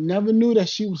out. I never knew that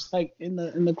she was like in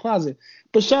the closet.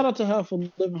 But shout out to her for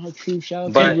living her truth. Shout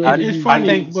out But to I, Real it's BB. funny, I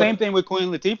think but- same thing with Queen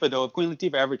Latifah though. If Queen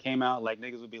Latifah ever came out, like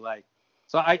niggas would be like,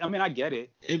 so I mean I get it.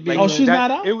 It'd be Like, Oh, like- she's that-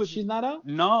 not out? It was She's not out?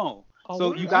 no. Oh, So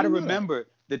word? you I got to didn't know that. remember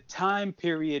the time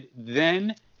period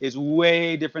then is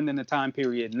way different than the time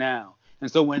period now.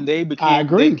 And so when they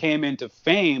agree. came into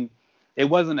fame, it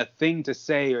wasn't a thing to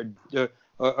say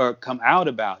or come out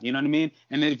about. You know what I mean?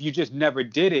 And if you just never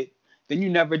did it, then you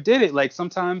never did it. Like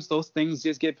sometimes those things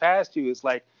just get past you. It's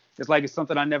like it's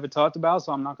something I never talked about,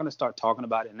 so I'm not gonna start talking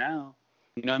about it now.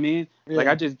 You know what I mean? Yeah. Like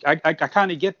I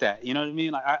kind of get that. You know what I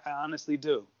mean? Like I honestly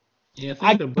do. Yeah,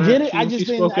 I the Brat, get it. she, I when just she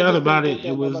didn't. spoke I out just about didn't it, think it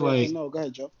that was nobody else like, know. Go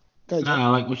ahead, Joe. Go ahead, Joe.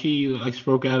 nah, like when she like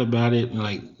spoke out about it,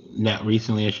 like not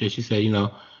recently and shit, she said,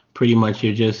 pretty much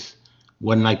you're just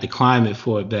wasn't like the climate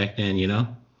for it back then,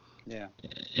 Yeah.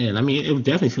 And I mean, it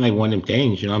definitely seemed like one of them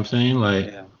things, you know what I'm saying? Like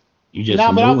Yeah. you just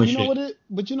Nah, knew but and you know shit. what it?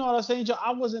 But you know what I was saying, Joe?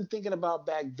 I wasn't thinking about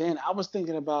back then. I was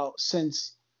thinking about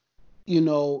since,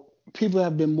 people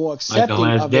have been more Like accepting the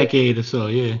last of it. decade or so,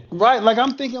 yeah. Right, like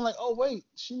I'm thinking, like, oh wait,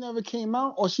 she never came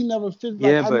out, or she never fit.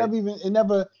 Like Yeah, I but- never even it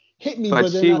never hit me. but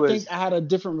But then she I was- think I had a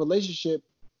different relationship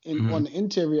Mhm. on the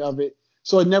interior of it,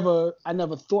 so I never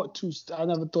thought 2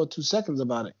 seconds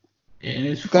about it. And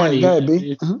it's Go ahead, funny. go ahead,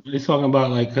 B. It's talking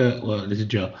about like her. Well, this is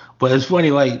Joe, but it's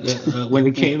funny like when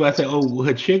it came out, I said, "Oh,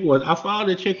 her chick was." I followed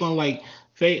the chick on like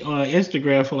on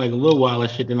Instagram for like a little while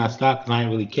and shit. Then I stopped and I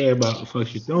didn't really care about what the fuck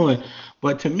she's doing.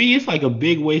 But to me, it's like a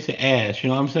big waste of ass. You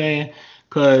know what I'm saying?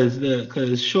 Cause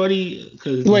Shorty,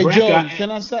 Wait, Brat Joe, got.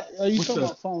 can I say? Are you What's talking up?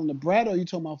 about following the Brad, or are you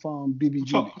talking about following BB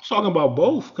Judy? I'm talking about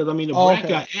both, because I mean the Oh, Brat okay.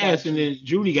 got ass, Gotcha. and then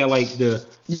Judy got like the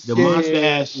Yeah, monster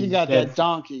ass. She got that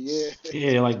donkey. Yeah.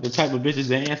 Yeah, like the type of bitches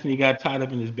that Anthony got tied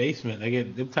up in his basement. I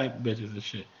get them type of bitches and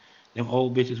shit. Them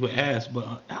old bitches with ass.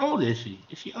 But how old is she?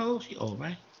 Is she old? She old,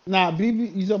 right? Nah,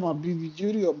 BB, you talking about BB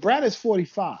Judy? Or Brad is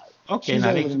 45. Okay, She's now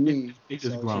older than me. they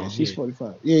just So, grown. yeah, she's Yeah.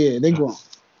 45. Yeah, they grown.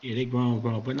 Yeah, they grown.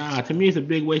 But nah, to me it's a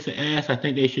big waste of ass. I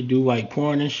think they should do like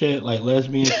porn and shit, like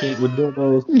lesbian shit with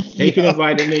dildos. They can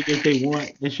invite the niggas they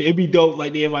want and shit. It'd be dope,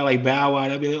 like they invite like Bow Wow.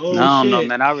 They'd be like, oh I don't shit. know,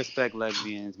 man. I respect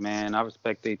lesbians, man. I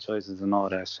respect their choices and all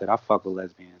that shit. I fuck with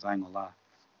lesbians. I ain't gonna lie.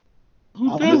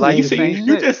 Who I does like that? the same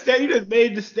You shit. just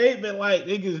made the statement like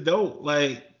niggas dope.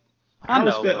 Like I I know,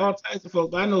 respect man. all types of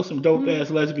folks. I know some dope ass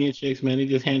lesbian chicks, man. They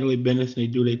just handle their business and they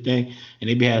do their thing. And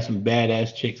they be having some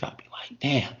badass chicks. I'll be like,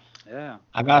 damn, Yeah.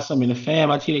 I got some in the fam.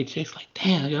 I see they chicks like,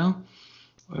 damn, yo.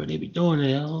 Or they be doing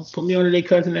it, yo. Put me under their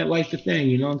cousin that likes the thing,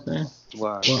 you know what I'm saying?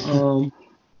 Wow. But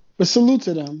But salute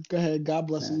to them. Go ahead. God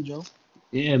bless them, Joe.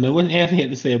 yeah, man, what Anthony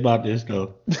had to say about this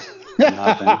though?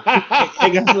 Nothing. I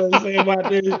got something to say about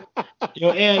this. Yo,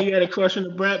 Ann, you had a crush on the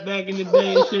Brat back in the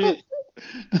day and shit.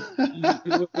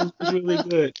 It was really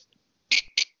good.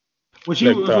 When she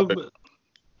Next was, topic.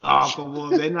 oh come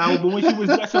on, man. Now, but when she was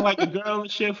dressing like a girl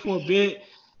and shit for a bit,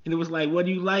 and it was like, what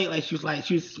do you like? Like she was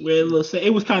wearing a little.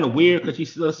 It was kind of weird because she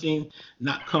still seemed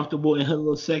not comfortable in her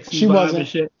little sexy She vibe wasn't. and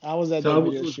shit. I was at So that it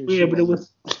video was shoot. weird, but it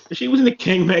was. She was in the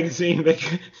King magazine.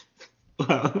 Like,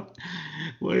 wow.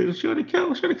 What should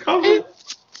the cover?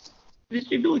 Did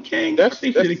she do a King? I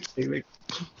think she did a King. Like,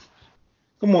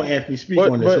 Come on, Anthony, speak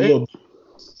on this a little.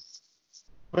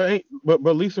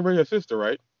 But Lisa Ray, her sister,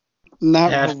 right?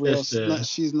 Not Half her real. sister.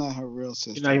 She's not her real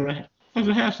She's not sister. even. She's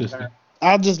a half sister.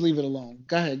 I'll just leave it alone.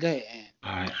 Go ahead, Ann.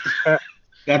 All right.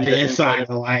 Got the inside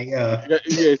like yeah.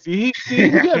 See, he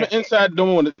have an inside.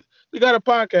 Don't want to. We got a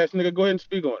podcast, nigga. Go ahead and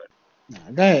speak on it.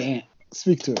 Nah, go ahead, Ann.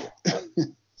 Speak to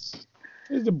it.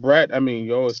 She's a brat. I mean,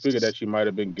 you always figure that she might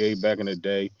have been gay back in the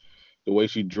day, the way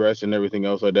she dressed and everything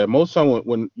else like that. Most time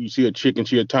when you see a chick and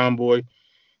she a tomboy,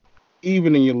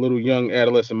 even in your little young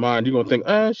adolescent mind, you're gonna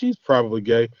think, she's probably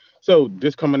gay. So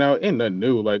this coming out ain't nothing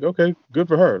new. Like, okay, good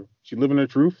for her. She living her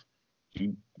truth.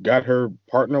 She got her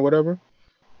partner, whatever.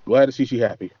 Glad to see she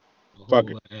happy. Fuck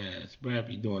it. Ass. Brad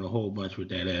be doing a whole bunch with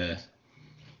that ass.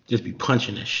 Just be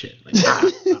punching that shit. Like,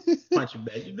 punching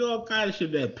back. You do all kind of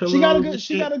shit. That pillow.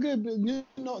 She got a good. You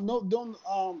know, no, don't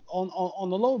on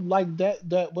the low like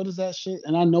that. What is that shit?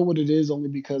 And I know what it is only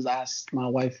because my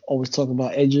wife always talk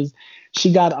about edges.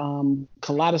 She got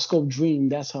Kaleidoscope Dream.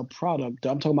 That's her product.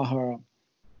 I'm talking about her,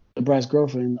 the Brad's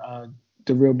girlfriend,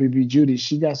 the real BB Judy.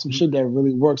 She got some shit that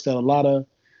really works that a lot of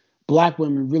Black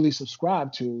women really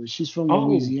subscribe to. She's from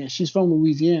Louisiana.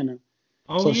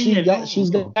 So she's got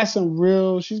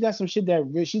some shit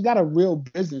that she's got a real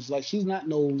business. Like she's not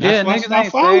no. That's why I stopped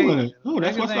following it. No,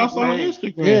 that's why I stopped following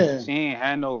Instagram. Yeah. She ain't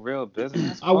had no real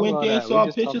business. I went there and saw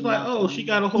pictures like, she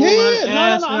got a whole lot of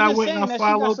ass, and I went and I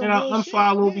followed and I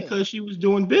unfollowed because she was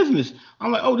doing business.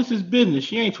 I'm like, this is business.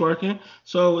 She ain't twerking.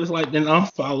 So it's like, then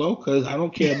unfollow because I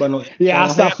don't care about no. Yeah, I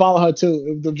stopped following her too.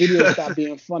 If the video stopped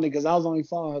being funny because I was only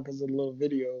following her because of the little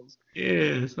videos.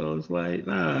 Yeah, so it's like,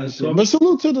 nah. But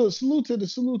salute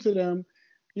to them.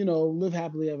 You know, live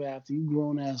happily ever after. You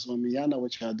grown ass women. Y'all know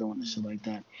what y'all doing and shit like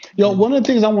that. Yo, one of the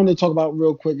things I want to talk about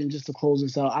real quick and just to close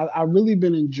this out, I really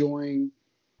been enjoying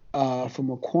from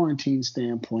a quarantine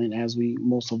standpoint, as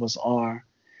most of us are,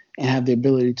 and have the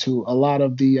ability to, a lot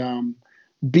of the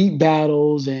beat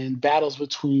battles and battles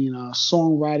between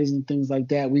songwriters and things like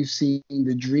that. We've seen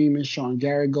The Dream and Sean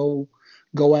Garrett go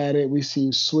at it. We've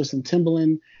seen Swiss and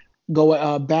Timbaland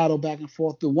go battle back and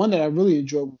forth. The one that I really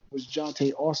enjoyed was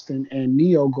Jonte Austin and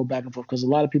Neo go back and forth because a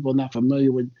lot of people are not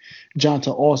familiar with Jonte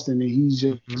Austin, and he's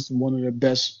just one of the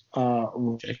best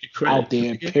out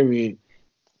there, period.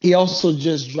 He also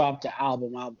just dropped the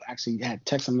album. I actually had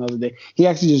texted him the other day. He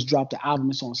actually just dropped the album.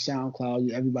 It's on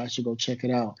SoundCloud. Everybody should go check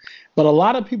it out. But a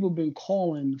lot of people have been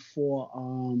calling for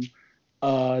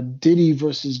Diddy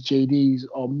versus JD's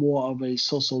or more of a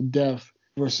So Def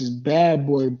versus Bad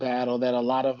Boy battle that a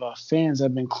lot of fans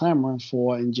have been clamoring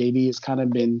for, and JD has kind of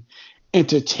been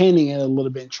entertaining it a little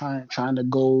bit, trying to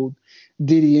go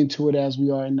Diddy into it as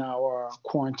we are in our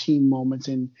quarantine moments,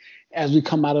 and as we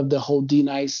come out of the whole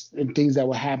D-Nice and things that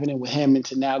were happening with him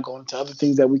into now going to other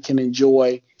things that we can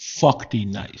enjoy. Fuck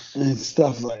D-Nice. And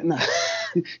stuff like that.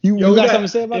 You got something to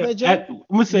say about that, Joe? I'm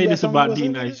going to say this about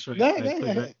D-Nice.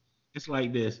 Right? It's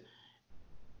like this.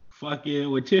 Fucking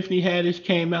when Tiffany Haddish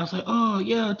came out, it's like, oh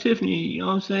yeah, Tiffany, you know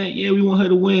what I'm saying? Yeah, we want her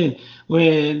to win.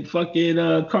 When fucking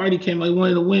Cardi came, like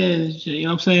wanted to win, you know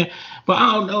what I'm saying? But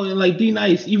I don't know, like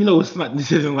D-Nice, even though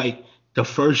this isn't like the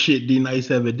first shit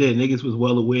D-Nice ever did. Niggas was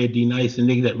well aware of D-Nice, and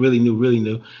niggas that really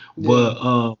knew. But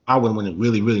I wasn't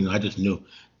really knew. I just knew.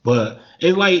 But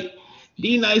it's like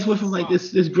D-Nice went from like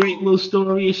this great little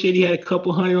story and shit. He had a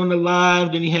couple hundred on the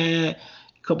live, then he had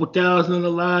couple thousand on the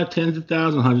live, tens of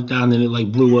thousands, 100,000, and it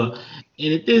like blew up.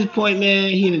 And at this point, man,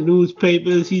 he in the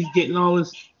newspapers, he's getting all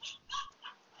this.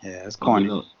 Yeah, it's corny.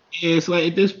 Yeah, it's like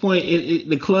at this point,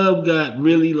 the club got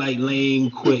really like lame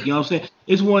quick. You know what I'm saying?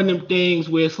 It's one of them things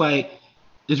where it's like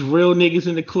there's real niggas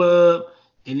in the club,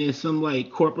 and then some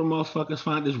like corporate motherfuckers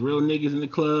find there's real niggas in the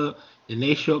club, and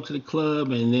they show up to the club,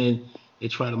 and then they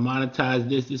try to monetize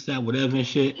this, that, whatever and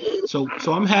shit. So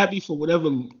I'm happy for whatever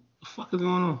the fuck is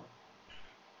going on.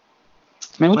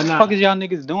 Man, what the fuck is y'all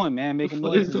niggas doing, man? Making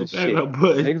noises and shit.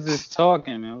 Niggas is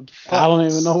talking, man. I don't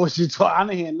even know what you talking. I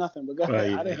didn't hear nothing, but go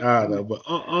ahead. I don't know, but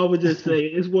I would just say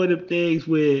it's one of the things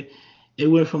where it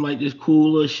went from like this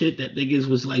cool little shit that niggas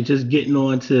was like just getting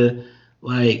on to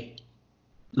like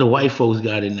the white folks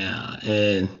got it now.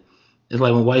 And it's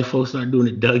like when white folks start doing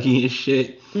the Dougie and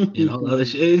shit and all other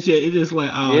shit. It's just like,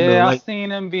 I don't know. Yeah, like, I seen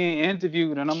them being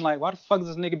interviewed, and I'm like, why the fuck is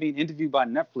this nigga being interviewed by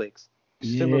Netflix?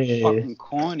 Shit fucking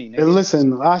corny, nigga. And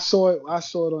listen, I saw it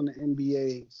on the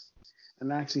NBA,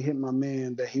 and I actually hit my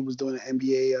man that he was doing an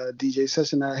NBA DJ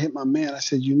session. I hit my man. I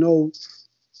said,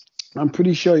 I'm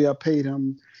pretty sure y'all paid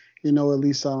him, at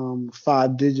least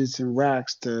 5 digits in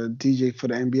racks to DJ for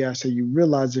the NBA. I said, you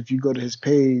realize if you go to his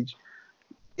page,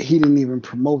 he didn't even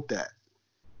promote that.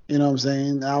 You know what I'm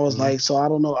saying? I was like, so I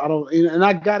don't know. And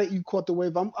I got it. You caught the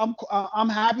wave. I'm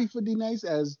happy for D-Nice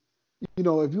as you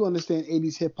know, if you understand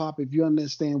 80s hip hop, if you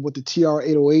understand what the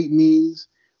TR-808 means,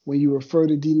 when you refer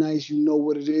to D Nice, you know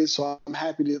what it is. So I'm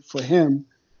happy for him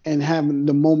and having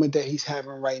the moment that he's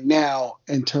having right now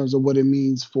in terms of what it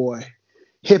means for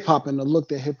hip hop and the look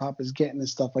that hip hop is getting and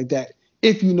stuff like that.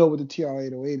 If you know what the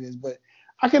TR-808 is, but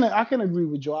I can agree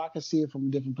with Joe. I can see it from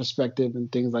a different perspective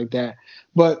and things like that.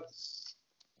 But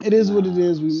it is what it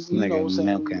is. This You know what nigga I'm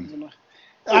saying?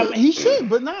 milking. He should,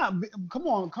 but nah. Come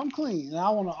on, come clean.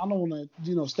 I don't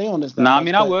wanna, stay on this that Nah, I much.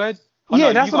 mean I But would. Oh no, yeah,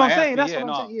 you that's what gonna I'm ask saying. me? That's Yeah, what I'm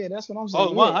no. saying. Yeah, that's what I'm Oh,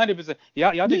 saying. Yeah, 100%.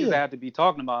 Y'all niggas yeah, have to be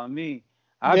talking about me.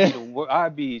 yeah.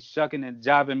 I'd be shucking and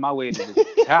jobbing my way to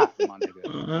the top, my nigga.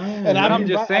 And But I'll I'm be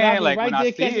just right. And I'll saying, be like when right I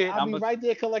there see catching. it, I'll be right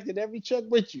there collecting every check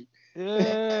with you.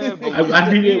 yeah. But when I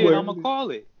I be see there it, with I'ma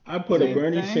call it. I You put a see what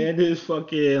I'm Bernie saying? Sanders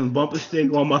fucking bumper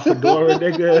sticker on my fedora,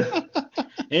 nigga,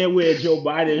 and wear a Joe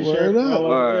Biden Word shirt, up. bro.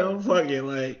 Word. Yo, fucking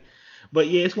like, but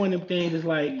yeah, it's one of them things. It's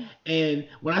like, and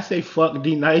when I say fuck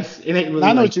D Nice, it ain't really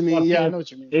I know like what you mean. fuck Yeah, I him. know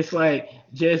what you mean. It's like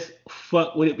just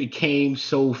fuck what it became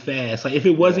so fast. Like if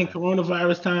it wasn't Yeah.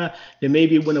 coronavirus time, then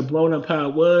maybe it wouldn't have blown up how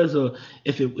it was, or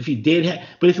if he did have.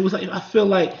 But if it was like, I feel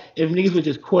like if niggas would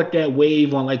just caught that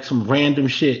wave on like some random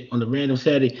shit on the random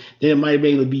Saturday, then it might be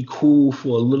able to be cool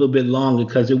for a little bit longer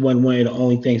because it wasn't one of the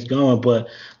only things going. But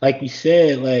like we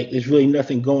said, like there's really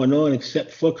nothing going on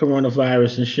except for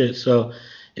coronavirus and shit. So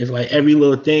it's like every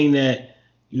little thing that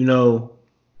you know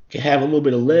can have a little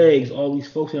bit of legs. All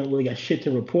these folks don't really got shit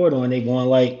to report on. They going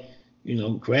like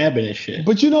grabbing and shit.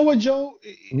 But you know what, Joe?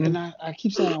 Mhm. And I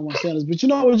keep saying I want to say this, but you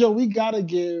know what, Joe? We gotta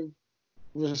give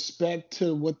respect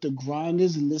to what the grind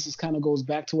is, and this is kind of goes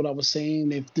back to what I was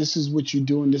saying. If this is what you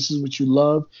do and this is what you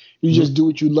love, you Mhm. just do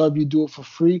what you love. You do it for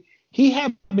free. He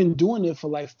had been doing it for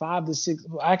like 5 to 6,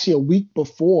 actually a week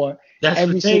before, That's the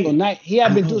every single thing. night. He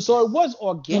had I been doing know. so. It was No,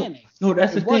 organic. no,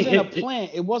 that's It the thing. wasn't a plan.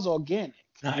 It was organic.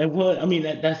 Nah, it was. I mean,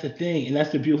 that's the thing, and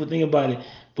that's the beautiful thing about it.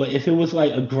 But if it was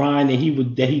like a grind that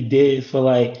he did for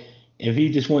like, if he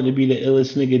just wanted to be the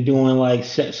illest nigga doing like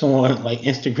sets on like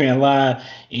Instagram Live, and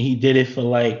he did it for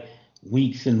like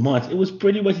weeks and months, it was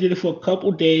pretty much did it for a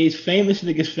couple days. Famous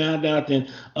niggas found out, then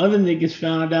other niggas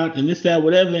found out, and this that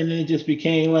whatever, and then it just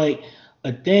became like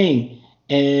a thing,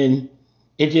 and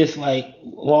it just like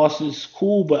lost its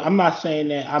cool. But I'm not saying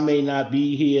that I may not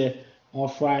be here on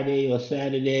Friday or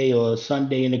Saturday or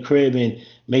Sunday in the crib and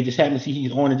may just happen to see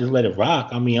he's on and just let it rock.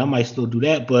 I mean, I might still do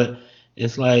that, but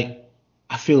it's like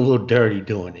I feel a little dirty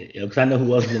doing it, because I know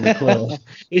who else is in the club.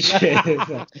 It's like,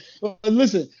 Well,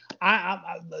 listen,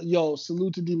 yo,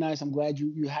 salute to D Nice. I'm glad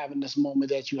you having this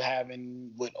moment that you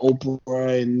having with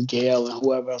Oprah and Gail and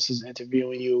whoever else is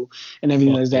interviewing you and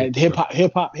everything fuck like that.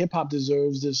 Oprah. Hip hop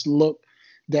deserves this look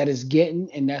that it's getting,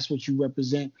 and that's what you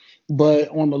represent. But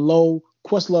on the low,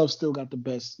 Questlove still got the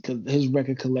best because his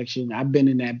record collection. I've been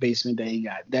in that basement that he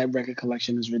got. That record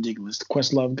collection is ridiculous.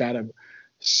 Questlove got a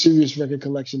serious record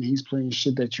collection. He's playing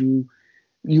shit that you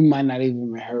might not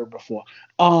even have heard before.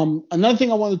 Another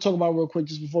thing I wanted to talk about real quick,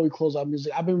 just before we close out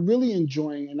music, I've been really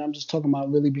enjoying, and I'm just talking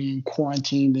about really being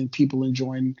quarantined and people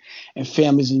enjoying and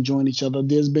families enjoying each other.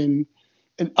 There's been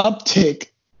an uptick,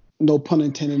 no pun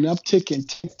intended, an uptick in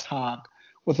TikTok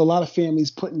with a lot of families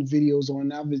putting videos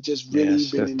on. I've just Yeah, really been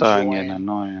shit starting getting enjoying.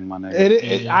 annoying, my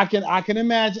nigga. Yeah. I can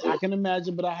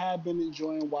imagine, but I have been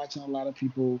enjoying watching a lot of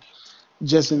people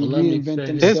just Well, let me reinvent say this.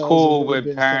 It's themselves a cool little with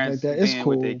bit and stuff like parents that. It's being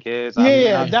with their cool. kids. I Yeah, mean,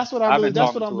 yeah, I've been that's talking what I'm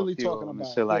to a really few of talking them and about.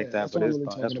 shit Yeah, like that, that's but what I'm really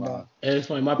that's talking fine. about. And it's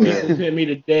funny. My Yeah. people hit me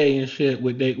today and shit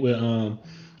with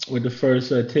the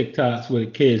first TikToks with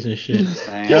the kids and shit.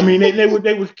 And I Same. mean,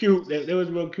 they was cute. They was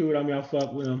real cute. I mean, I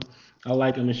fuck with them. I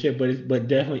like them and shit. But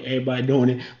definitely everybody doing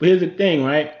it. But here's the thing,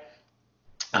 right?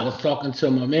 I was talking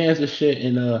to my man's and shit,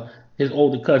 and his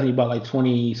older cousin, he about like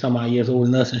 20 some odd years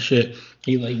older than us and shit.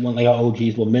 He like one like our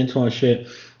OGs with mentor and shit.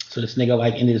 So this nigga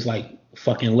like in his like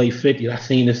fucking late 50s. I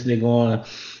seen this nigga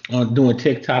on doing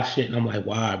TikTok shit, and I'm like,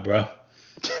 why, bro?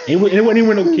 It wasn't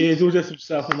even no kids. It was just some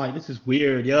stuff. I'm like, this is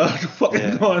weird, yo. What the fuck is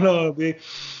Yeah. going on, man?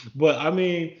 But I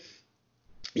mean,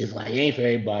 it's like it ain't for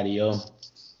everybody, yo.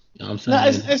 You know what I'm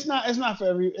No, saying? it's not for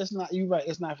every it's not you right,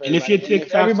 it's not for And if your everybody. And if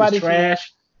TikToks is everybody can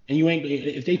trash and you ain't,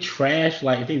 if they trash,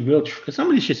 like if they real, because some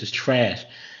of these shits is trash,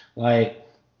 like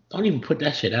don't even put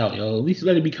that shit out, yo. At least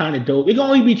let it be kind of dope. It can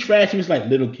only be trash if it's like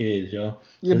little kids, yo,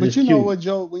 yeah, because but it's you know cute. what,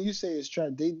 Joe, when you say it's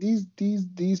trash,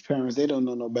 these parents, they don't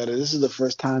know no better. This is the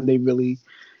first time they really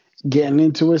getting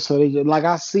into it. So they just, like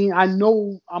I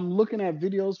know I'm looking at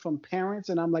videos from parents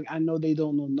and I'm like, I know they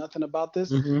don't know nothing about this.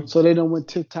 Hmm. So they don't went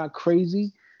TikTok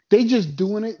crazy they just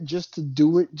doing it just to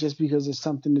do it, just because it's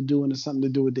something to do and it's something to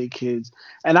do with their kids.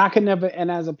 And I can never,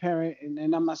 and as a parent,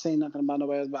 and I'm not saying nothing about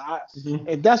nobody else, but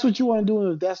if that's what you want to do,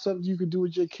 and if that's something you could do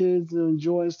with your kids and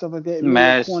enjoy and stuff like that, it may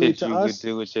Mad look corny shit to you us. could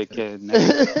do with your kid,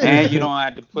 nigga. And you don't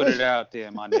have to put it out there,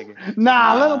 my nigga.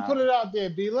 Let them put it out there,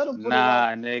 B. Let them put it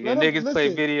out. Nigga. Let 'em- Niggas play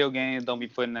listen. video games. Don't be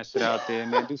putting that shit out there,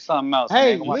 man. Do something else,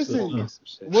 Hey, man. Go watch the listen. movie or some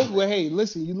shit. Hey,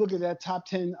 listen. You look at that top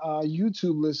 10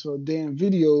 YouTube list for damn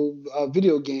video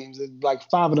games. Like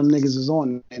 5 of them niggas is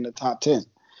on in the top 10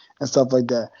 and stuff like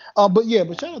that. But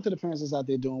shout out to the parents that's out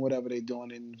there doing whatever they're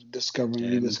doing and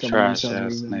rediscovering Trash each other.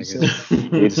 ass niggas.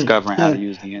 They discovering how to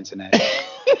use the internet.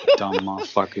 Dumb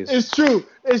motherfuckers. It's true.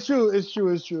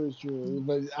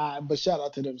 But shout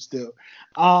out to them still.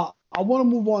 I want to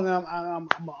move on.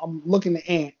 I'm looking to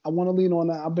Ant. I want to lean on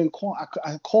that.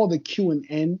 I called it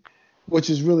Q&N, which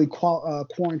is really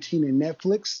quarantine and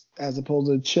Netflix, as opposed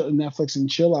to Netflix and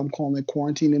chill. I'm calling it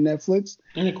quarantine and Netflix.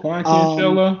 Any quarantine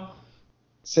chill?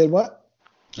 Say what?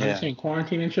 Yeah. Saying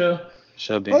quarantine and chill?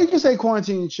 Should be. Oh, you can say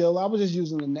quarantine and chill. I was just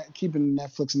using keeping the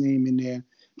Netflix name in there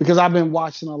because I've been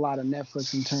watching a lot of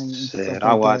Netflix in terms of stuff like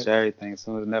I watch that. everything. As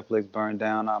soon as Netflix burned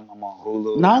down, I'm on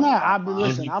Hulu.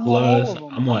 Listen, I'm on all of them.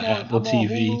 I'm on Apple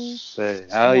TV.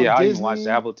 Hell yeah, I even watch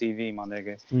Apple TV, my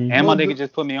nigga. Mm-hmm. And my nigga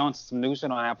just put me on some new shit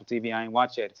on Apple TV. I ain't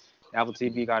watch it. Apple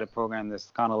TV got a program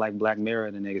that's kind of like Black Mirror,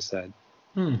 the nigga said.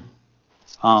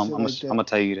 I'm gonna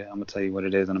tell you that. I'm gonna tell you what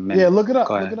it is in a minute. Yeah, look it up.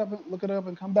 Look it up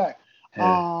and come back.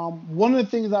 Yeah. One of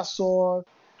the things I saw,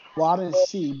 I didn't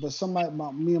see, but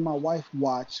me and my wife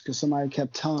watched because somebody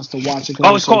kept telling us to watch it.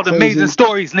 Oh, it's called Amazing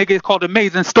Stories, nigga. It's called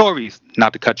Amazing Stories.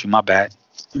 Not to cut you, my bad.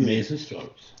 Amazing Stories.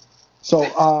 So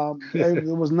it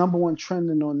was #1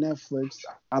 trending on Netflix.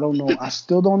 I don't know. I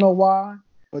still don't know why,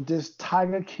 but this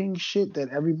Tiger King shit that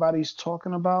everybody's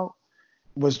talking about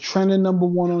was trending #1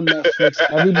 on Netflix.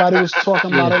 Everybody was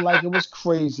talking about it like it was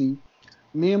crazy.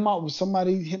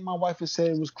 Somebody hit my wife and said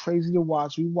it was crazy to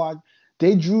watch. We watched.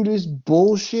 They drew this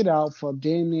bullshit out for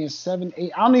damn near 7,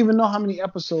 8. I don't even know how many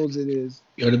episodes it is.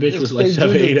 Yo, the bitch was like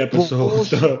 7, 8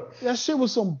 episodes. That shit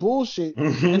was some bullshit.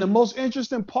 Mm-hmm. And the most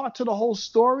interesting part to the whole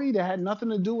story that had nothing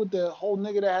to do with the whole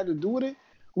nigga that had to do with it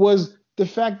was the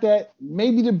fact that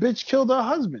maybe the bitch killed her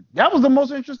husband. That was the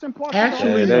most interesting part.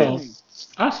 Actually, though,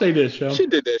 I'll say this, yo. She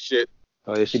did that shit.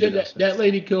 Oh, yeah, she did that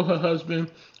lady killed her husband.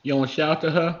 You want to shout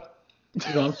to her?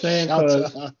 You know what I'm saying?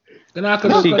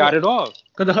 Because she got it off.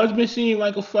 Because the husband seemed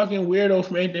like a fucking weirdo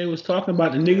from anything they was talking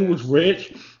about. The nigga was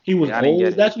rich. He was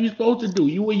old. That's what you're supposed to do.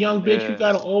 You a young bitch. You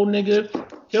got an old nigga.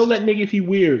 Kill that nigga if he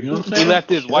weird. You know what I'm saying? He left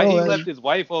his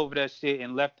wife over that shit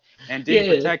and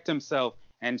didn't protect himself.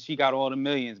 And she got all the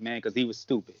millions, man, because he was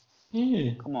stupid.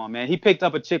 Yeah. Come on, man. He picked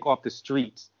up a chick off the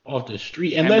streets.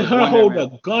 And let her hold a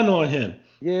gun on him.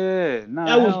 Yeah,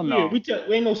 that was weird. No.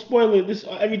 We ain't no spoiler.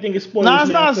 Everything is spoilers. Nah,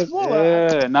 it's not a spoiler.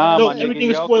 Yeah,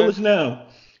 everything is spoilers now.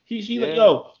 She like,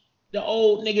 yo, the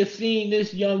old nigga seen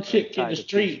this young chick in the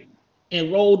street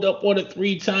and rolled up on it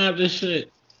 3 times and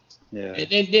shit. Yeah.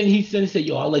 And then he said,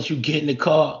 yo, I'll let you get in the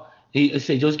car. He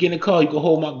said, just get in the car. You can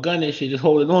hold my gun and shit. Just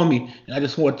hold it on me. And I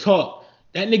just want to talk.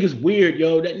 That nigga's weird,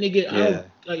 yo. That nigga,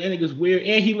 that nigga's weird.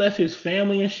 And he left his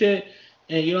family and shit.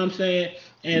 And you know what I'm saying?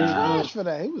 And trash for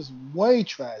that. He was way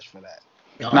trash for that.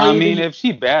 I mean, if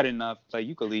she bad enough, like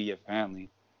you could leave your family.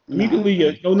 You can leave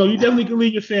you definitely can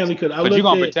leave your family but you're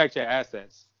gonna protect your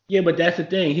assets. Yeah, but that's the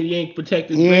thing. He ain't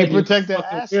protected. He ain't protected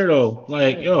assets. Weirdo.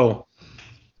 Like, yo.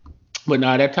 But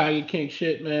that Tiger King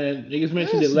shit, man. Niggas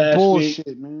mentioned it last week.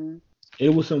 Bullshit, man. It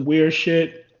was some weird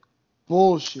shit.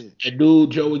 Bullshit. That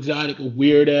dude, Joe Exotic, a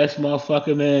weird ass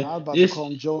motherfucker, man. I was about to call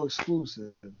him Joe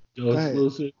Exclusive. Joe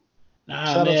Exclusive.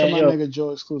 Shout out to my nigga Joe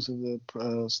Exclusive,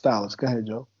 the stylist. Go ahead,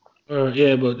 Joe.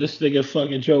 Yeah, but this nigga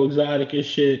fucking Joe Exotic and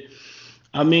shit.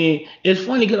 I mean, it's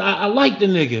funny because I like the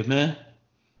nigga, man.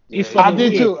 He's fucking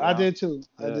weird. I did too.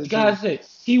 Gotta say,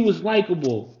 he was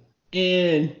likable.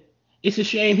 And it's a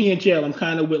shame he in jail. I'm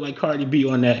kind of with like Cardi B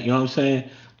on that, you know what I'm saying?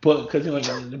 But because the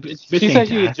bitch she said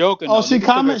she was joking. Oh, she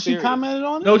commented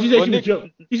on it? No, she said she was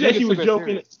joking. She said she was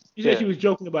joking. She said she was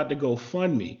joking about the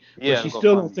GoFundMe. But she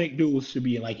still don't think dudes should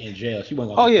be like in jail. She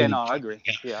wasn't gonna I agree.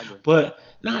 Yeah, I agree. But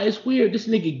it's weird. This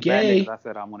nigga gay. I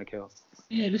said I want to kill.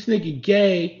 Yeah, this nigga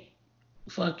gay.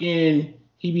 Fucking,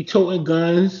 he be toting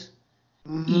guns.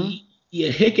 Mm-hmm. He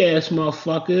a hick ass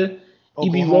motherfucker. He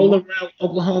be rolling around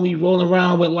Oklahoma. He rolling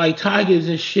around with like tigers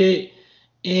and shit.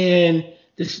 And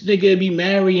this nigga be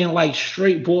marrying like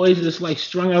straight boys that's like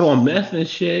strung out on meth and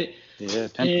shit. Yeah,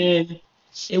 and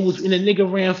the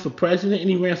nigga ran for president and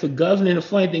he ran for governor. And the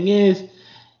funny thing is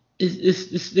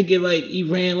this nigga like he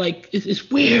ran like it's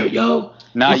weird, yo.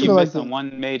 Now you missing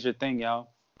one major thing, yo.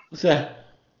 What's that?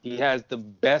 He has the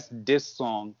best diss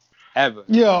song ever.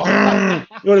 Yo,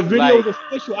 Yo, the video Like- was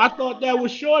official. I thought that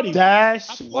was Shorty. that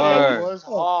shit Word. was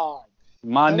hard.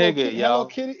 My Hello, nigga, Hello yo.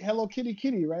 Kitty, Hello Kitty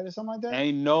Kitty, right, or something like that.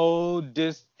 Ain't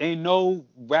no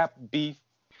rap beef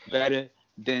better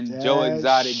than Joe That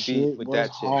Exotic shit beef with was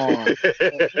that shit. hard.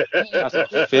 That's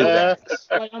a physics.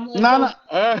 Like, I'm like, Nah.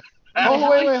 Uh, Hold on,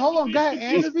 wait, hold on. Go ahead,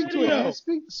 Ant. This Speak to it, video. Ant.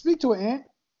 Speak to it, Ant.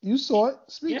 You saw it.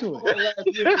 Speak to it.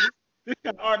 This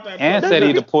kind of art that And said he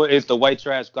is the white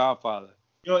trash godfather.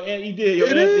 Yo, and he did. Yo,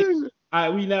 it Anthony, is. all right,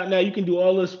 we now you can do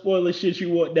all the spoiler shit you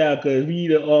want now because we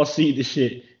either all see the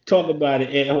shit. Talk about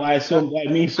it and why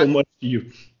it means so much to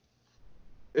you.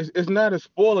 It's not a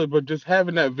spoiler, but just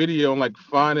having that video and like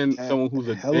finding someone who's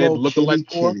a dead Hello lookalike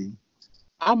Kitty for, Kitty.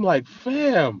 I'm like,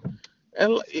 fam,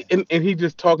 and he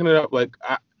just talking it up like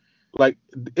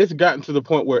it's gotten to the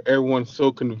point where everyone's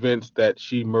so convinced that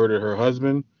she murdered her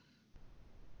husband.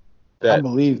 That I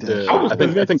believe that. I was I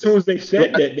think- convinced as soon as they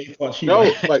said that they thought she no,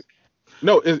 was. like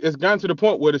no, it's gotten to the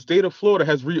point where the state of Florida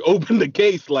has reopened the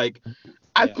case. Like,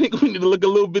 I Yeah. think we need to look a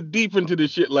little bit deep into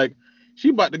this shit. Like, she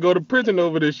about to go to prison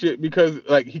over this shit because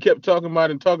like he kept talking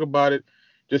about it,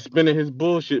 just spinning his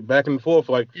bullshit back and forth.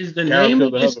 Like, Is the Carol name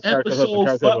killed of her this husband, Carol killed her episode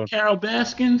husband, Carol Fuck killed Carol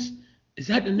Baskins? Is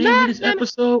that the name Nah, of this nah, nah.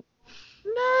 episode?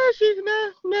 no, she's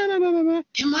not. No.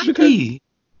 It might Because be.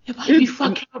 It might be it's-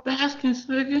 Fuck Carol Baskins,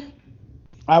 nigga.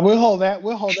 All right, we'll hold that. Go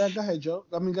ahead, Joe.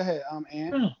 Go ahead,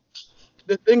 Ant. Yeah.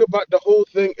 The thing about the whole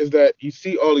thing is that you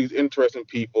see all these interesting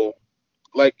people.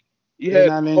 Like, you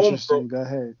They're had not Homegirl. interesting. Go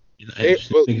ahead.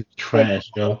 Niggas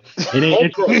trash, yo. It ain't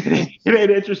interesting. It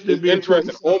ain't interesting. It's being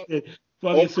interesting. fucking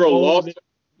Homegirl so old. lost.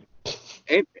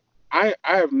 And I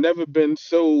have never been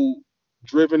so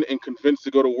driven and convinced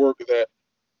to go to work that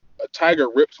a tiger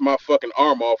rips my fucking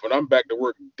arm off and I'm back to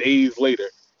work days later.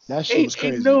 That shit was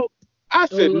Ain't crazy. no. I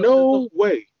said no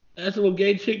way. That's a little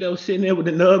gay chick that was sitting there with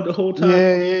the nub the whole time.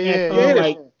 Yeah.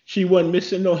 Like she wasn't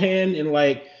missing no hand and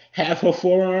like half her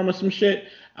forearm or some shit.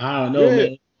 I don't know, Yeah.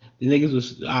 man. The niggas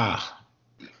was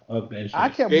fuck that shit. I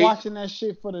kept They- watching that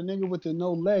shit for the nigga with the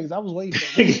no legs. I was waiting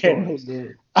for his Yeah, no, story.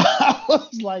 dude. I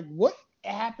was like, what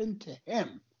happened to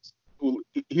him?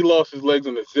 He lost his legs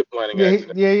in a zip lining Yeah,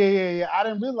 accident. yeah. I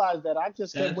didn't realize that. I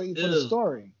just kept That's waiting for the ill.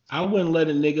 story. I wouldn't let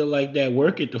a nigga like that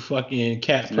work at the fucking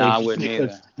cat place. Nah, I wouldn't because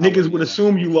either. I niggas wouldn't would either.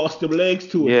 assume you lost them legs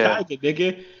to a Yeah. tiger,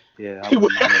 nigga. Yeah. He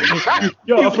was-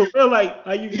 Yo, for real, like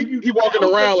He walking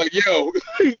around like, yo,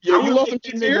 you lost some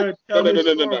cheeks here? No.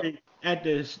 No. At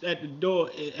the door,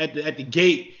 at the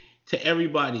gate to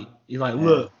everybody. He's like,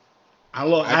 look, I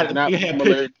lost. I did not I had lose my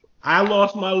pictures. leg. I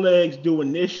lost my legs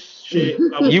doing this shit.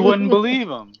 You wouldn't believe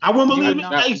him. I wouldn't you believe would it.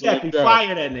 not Exactly. believe that.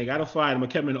 Fire that nigga. I don't fire him. I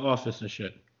kept him in the office and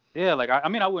shit. Yeah, like I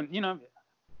mean, I wouldn't. You know.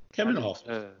 Kept him in the office.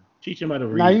 Uh, Teach him how to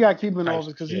read. Now you got to keep him in Type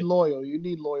office because shit. he's loyal. You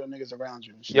need loyal niggas around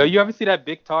you. and shit. yo, you ever see that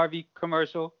Big Tarvey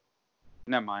commercial?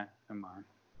 Never mind.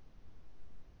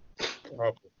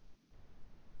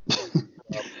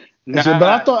 And so,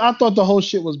 but I thought the whole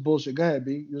shit was bullshit. Go ahead,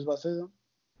 B. You was about to say something?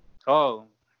 Oh,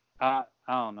 I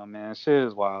don't know, man. Shit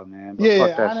is wild, man. But Yeah,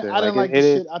 fuck that I shit. didn't like it the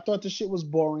is- shit. I thought the shit was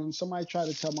boring. Somebody tried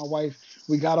to tell my wife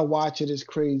we gotta watch it. It's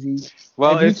crazy.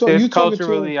 Well, If you it's talk- you talking to-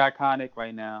 culturally iconic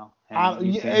right now. and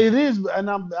you Yeah, can- it is, and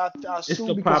I It's assume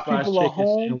the because Popeyes people are chicken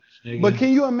home. sandwich, nigga. But can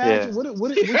you imagine Yeah.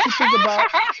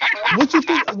 what you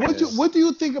think about what do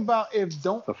you think about if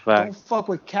don't It's a fact. don't fuck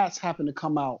with cats happen to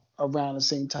come out around the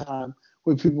same time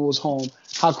when people was home?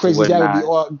 How crazy Would that would be?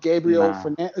 not. Or Gabriel Nah.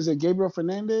 Fernandez? Is it Gabriel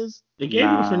Fernandez? The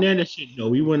Gabriel Nah. Fernandez shit, no,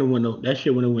 we wouldn't win. That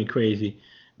shit wouldn't went crazy,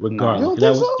 regardless. You don't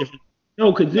that think was so? different.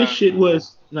 No, because this shit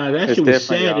was that It's shit was different,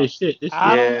 sad y'all. as shit. This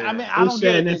I shit, don't. Yeah. I mean, It I was don't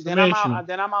get sad it. Then I'm information. out.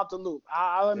 Then I'm out the loop.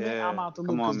 I'll admit Yeah. I'm out the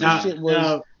Come loop on, because man. this shit was.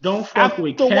 now, don't fuck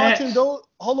with After cats. watching those,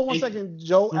 hold on one It- second,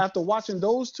 Joe. After watching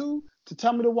those two, to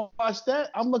tell me to watch that,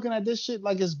 I'm looking at this shit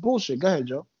like it's bullshit. Go ahead,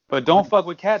 Joe. But Don't Fuck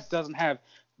with Cats doesn't have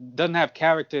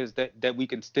characters that we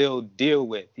can still deal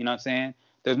with. You know what I'm saying?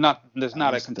 There's not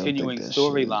a continuing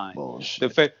storyline.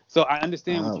 So I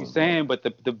understand what you're saying, but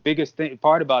the biggest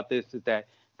part about this is that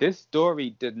this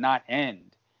story did not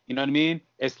end. You know what I mean?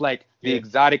 It's like the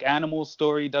exotic animal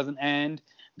story doesn't end.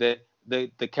 The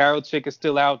Carol chick is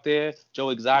still out there. Joe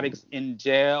Exotic's in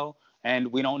jail,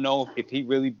 and we don't know if he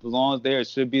really belongs there. It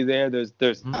should be there. There's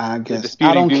I guess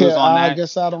disputing I don't views care. on I that.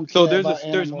 guess I don't care. So about there's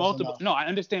animals multiple. enough. No, I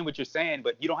understand what you're saying,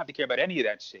 but you don't have to care about any of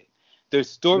that shit.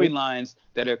 There's storylines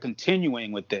that are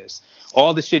continuing with this.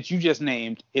 All the shit you just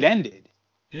named, it ended.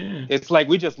 Yeah. It's like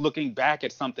we're just looking back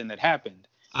at something that happened.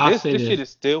 This shit is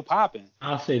still popping.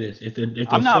 I'll say this: if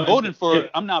I'm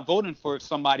not voting for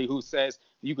somebody who says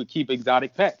you could keep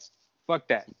exotic pets. Fuck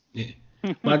that. Yeah.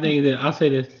 My thing is that I'll say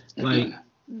this: like,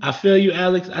 I feel you,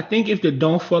 Alex. I think if the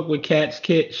Don't Fuck with Cats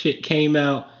shit came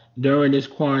out during this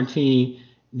quarantine,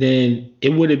 then it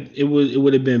would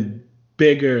have been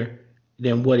bigger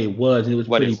than what it was. It was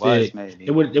What pretty it was, big. maybe.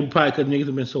 It probably because niggas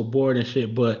have been so bored and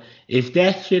shit. But if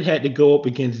that shit had to go up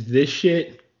against this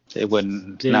shit, It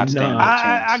wouldn't Then not stand nah. a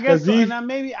chance. I guess so. these- And now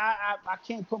maybe I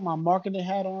can't put my marketing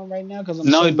hat on right now because I'm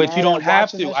No, so but mad you don't at have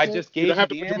watching to. that I shit. just You gave don't you have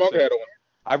to the put your market answer. hat on.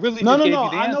 I really No, just no, gave no. you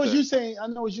the I know answer. what you're saying. I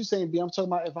know what you're saying, B. I'm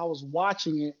talking about if I was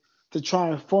watching it to try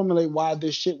and formulate why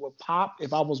this shit would pop.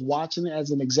 If I was watching it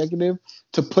as an executive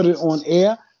to put it on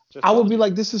air, Just I would told be you.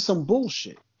 like, this is some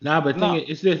bullshit. nah, but No. thing is,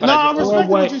 it's this. But No, I just I'm told four respecting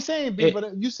white. what you're saying, B. it-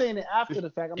 But you're saying it after the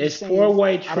fact. I'm It's just saying. four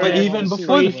white I don't But trash. know even how to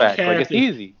before see the it. fact, like it's characters.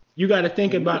 easy. You got to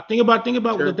think about what the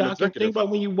Terrible doc. Think executive. about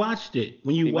when you watched it.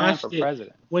 When you He ran watched for it,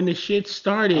 president. when the shit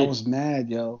started. I was mad,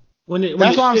 yo. when That's the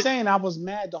what I'm shit, saying. I was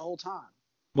mad the whole time.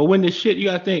 But when the shit, you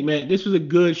gotta think, man, this was a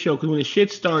good show because when the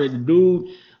shit started, the dude,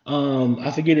 I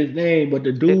forget his name, but the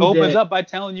It dude opens that, up by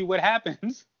telling you what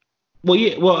happens.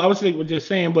 I was thinking, just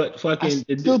saying, but I fucking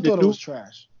still thought it was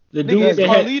trash. the Nigga, dude it's that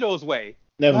had, Carlito's way.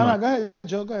 never No, mind. go ahead,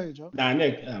 Joe. Go ahead, Joe. Nah,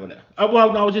 Nick, whatever. I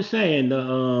was just saying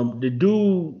the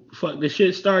dude, the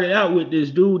shit started out with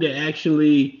this dude that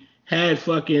actually had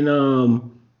fucking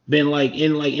been like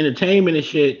in like entertainment and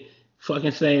shit,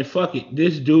 fucking saying fuck it,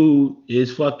 this dude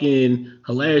is fucking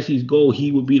hilarious. He's gold.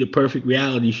 He would be the perfect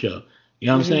reality show. You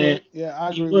know what I'm saying? Yeah,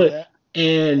 I He agree with would. that.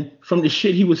 And from the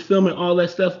shit he was filming, all that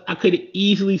stuff, I could have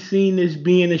easily seen this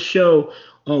being a show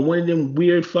on one of them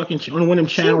weird fucking on one of them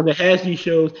channels that has these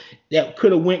shows that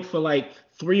could have went for like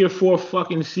 3 or 4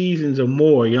 fucking seasons or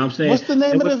more. You know what I'm saying? What's the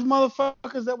name And of what- those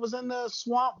motherfuckers that was in the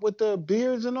swamp with the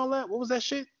beards and all that? What was that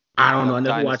shit? I don't know. I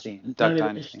Duck never watched Dynasty. none Duck of that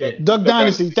Dynasty. shit. Duck Duck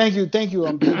Dynasty. Thank you.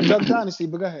 Duck Dynasty.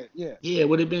 But go ahead. Yeah. Yeah, it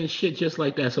would have been shit just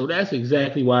like that. So that's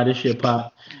exactly why this shit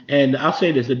popped. And I'll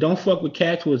say this: the Don't Fuck with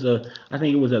Cats I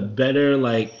think it was a better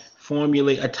like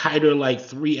formulate, a tighter like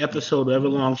 3 episode, ever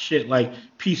long shit like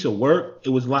piece of work. It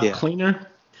was a lot Yeah. cleaner.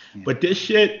 Yeah. But this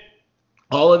shit,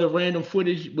 all of the random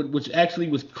footage, which actually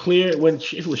was clear, when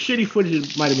if it was shitty footage,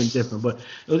 it might have been different, but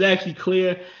it was actually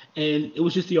clear, and it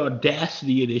was just the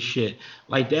audacity of this shit.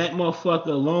 Like that motherfucker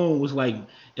alone was like,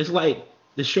 it's like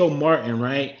the show Martin,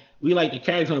 right? We like the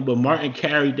character, but Martin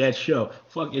carried that show.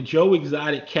 Fucking Joe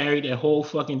Exotic carried that whole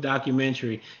fucking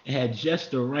documentary and had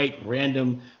just the right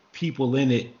random people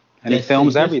in it. And he that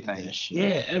films said, everything. That shit.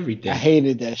 Yeah, everything. I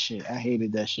hated that shit.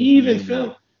 He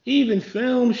even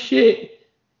filmed shit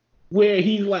where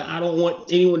he's like, I don't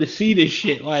want anyone to see this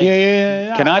shit. Like,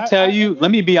 Yeah. Can I tell you?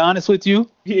 Let me be honest with you.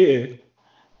 yeah.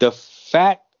 The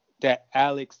fact that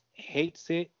Alex hates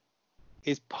it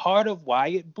is part of why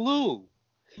it blew.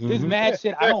 This Mhm. mad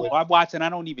shit I watch and I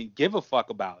don't even give a fuck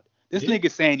about. This Yeah. nigga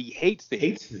saying he hates it.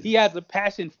 Hates it. He has a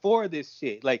passion for this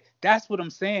shit. Like that's what I'm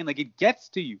saying. Like it gets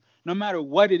to you. No matter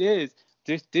what it is,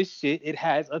 this shit, it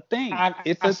has a thing.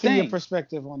 It's I a see thing. your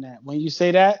perspective on that. When you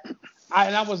say that,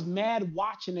 I was mad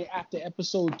watching it after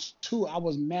episode 2. I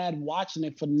was mad watching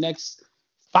it for the next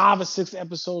 5 or 6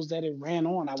 episodes that it ran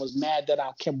on. I was mad that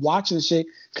I kept watching the shit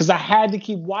because I had to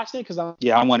keep watching it because I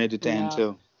Yeah, I wanted it to end Yeah.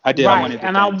 too. I did. right, I wanted it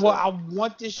and to end too. I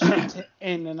want this shit to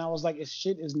end, and I was like, this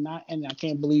shit is not ending. I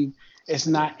can't believe it's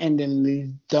not ending. These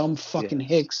dumb fucking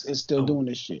Hicks is still doing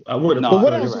this shit. I would have No, put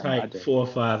what it else? I like did. 4 or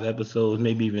 5 episodes,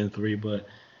 maybe even 3, but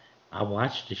I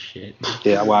watched the shit.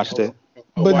 Yeah, I watched it.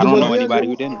 But I don't was know there anybody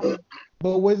no, who didn't.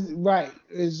 But was right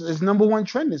is number 1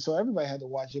 trending, so everybody had to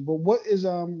watch it. But what is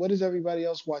everybody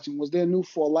else watching? Was there a new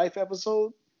For Life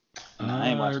episode? Nah, I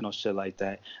ain't watching no shit like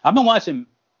that. I've been watching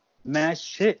mad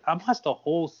shit. I watched the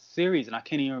whole series and I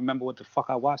can't even remember what the fuck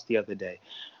I watched the other day.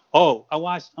 Oh, I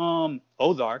watched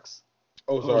Ozarks.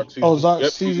 Ozark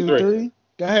season 3.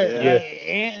 Go ahead.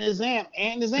 Yeah. And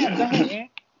the Zamp. Go ahead, Ant.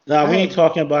 Nah, we Hey. ain't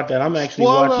talking about that. I'm actually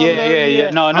Spoiler watching.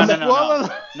 alert. No.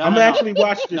 I'm actually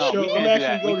watching the No, show. we can't do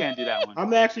that. We can't do that one.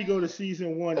 I'm actually go to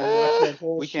season 1 and watch that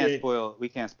whole We shit. can't spoil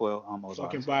Fucking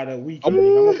Ozarks. by the weekend. I'm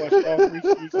gonna watch all 3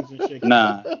 seasons and shit.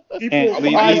 Nah. People, And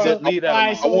leave that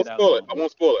alone. I won't spoil it. I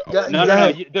won't spoil it. Yeah, No.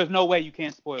 ahead. There's no way you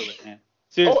can't spoil it, man.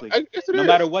 Seriously. Yes, it No is.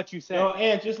 matter what you say. No,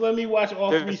 and just let me watch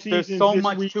all 3 seasons. There's so this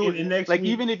much week to and it. next Like week.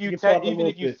 even if you can talk a even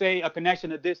little if you bit. say a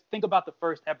connection to this, think about the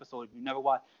first episode. If you never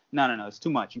watched, no, it's too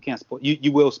much. You can't spoil.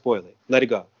 You will spoil it. Let it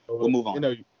go. We'll move on. You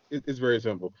know, it's very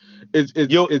simple. It's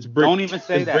Don't even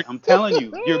say that. I'm telling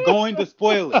you, you're going to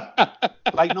spoil it.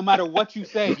 Like no matter what you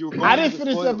say, you're going I didn't to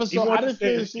finish spoil it. episode. You I didn't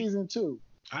understand? finish season 2.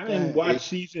 I didn't watch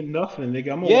season nothing, nigga.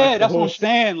 I'm gonna watch Yeah, the that's whole what I'm shit.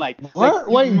 saying. Like, What?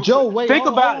 Wait, Joe. Wait. think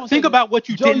hold on a about second. what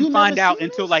you Joe, you didn't find never out seen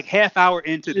until this? like half hour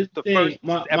into the Thing, first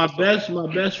my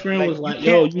episode. best friend Like, was like, you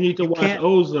 "Yo, can't- you need to you watch can't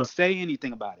Ozark." Say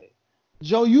anything about it.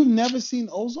 Joe, you've never seen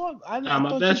Ozark? I my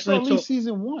thought you best saw at friend least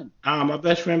season 1. My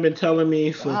best friend been telling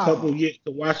me for a Wow. couple of years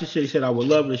to watch the shit. He said I would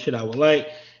love this shit. I would like.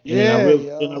 And then I Yeah, really,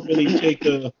 then I yo. really take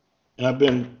and I've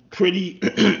been pretty,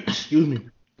 excuse me,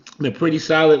 been pretty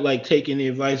solid, like taking the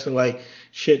advice of like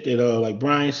shit that like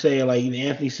Brian say, like even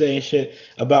Anthony saying shit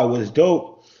about what's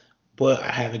dope. But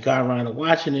I haven't got around to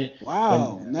watching it. But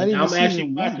Wow, not and even I'm actually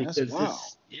season one. watching That's because wow.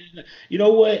 you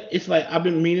know what? It's like I've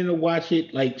been meaning to watch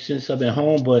it like since I've been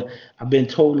home, but I've been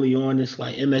totally on this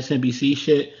like MSNBC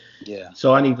shit. Yeah.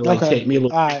 So I need to like Okay, take me a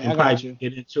little all break right, and I got probably you.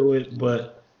 get into it.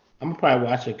 But I'm gonna probably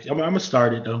watch it. I'm gonna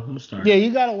start it though. I'm gonna start Yeah, it.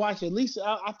 you gotta watch at least.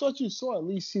 I thought you saw at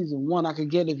least season one. I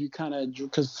could get if you kind of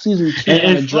because season two And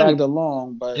kind of it's funny. dragged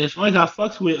along. But It's funny how I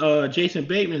fucks with Jason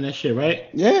Bateman and shit, right?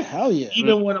 yeah, hell yeah.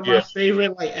 Even one of my Yeah.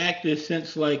 favorite like actors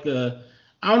since like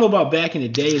I don't know about back in the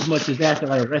day as much as after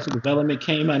like Arrested Development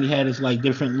came out and he had his like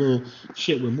different little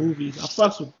shit with movies. I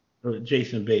fucks with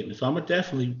Jason Bateman, so I'm gonna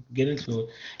definitely get into it.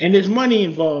 And there's money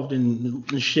involved in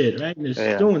the shit, right? And it's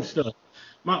Yeah. doing stuff.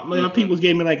 My people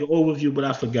gave me like an overview, but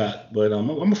I forgot. But I'm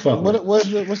gonna fuck with it. What's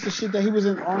the shit that he was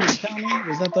in Orange County?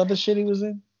 Was that the other shit he was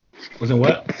in? Was it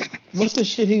what? What's the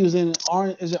shit he was in?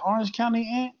 Orange is it Orange County,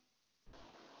 Ant?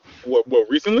 What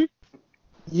recently?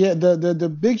 Yeah, the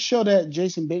big show that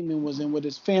Jason Bateman was in with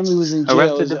his family was in jail.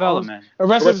 Arrested Is it Orange? Development.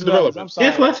 Arrested Arrested Development. I'm Development.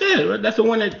 That's sorry. what I said. That's the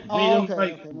one that made Oh, him okay,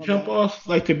 like my jump bad. off,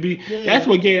 like to be. Yeah, That's yeah.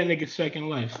 what gave that nigga second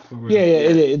life. For real. Yeah,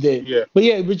 it did. Yeah.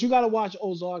 But you gotta watch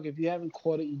Ozark. If you haven't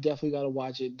caught it, you definitely gotta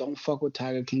watch it. Don't fuck with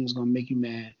Tiger King; it's gonna make you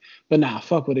mad. But nah,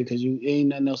 fuck with it because you ain't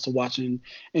nothing else to watch and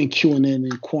queuing in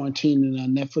and quarantining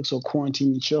on Netflix or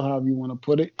quarantine and chill, however you want to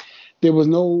put it. There was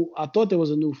no. I thought there was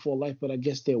a new For Life, but I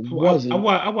guess there wasn't.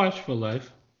 I watched For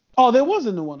Life. Oh, there was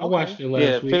a new one. I Okay. watched it Yeah,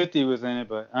 last week. 50 was in it,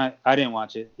 but I didn't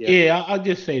watch it. Yeah. Yeah, I'll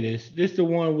just say this. This is the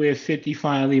one where 50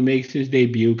 finally makes his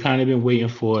debut. Kind of been waiting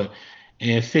for it.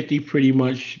 And 50 pretty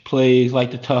much plays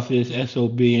like the toughest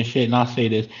SOB and shit. And I'll say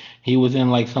this. He was in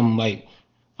like some like,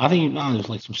 I think it was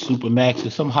like some Supermax or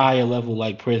some higher level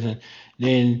like prison.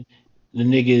 Then the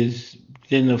niggas,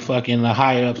 then the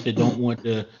higher ups that don't want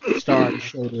the star of the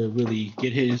show to really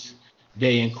get his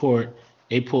day in court,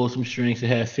 they pull some strings to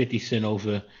have 50 Cent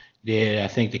over there. I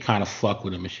think they kind of fuck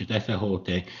with him and shit. That's the whole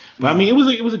thing. But I mean, it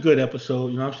was a good episode.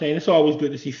 You know what I'm saying? It's always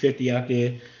good to see 50 out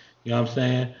there. You know what I'm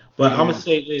saying? But I'm gonna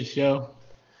say this, yo.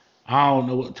 I don't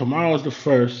know. Tomorrow's the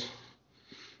first,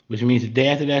 which means the day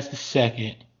after that's the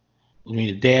second, which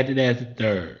means the day after that's the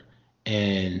third.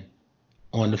 And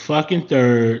on the fucking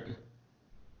third,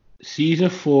 season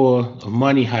 4 of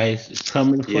Money Heist is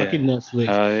coming to Yeah. fucking Netflix.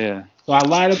 Yeah. So I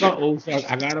lied about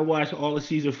Ozark. I gotta watch all of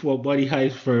season 4 of Money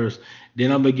Heist first.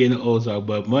 Then I'm beginning Ozark.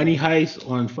 But Money Heist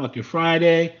on fucking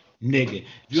Friday, nigga.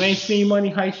 If you ain't seen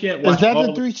Money Heist yet, watch Is that all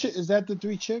the three? Is that the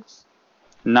three chicks?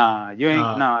 Nah, you ain't.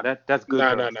 Nah. Nah, that's good.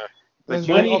 Nah, girls. nah. But That's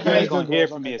you Money ain't Heist- gonna hear Good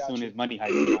from girls. me Okay, as soon got as Money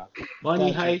Heist drops.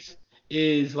 Money Gotcha. Heist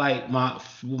is like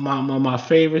my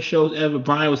favorite shows ever.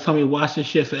 Brian was telling me to watch this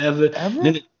shit forever. Ever?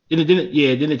 Then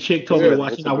the chick told me to Yeah,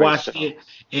 watch it's it. a I great watched show. it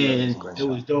and it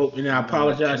was dope. And then I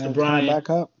apologize to Can I Brian. back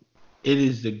up? It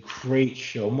is the great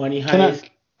show. Money Can I?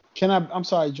 Heist. I'm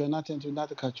sorry, Joe, not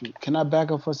to cut you. Can I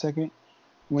back up for a second?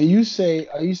 When you say,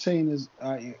 are you saying is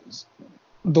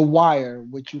The Wire,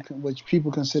 which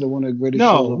people consider one of the greatest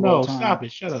shows No, of no, all time? stop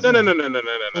it. Shut up. No.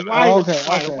 The Wire is Okay, The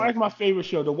Wire. okay. The Wire is my favorite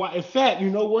show. The Wire. In fact, you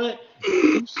know what?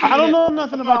 I don't know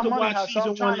nothing I'm about to Money watch Heist, so I'm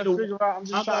season trying 1 to of the. figure out. I'm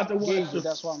just I'm trying about to to watch gauge the. it.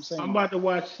 That's what I'm saying. I'm about to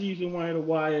watch season 1 of The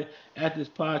Wire after this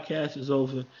podcast is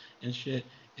over and shit.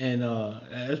 And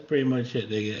that's pretty much it,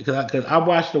 nigga. Cause I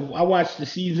watched the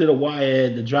season of The Wire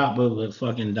at the drop of a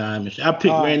fucking dime and shit. I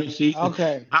picked random seasons.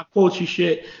 Okay. I quote you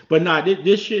shit, but nah,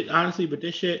 this shit honestly, but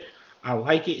this shit I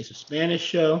like it. It's a Spanish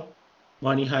show,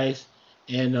 Money Heist,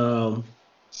 and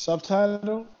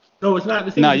Subtitle? no, it's not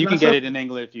the thing. No, It's you not can get sub- it in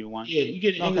English if you want. Yeah, you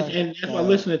get it in English, Okay. and that's why Alright.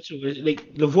 listening to it.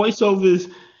 Like the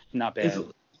voiceovers. Not It's, bad.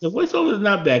 the voiceover is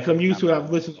not bad because I'm used Not to it. bad.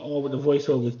 I've listened to all with the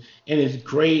voiceovers, and it's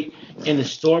great, and the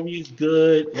story is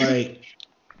good. Like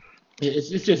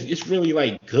it's really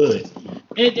like good.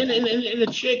 And the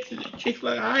chicks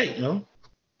like all right, you know.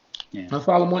 Yeah. I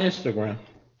follow them on Instagram.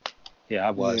 Yeah,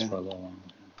 I was Yeah. for a little while.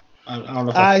 I don't know.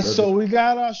 If All I right, should- so we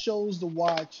got our shows to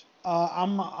watch.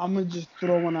 I'm gonna just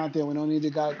throw one out there. We don't need to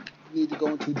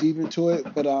go too deep into it,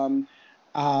 but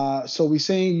so we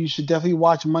saying you should definitely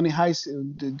watch Money Heist,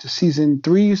 the season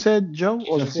 3. You said, Joe,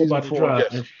 or Season 4 about to drop.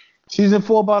 Yes. Season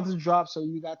 4 about to drop, so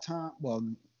you got time. Well,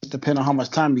 depending on how much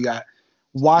time you got.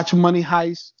 Watch Money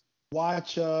Heist.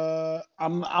 Watch.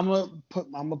 I'm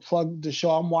gonna plug the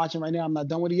show I'm watching right now. I'm not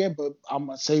done with it yet, but I'm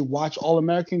gonna say watch All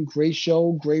American. Great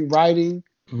show, great writing.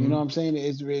 You know what I'm saying?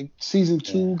 It's season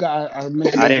 2 got. I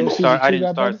mentioned I that didn't season start. 2 I didn't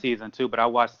got start better. season 2, but I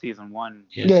watched season 1.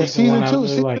 Yeah, season one I 2. really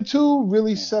Season like. 2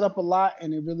 really set up a lot,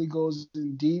 and it really goes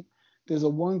in deep. There's a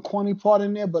one corny part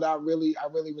in there, but I really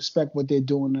respect what they're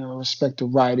doing and I respect the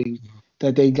writing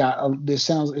that they got. It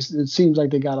seems like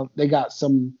they got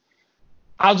some.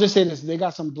 I'll just say this: they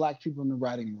got some black people in the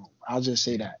writing room. I'll just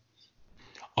say that.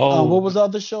 Oh, What was the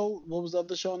other show? What was the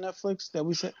other show on Netflix that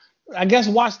we said? I guess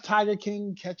watch Tiger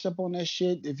King. Catch up on that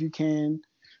shit if you can.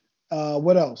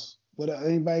 What else?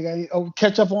 Anybody got any? Oh,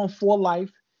 catch up on For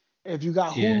Life. If you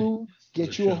got Yeah, Hulu, get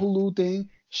good you a show. Hulu thing.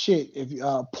 Shit, if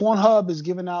Pornhub is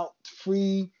giving out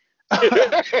free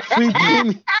free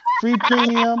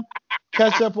premium.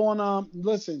 Catch up on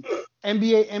listen,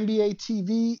 NBA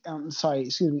TV.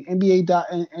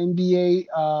 NBA.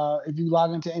 If you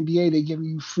log into NBA, they give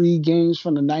you free games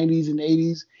from the 90s and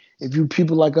 80s. If you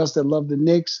people like us that love the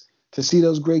Knicks to see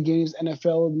those great games,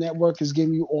 NFL Network is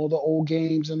giving you all the old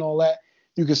games and all that.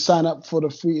 You can sign up for the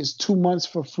free. It's 2 months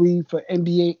for free for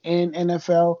NBA and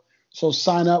NFL. So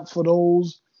sign up for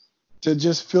those to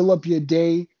just fill up your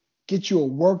day, get you a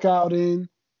workout in.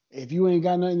 If you ain't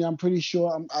got nothing, I'm pretty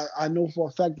sure I know for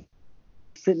a fact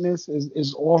Fitness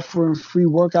is offering free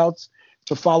workouts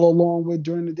to follow along with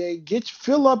during the day.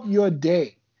 Fill up your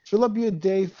day. Fill up your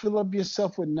day. Fill up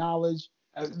yourself with knowledge.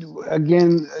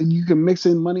 Again, you can mix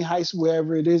in Money Heist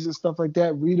wherever it is and stuff like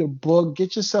that. Read a book.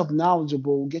 Get yourself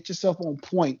knowledgeable. Get yourself on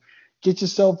point. Get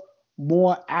yourself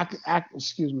more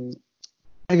applicable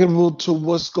to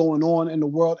what's going on in the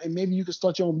world, and maybe you can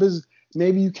start your own business.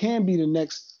 Maybe you can be the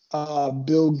next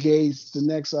Bill Gates, the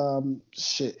next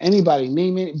anybody,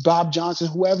 name it, Bob Johnson,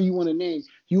 whoever you want to name.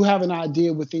 You have an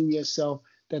idea within yourself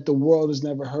that the world has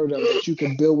never heard of, that you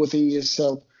can build within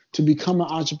yourself to become an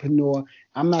entrepreneur.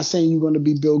 I'm not saying you're going to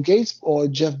be Bill Gates or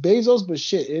Jeff Bezos, but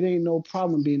shit, it ain't no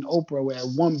problem being Oprah at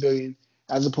 1 billion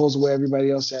as opposed to where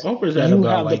everybody else at. Oprah's at You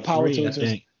about have like the power 3, to I exist.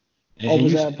 think.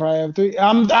 Oprah's at probably 3.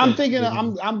 I'm thinking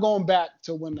yeah. I'm going back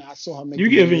to when I saw her make. You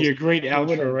the giving videos. your great But outro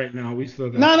whatever. right now. We still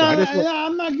got. No, show.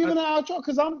 I'm not giving an outro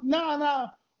because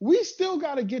we still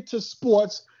got to get to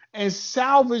sports and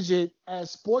salvage it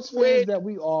as sports fans Wait. that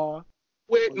we are.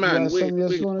 Wait, man, wait.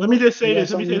 Let me just say this.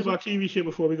 Let me say this about about TV shit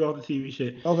before we go off the TV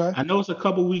shit. Okay. I know it's a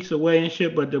couple weeks away and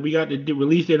shit, but we got the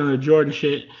release date on the Jordan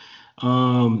shit.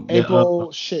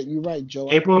 April shit. You're right, Joe.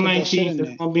 April 19th.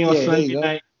 It's gonna be on Sunday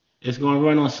night. It's gonna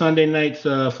run on Sunday nights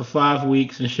for 5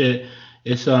 weeks and shit.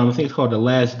 It's I think it's called The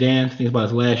Last Dance. I think it's about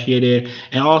his last year there.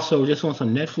 And also just on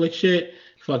some Netflix shit.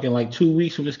 Fucking like 2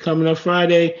 weeks from this coming up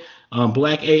Friday.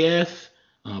 Black AF,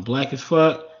 Black as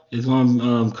Fuck, is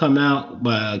gonna come out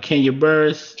by Kenya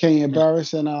Barris. Kenya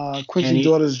Barris and Quincy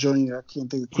Daughters Jr. I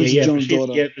can't think of Quincy Jones'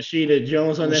 daughter. Yeah, Rashida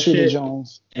Jones on that Rashida shit.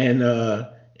 Jones. And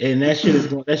that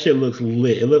shit looks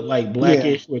lit. It looked like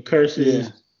Blackish with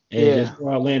curses and just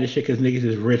outlandish shit because niggas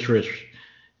is rich.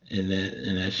 And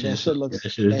that shit. That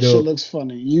shit looks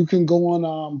funny. You can go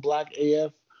on Black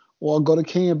AF or go to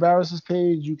Kenya Barris's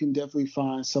page. You can definitely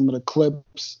find some of the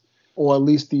clips or at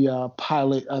least the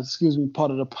pilot.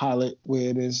 Part of the pilot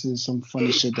where there's some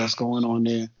funny shit that's going on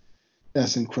there.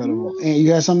 That's incredible. And you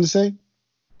got something to say?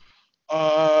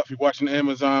 If you're watching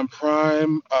Amazon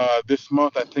Prime, this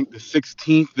month, I think the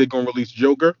 16th, they're going to release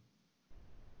Joker.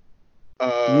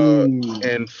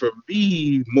 And for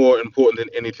me, more important than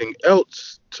anything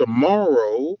else,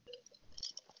 tomorrow,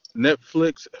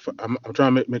 Netflix, I'm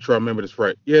trying to make sure I remember this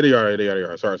right. Yeah, they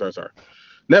are. Sorry.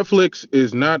 Netflix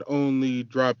is not only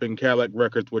dropping Cadillac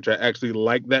Records, which I actually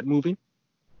like that movie.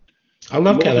 I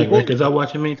love Cadillac Records. I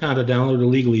watch it many times. I downloaded it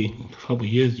legally a couple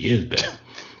years back.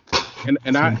 I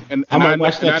might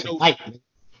watch that tonight.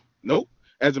 Nope.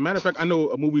 As a matter of fact, I know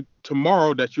a movie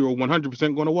tomorrow that you're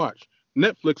 100% going to watch.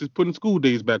 Netflix is putting School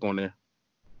Days back on there.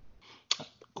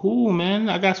 Cool, man.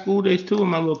 I got School Days too in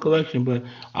my little collection, but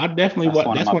I definitely watch.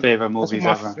 That's one of my favorite movies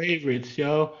ever. That's my favorites,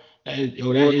 yo.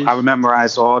 I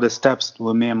memorized all the steps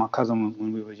with me and my cousin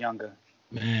when we were younger.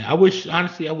 Man, I wish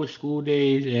School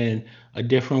Days and A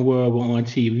Different World were on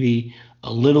TV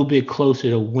a little bit closer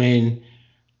to when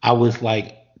I was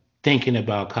like thinking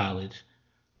about college,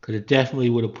 because it definitely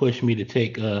would have pushed me to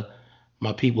take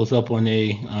my peoples up on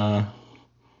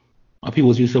my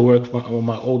peoples used to work with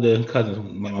my older cousins,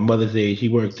 my mother's age. He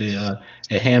worked at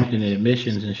Hampton and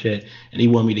admissions and shit, and he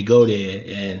wanted me to go there.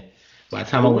 And by the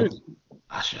time I went,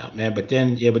 I shot, man. But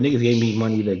niggas gave me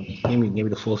money gave me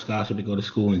the full scholarship to go to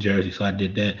school in Jersey, so I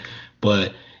did that.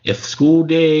 But if School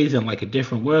Days and like A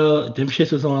Different World, them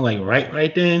shits was on like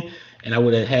right then, and I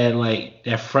would have had like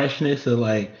that freshness of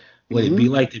like what it'd be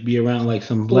like to be around like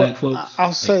some black folks.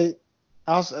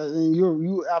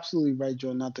 You're absolutely right,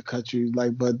 Joe. Not to cut you,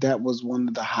 but that was one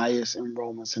of the highest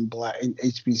enrollments in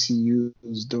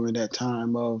HBCUs during that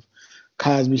time of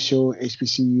Cosby Show,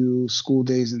 HBCU, School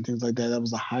Days, and things like that. That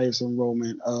was the highest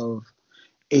enrollment of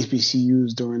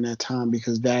HBCUs during that time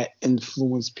because that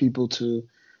influenced people to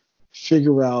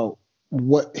figure out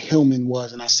what Hillman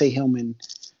was. And I say Hillman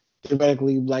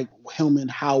theoretically like Hillman,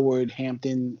 Howard,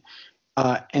 Hampton,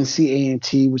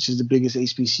 NCA&T, which is the biggest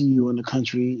HBCU in the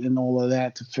country, and all of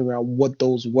that to figure out what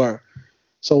those were.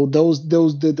 So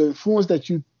the influence that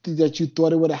you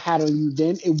thought it would have had on you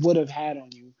then, it would have had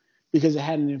on you because it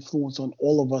had an influence on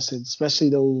all of us, especially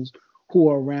those who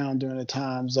were around during the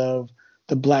times of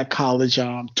the Black college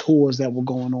tours that were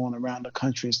going on around the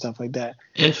country and stuff like that.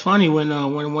 It's funny when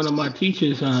one of my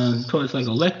teachers taught us like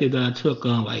elective that I took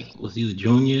was either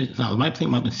junior, no, I might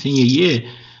think my senior year.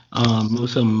 It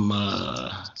was some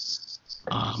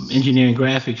engineering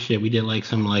graphics shit. We did like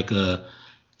some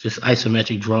just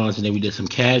isometric drawings, and then we did some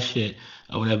CAD shit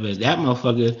or whatever. That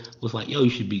motherfucker was like, "Yo, you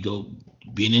should go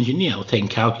be an engineer." I was taking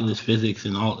calculus, physics,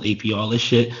 and all AP, all this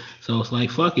shit. So it's like,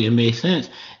 fuck it, it made sense.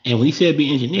 And when he said be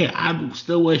an engineer, I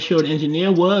still wasn't sure what an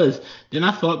engineer was. Then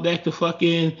I thought back to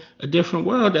fucking A Different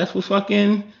World. That's what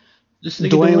fucking this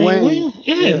nigga Dwayne Wayne.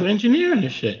 Yeah, for engineering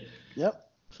and shit. Yep.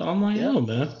 So I'm like, yo,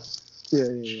 man.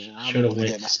 Yeah. I'm really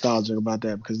get nostalgic about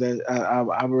that because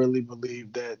I really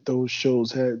believe that those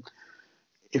shows had,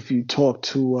 if you talk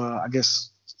to, I guess,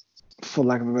 for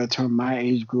lack of a better term, my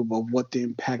age group of what the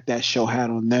impact that show had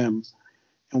on them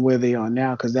and where they are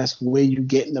now, because that's where you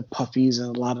get the Puffies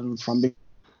and a lot of them from. The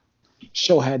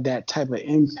show had that type of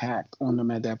impact on them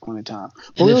at that point in time.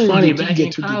 And it's funny, back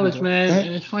in college, man,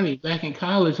 and it's funny, back in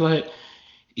college, like,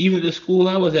 even the school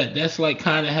I was at, that's like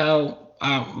kind of how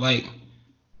I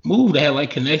moved. I had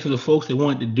like connections with folks that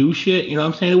wanted to do shit. You know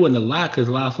what I'm saying? It wasn't a lot because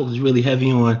a lot of folks was really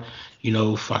heavy on,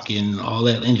 fucking all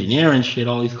that engineering shit,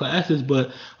 all these classes.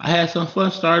 But I had some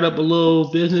fun, started up a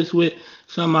little business with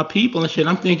some of my people and shit.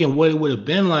 I'm thinking what it would have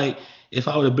been like if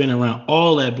I would have been around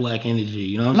all that black energy.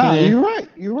 You know what I'm saying? You're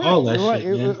right. All that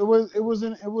you're shit. Right. Man. It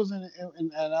wasn't,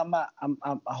 and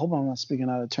I hope I'm not speaking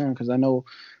out of turn because I know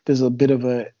there's a bit of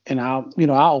I'll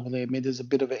openly admit there's a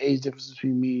bit of an age difference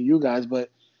between me and you guys, but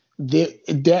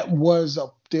that was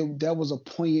a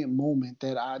poignant moment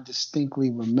that I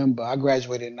distinctly remember. I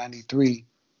graduated in '93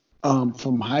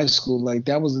 from high school. Like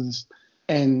that was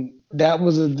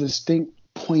a distinct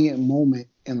poignant moment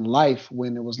in life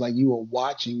when it was like you were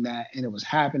watching that and it was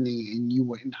happening and you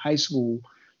were in high school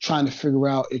trying to figure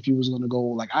out if you was going to go.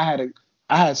 Like I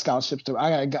had scholarships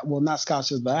not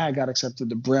scholarships, but I had got accepted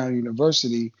to Brown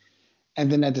University,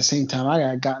 and then at the same time I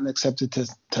had gotten accepted to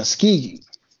Tuskegee.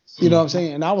 You know what I'm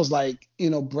saying? And I was like,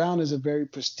 Brown is a very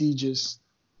prestigious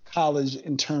college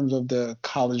in terms of the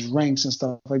college ranks and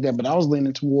stuff like that. But I was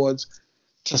leaning towards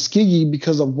Tuskegee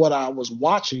because of what I was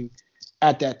watching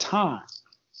at that time.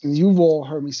 And you've all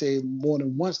heard me say more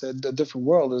than once that The Different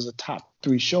World is a top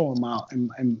 3 show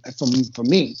for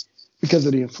me because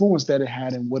of the influence that it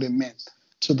had and what it meant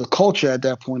to the culture at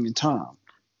that point in time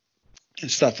and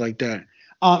stuff like that.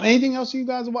 Anything else you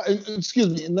guys want? Excuse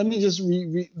me. And let me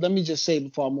just say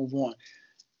before I move on,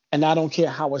 and I don't care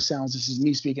how it sounds. This is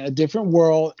me speaking. A Different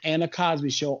World and A Cosby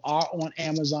Show are on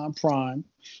Amazon Prime.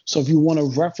 So if you want to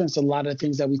reference a lot of the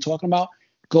things that we're talking about,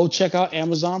 go check out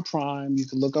Amazon Prime. You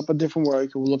can look up A Different World. You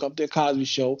can look up The Cosby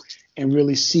Show and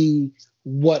really see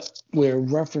what we're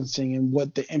referencing and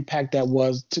what the impact that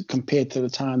was compared to the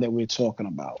time that we're talking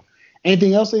about.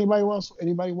 Anything else? Anybody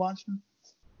watching?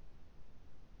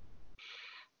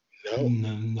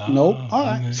 Nope. All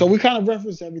right. So we kind of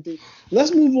referenced everything.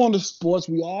 Let's move on to sports.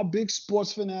 We are big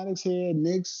sports fanatics here.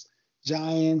 Knicks,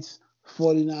 Giants,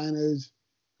 49ers,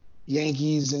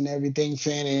 Yankees, and everything.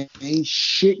 Ain't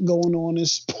shit going on in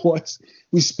sports.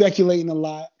 We speculating a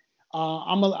lot.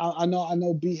 I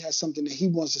know B has something that he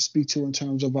wants to speak to in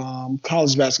terms of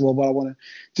college basketball, but I want to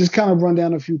just kind of run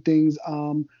down a few things.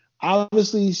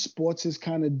 Obviously, sports is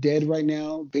kind of dead right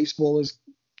now. Baseball is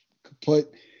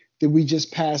kaput. That we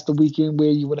just passed the weekend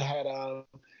where you would have had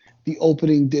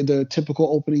the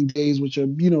typical opening days, which are,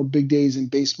 big days in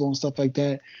baseball and stuff like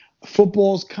that.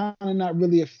 Football's kind of not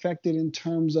really affected in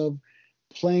terms of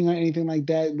playing or anything like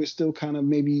that. We're still kind of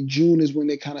maybe June is when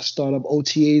they kind of start up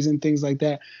OTAs and things like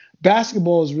that.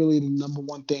 Basketball is really the number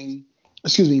one thing.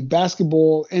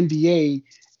 Basketball, NBA,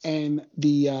 and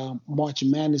the March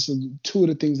Madness are 2 of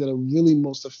the things that are really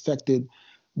most affected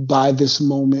by this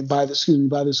moment, by this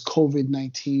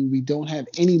COVID-19. We don't have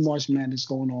any March Madness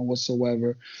going on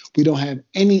whatsoever. We don't have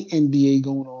any NBA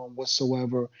going on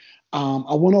whatsoever.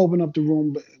 I want to open up the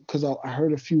room because I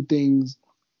heard a few things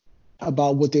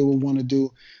about what they would want to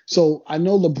do. So I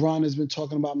know LeBron has been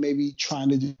talking about maybe trying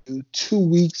to do 2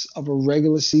 weeks of a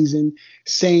regular season,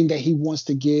 saying that he wants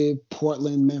to give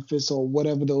Portland, Memphis, or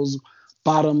whatever those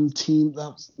bottom teams,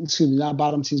 not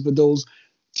bottom teams, but those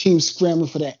teams scrambling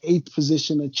for that 8th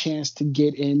position, a chance to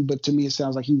get in. But to me, it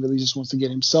sounds like he really just wants to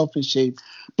get himself in shape.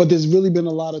 But there's really been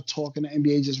a lot of talk in the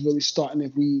NBA just really starting.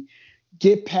 If we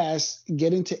get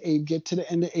to the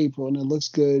end of April and it looks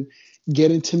good,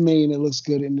 get into May and it looks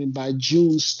good, and then by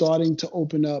June starting to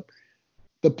open up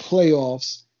the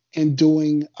playoffs and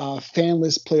doing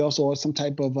fanless playoffs or some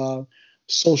type of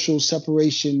social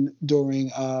separation during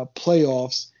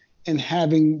playoffs, and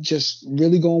having just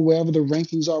really going wherever the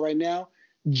rankings are right now,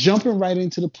 jumping right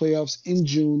into the playoffs in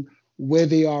June where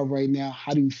they are right now.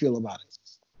 How do you feel about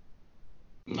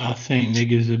it? I think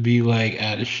niggas would be like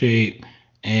out of shape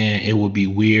and it would be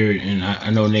weird. And I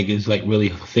know niggas like really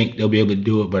think they'll be able to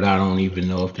do it, but I don't even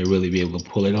know if they'll really be able to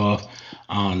pull it off.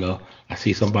 I don't know. I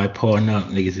see somebody pulling up,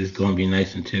 niggas is gonna be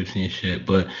nice and tipsy and shit.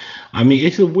 But I mean,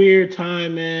 it's a weird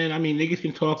time, man. I mean, niggas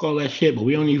can talk all that shit, but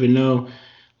we don't even know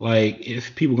like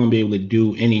if people gonna be able to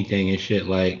do anything and shit.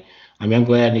 Like, I mean, I'm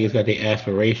glad niggas got their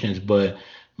aspirations, but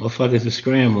motherfuckers are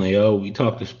scrambling, yo. We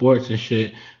talk to sports and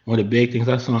shit. One of the big things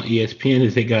I saw on ESPN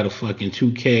is they got a fucking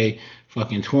 2K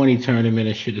fucking 20 tournament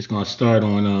and shit that's gonna start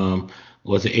on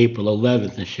was it April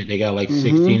 11th and shit. They got like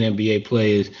 16 NBA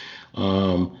players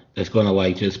that's gonna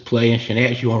like just play and shit. They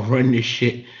actually gonna run this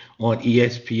shit on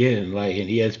ESPN, like in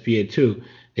ESPN2.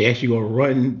 They actually gonna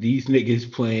run these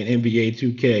niggas playing NBA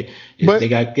 2K. But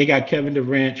They got Kevin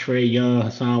Durant, Trey Young,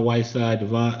 Hassan Whiteside,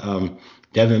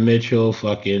 Devin Mitchell,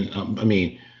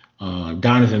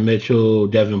 Donovan Mitchell,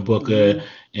 Devin Booker,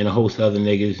 and a host of other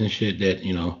niggas and shit that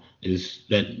is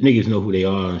that niggas know who they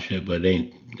are and shit, but they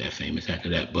ain't that famous after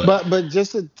that. But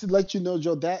just to let you know,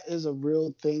 Joe, that is a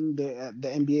real thing that the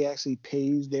NBA actually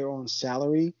pays their own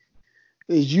salary.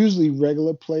 It's usually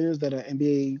regular players that are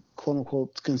NBA quote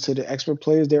unquote considered expert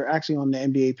players. They're actually on the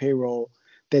NBA payroll.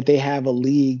 That they have a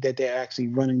league that they're actually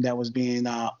running that was being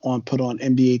put on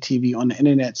NBA TV on the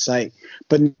internet site.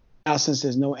 But now since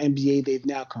there's no NBA, they've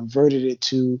now converted it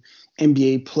to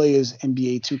NBA players,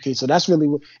 NBA 2K. So that's really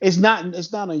it's not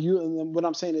unusual. What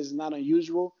I'm saying is not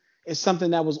unusual. It's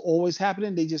something that was always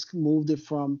happening. They just moved it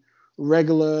from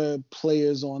regular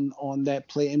players on that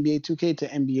play NBA 2K to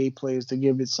NBA players to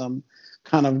give it a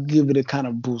kind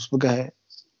of boost. But go ahead.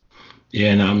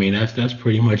 Yeah, no, I mean that's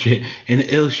pretty much it. And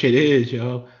the ill shit is,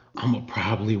 yo, I'ma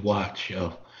probably watch,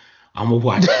 yo. I'ma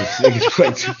watch this niggas play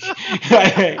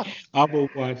 2K. I'ma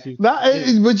watch it. But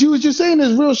what you're saying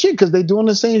is real shit because they're doing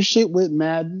the same shit with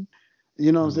Madden.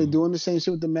 They're doing the same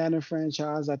shit with the Madden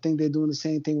franchise. I think they're doing the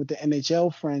same thing with the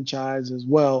NHL franchise as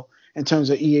well in terms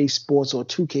of EA Sports or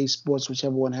 2K Sports,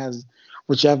 whichever one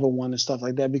and stuff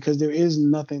like that. Because there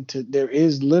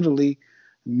is literally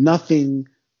nothing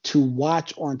to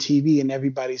watch on TV, and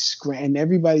everybody's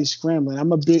scrambling.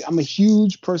 I'm a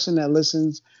huge person that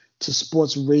listens to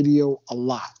sports radio a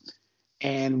lot.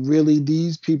 And really,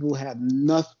 these people have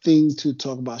nothing to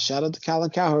talk about. Shout out to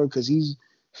Colin Cowherd because he's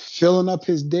filling up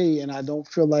his day, and I don't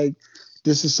feel like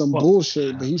this is some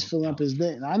bullshit, but he's filling up his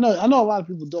day. And I know a lot of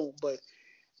people don't, but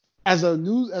as a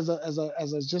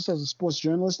sports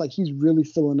journalist, like he's really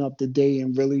filling up the day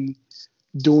and really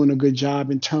doing a good job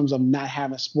in terms of not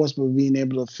having sports, but being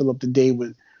able to fill up the day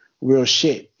with real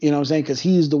shit. You know what I'm saying? Because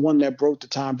he's the one that broke the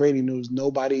Tom Brady news.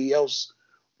 Nobody else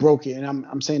broke it. And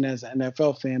I'm saying that as an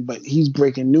NFL fan, but he's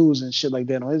breaking news and shit like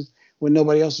that when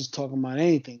nobody else is talking about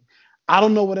anything. I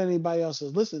don't know what anybody else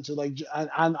is listening to. Like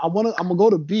I'm gonna go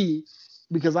to B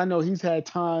because I know he's had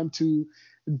time to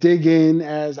dig in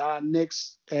as our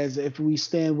Knicks, as if we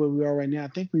stand where we are right now. I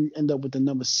think we end up with the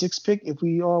number 6 pick if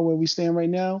we are where we stand right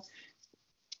now.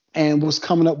 And what's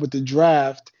coming up with the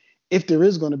draft, if there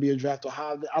is going to be a draft, or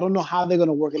I don't know how they're going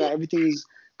to work it out. Everything is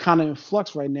kind of in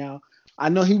flux right now. I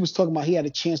know he was talking about he had a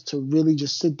chance to really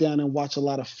just sit down and watch a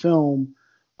lot of film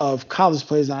of college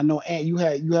players. And I know you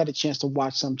had a chance to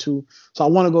watch some too. So I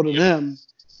want to go to them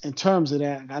in terms of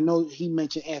that. I know he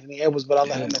mentioned Anthony Edwards, but I'll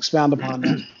let him expound upon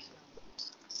that.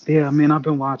 Yeah, I mean, I've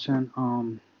been watching.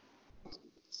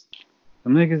 The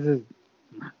niggas is.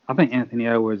 I think Anthony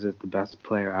Edwards is the best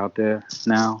player out there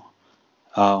now.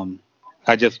 I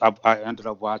ended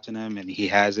up watching him and he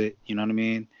has it. You know what I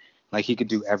mean? Like he could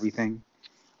do everything.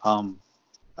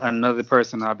 Another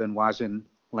person I've been watching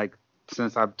like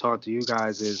since I've talked to you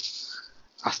guys is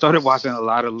I started watching a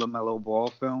lot of LaMelo Ball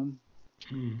film.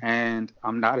 And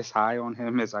I'm not as high on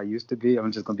him as I used to be.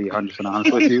 I'm just gonna be 100%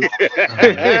 honest with you.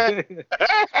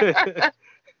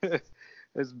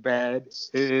 It's bad.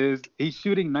 It is. He's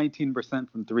shooting 19%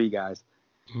 from 3, guys.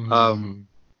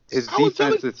 His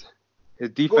defense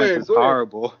is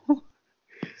horrible.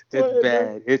 It's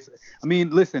bad. I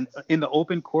mean, listen, in the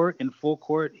open court, in full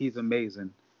court, he's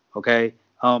amazing. Okay.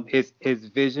 His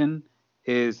vision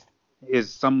is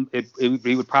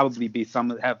he would probably be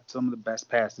have some of the best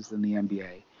passes in the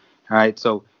NBA. All right,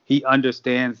 so he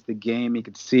understands the game. He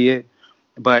could see it,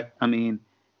 but I mean,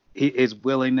 his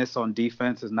willingness on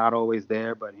defense is not always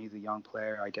there. But he's a young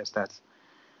player. I guess that's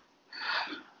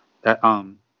how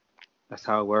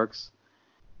it works.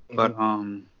 But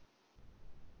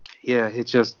yeah,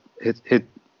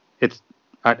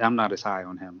 I'm not as high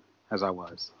on him as I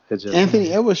was.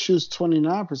 Anthony Edwards shoots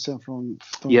 29% from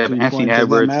yeah, but Anthony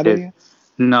Edwards.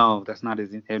 No, that's not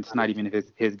his. It's not even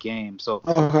his game. So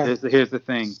okay. here's the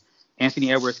thing.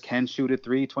 Anthony Edwards can shoot a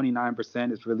three.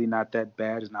 29% is really not that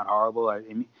bad. It's not horrible.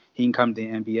 He can come to the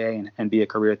NBA and be a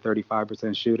career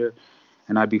 35% shooter,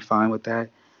 and I'd be fine with that.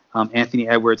 Anthony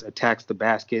Edwards attacks the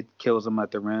basket, kills him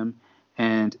at the rim,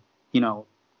 and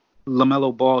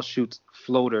LaMelo Ball shoots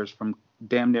floaters from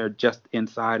damn near just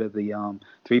inside of the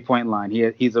 3-point line.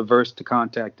 He's averse to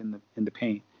contact in the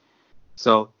paint,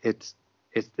 so it's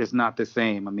not the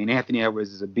same. I mean, Anthony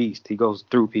Edwards is a beast. He goes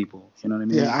through people. You know what I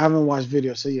mean? Yeah, I haven't watched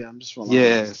video, so yeah, I'm just rolling.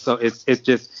 Yeah, so it's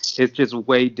just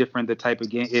way different the type of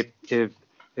game. If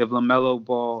LaMelo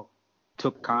Ball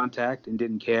took contact and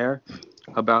didn't care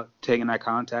about taking that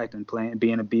contact and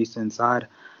being a beast inside,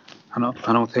 I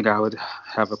don't think I would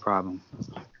have a problem.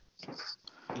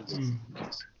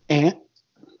 And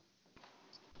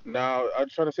now I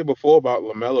was trying to say before about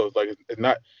LaMelo, it's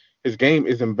not his game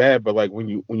isn't bad, but like when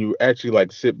you actually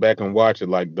like sit back and watch it,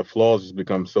 like the flaws just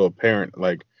become so apparent.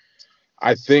 Like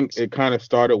I think it kind of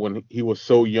started when he was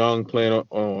so young playing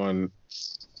on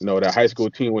that high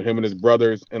school team with him and his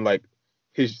brothers, and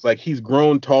he's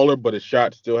grown taller, but his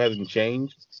shot still hasn't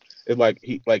changed.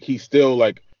 It's he's still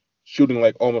like shooting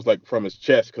like almost like from his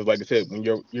chest, because like I said, when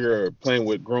you're playing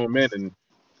with grown men and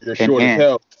you're short as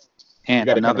hell. And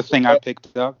another thing I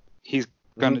picked up, he's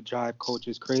gonna drive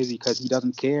coaches crazy because he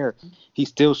doesn't care. He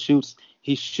still shoots.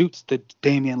 He shoots the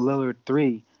Damian Lillard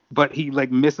 3, but he like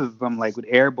misses them like with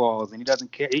air balls, and he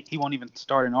doesn't care. He won't even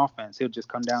start an offense. He'll just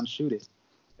come down and shoot it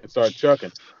and start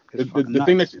chucking. The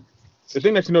thing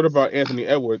that you note about Anthony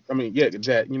Edwards, I mean, yeah,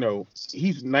 that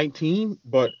he's 19,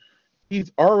 but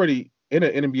he's already in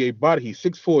an NBA body. He's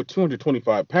 6'4",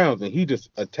 225 pounds, and he just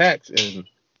attacks, and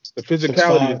the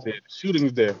physicality is there, the shooting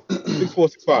is there.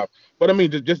 6'4", 6'5". But I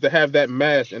mean, just to have that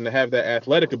mass and to have that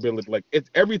athletic ability, like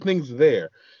everything's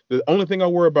there. The only thing I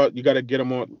worry about, you got to get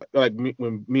him on. Like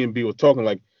when me and B was talking,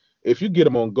 like if you get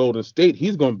him on Golden State,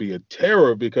 he's going to be a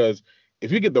terror, because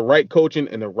if you get the right coaching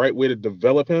and the right way to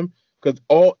develop him, because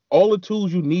all the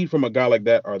tools you need from a guy like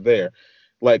that are there.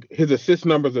 Like his assist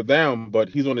numbers are down, but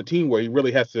he's on a team where he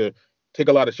really has to take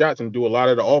a lot of shots and do a lot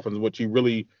of the offense, which he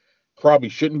really probably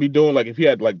shouldn't be doing. Like if he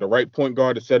had like the right point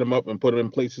guard to set him up and put him in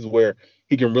places where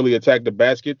he can really attack the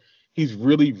basket, he's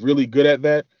really, really good at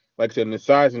that. Like I said, in his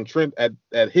size and strength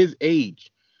at his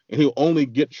age, and he'll only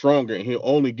get stronger and he'll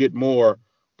only get more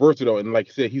versatile. And like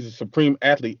I said, he's a supreme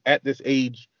athlete at this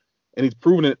age, and he's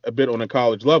proven it a bit on a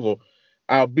college level.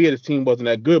 Albeit his team wasn't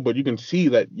that good, but you can see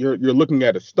that you're looking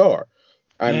at a star.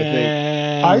 Are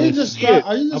you just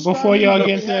before y'all get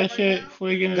into that shit?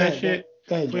 Before you get into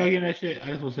that shit, I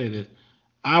just want to say this.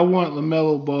 I want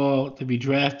LaMelo Ball to be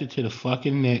drafted to the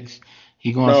fucking Knicks.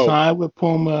 He gonna sign with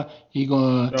Puma. He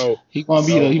gonna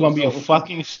be a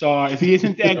fucking star. If he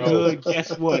isn't that good,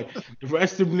 guess what? The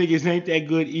rest of them niggas ain't that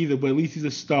good either. But at least he's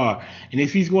a star. And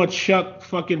if he's gonna chuck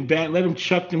fucking bat, let him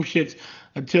chuck them shits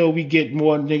until we get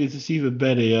more niggas to see the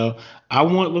better, yo. I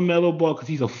want LaMelo Ball because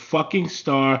he's a fucking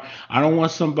star. I don't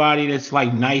want somebody that's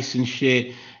like nice and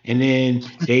shit, and then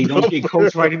they don't get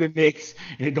coached right in the Knicks,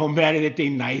 and it don't matter that they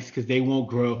nice because they won't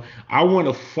grow. I want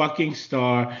a fucking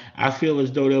star. I feel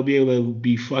as though they'll be able to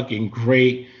be fucking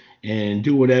great and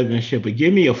do whatever and shit, but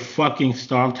give me a fucking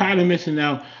star. I'm tired of missing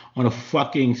out on a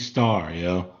fucking star,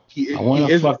 yo. I want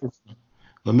a fucking star.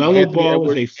 LaMelo Ball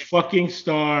is a fucking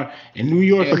star, and New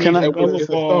York needs LaMelo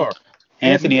Ball.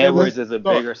 Anthony Edwards is a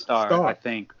bigger star, I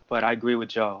think. But I agree with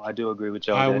Joe. I do agree with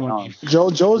Joe.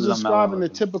 Joe's describing the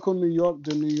typical New York.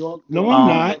 No, I'm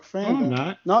not. I'm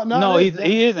not. No,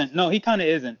 he isn't. No, he kind of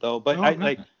isn't though. But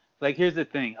like here's the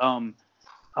thing.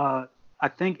 I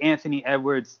think Anthony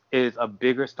Edwards is a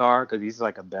bigger star because he's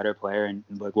like a better player, and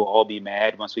like we'll all be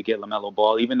mad once we get LaMelo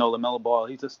Ball. Even though LaMelo Ball,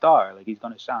 he's a star. Like he's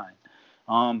gonna shine.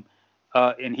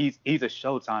 And he's a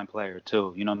Showtime player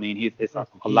too. You know what I mean? It's a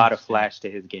lot of flash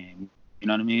to his game. You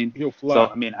know what I mean? He'll fly.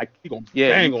 So I mean,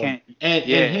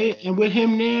 and with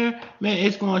him there, man,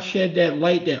 it's gonna shed that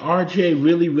light that RJ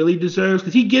really, really deserves,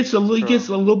 because he gets a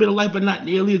little bit of light, but not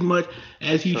nearly as much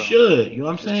as he should. You know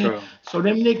what I'm saying? True. So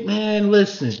them Nick, man,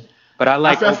 listen. But I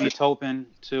like Obi Toppin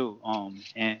too.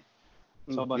 And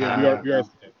so about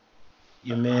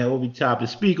yeah, man, Obi Toppin.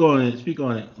 Speak on it,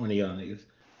 one of y'all niggas.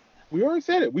 We already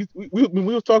said it. We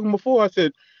was talking before. I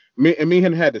said me and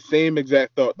him had the same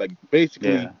exact thought. Like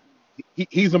basically,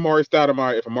 he's Amari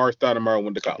Stoudemire if Amari Stoudemire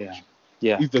went to college.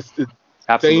 Yeah. He's the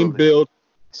Absolutely. same build,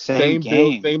 same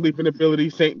build, same leaping ability,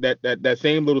 same that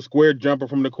same little square jumper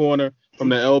from the corner, from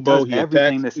the elbow. He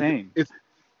everything attacks. the same.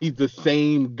 He's the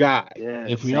same guy. Yeah,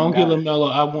 if we don't get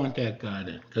LaMelo, I want that guy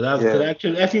then. Because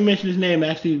actually, as you mentioned his name, I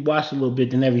actually watched a little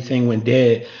bit, then everything went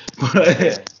dead.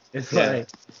 But it's like,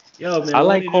 yo, man. I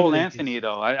like Cole Anthony,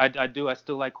 though. I do. I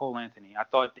still like Cole Anthony. I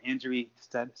thought the injury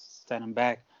set him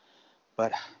back.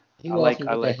 But I like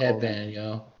the headband,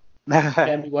 yo.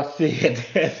 Can't be what see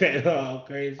oh,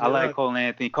 crazy. I like Cole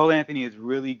Anthony. Cole Anthony is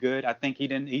really good. I think he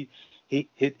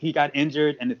got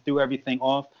injured and it threw everything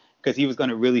off because he was going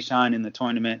to really shine in the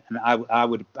tournament, and I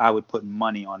would put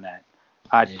money on that.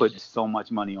 I'd put so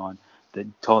much money on the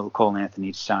total Cole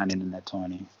Anthony shining in that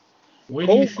tournament. What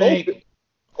do you think?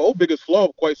 Cole's biggest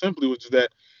flaw, quite simply, was just that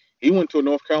he went to a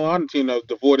North Carolina team that was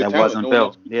devoid of talent. Wasn't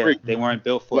built. Yeah, they weren't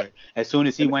built for it. As soon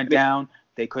as he went down,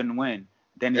 they couldn't win.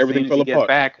 Then everything fell apart.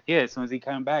 As soon as he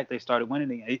came back, they started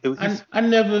winning. I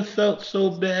never felt so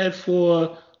bad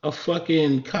for a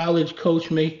fucking college coach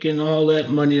making all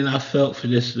that money than I felt for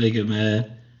this nigga,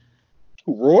 man.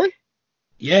 Roy?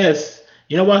 Yes.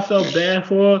 You know what I felt bad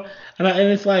for? And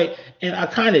it's like, and I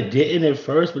kind of didn't at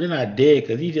first, but then I did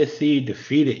because he just seemed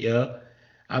defeated, yo.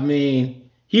 I mean,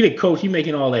 he the coach, he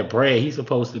making all that bread. He's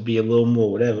supposed to be a little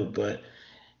more whatever, but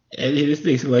and this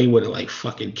thing's like he would have like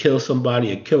fucking kill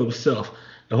somebody or kill himself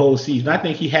the whole season. I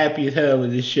think he happy as hell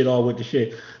with this shit all with the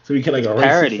shit. So he can like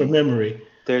erase it from memory.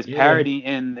 There's parity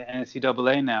in the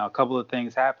NCAA now. A couple of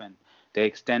things happened. They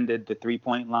extended the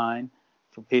 3-point line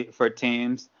for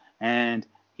teams, and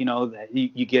you know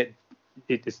you get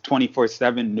it's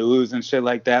 24/7 news and shit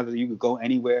like that. You could go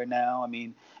anywhere now. I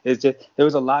mean, it's just there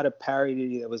was a lot of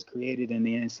parity that was created in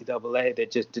the NCAA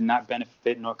that just did not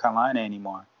benefit North Carolina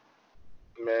anymore.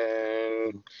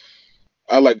 Man,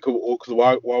 I like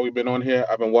because while we've been on here,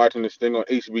 I've been watching this thing on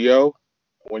HBO.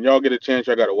 When y'all get a chance,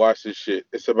 y'all gotta watch this shit.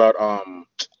 It's about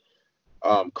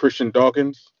Christian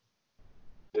Dawkins,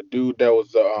 the dude that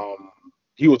was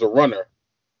he was a runner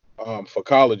for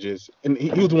colleges, and he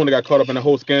was the one that got caught up in the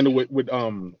whole scandal with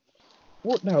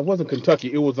what? No, it wasn't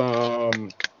Kentucky. It was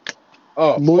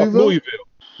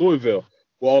Louisville,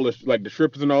 with all the like the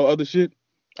strippers and all other shit.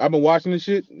 I've been watching this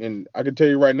shit, and I can tell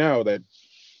you right now that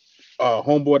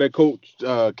homeboy that coached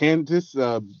Kansas,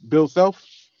 Bill Self,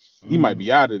 he might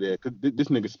be out of there because this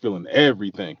nigga's spilling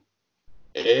everything.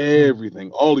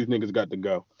 All these niggas got to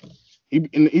go. He's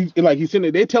sitting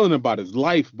there, they're telling him about his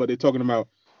life, but they're talking about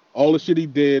all the shit he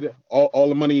did, all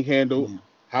the money he handled,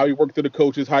 how he worked through the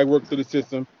coaches, how he worked through the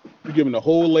system. He's giving the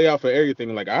whole layout for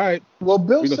everything. Like, all right. Well,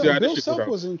 Bill Self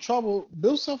was in trouble.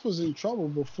 Bill Self was in trouble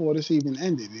before this even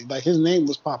ended. Like his name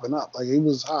was popping up. Like he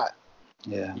was hot.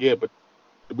 Yeah. Yeah, but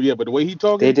the way he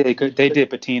talking, they did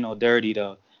Pitino dirty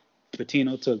though.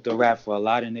 Pitino took the rap for a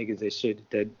lot of niggas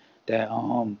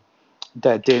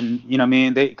that didn't, you know what I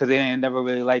mean? Because they ain't never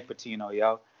really liked Pitino,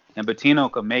 yo. And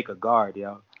Pitino could make a guard,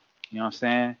 yo. You know what I'm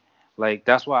saying? Like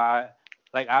that's why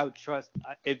I would trust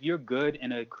if you're good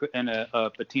in a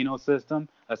Pitino system,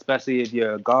 especially if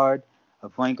you're a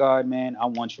point guard, man. I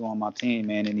want you on my team,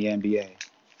 man, in the NBA.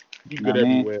 You good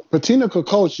everywhere. Pitino could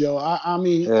coach, yo. I'm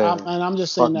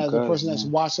just saying that as a person that's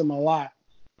watched him a lot.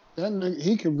 Then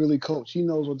he can really coach. He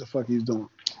knows what the fuck he's doing.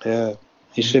 Yeah,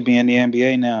 he should be in the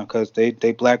NBA now because they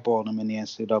blackballed him in the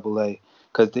NCAA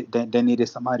because they needed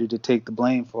somebody to take the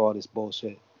blame for all this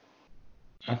bullshit.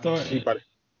 I thought isn't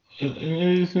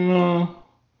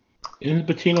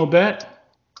Pitino back?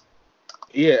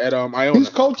 Yeah, at Iona. He's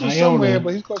coaching somewhere,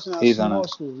 but he's coaching at small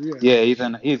school. Yeah, he's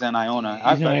in Iona.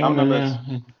 I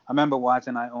remember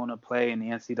watching Iona play in the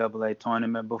NCAA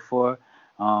tournament before,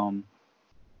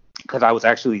 because I was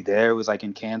actually there. It was like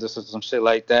in Kansas or some shit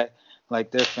like that.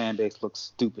 Like their fan base looks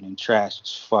stupid and trash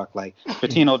as fuck. Like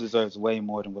Pitino deserves way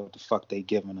more than what the fuck they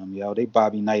giving him, yo. They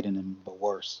Bobby Knighting him, but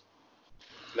worse.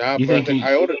 Nah, but I think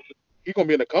Iona, he's gonna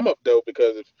be in the come up though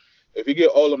because if you get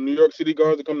all them New York City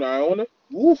guards to come to Iona,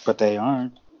 oof. But they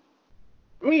aren't.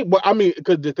 I mean,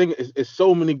 because the thing is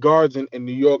so many guards in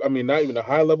New York. I mean, not even the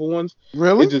high level ones.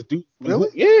 Really? Really?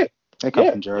 Yeah. They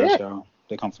come from Jersey, yo.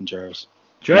 They come from Jersey.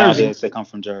 Nowadays, they come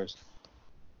from Jersey.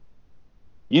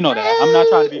 You know that. I'm not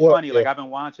trying to be funny. Yeah. Like I've been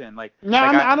watching.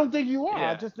 I don't think you are.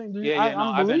 Yeah. I just think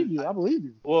I believe you. I believe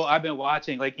you. Well, I've been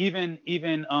watching. Like even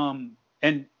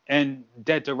and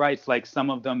dead to rights. Like some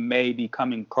of them may be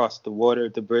coming across the water,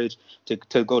 the bridge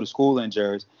to go to school in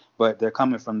Jersey, but they're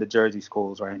coming from the Jersey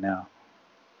schools right now.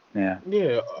 Yeah.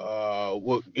 Yeah.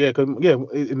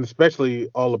 And especially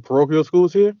all the parochial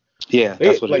schools here. Yeah,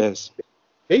 that's what it is.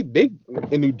 they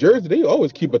in New Jersey, they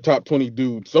always keep a top 20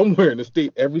 dude somewhere in the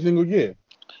state every single year.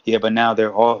 Yeah, but now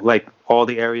they're all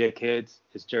the area kids.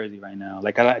 It's Jersey right now.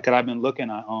 Like, cause I've been looking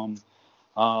at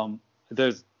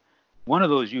there's one of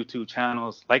those YouTube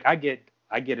channels. Like, I get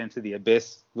into the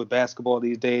abyss with basketball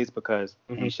these days because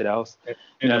ain't shit else.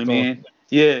 You know what I mean?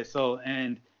 Yeah. So,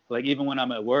 and like, even when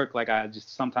I'm at work, like, I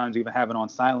just sometimes even have it on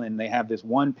silent. And they have this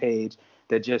one page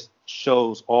that just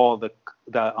shows all the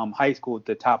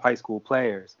top high school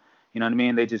players. You know what I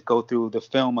mean? They just go through the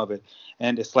film of it,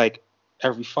 and it's like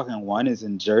every fucking one is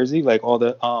in Jersey, like all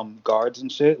the guards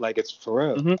and shit. Like, it's for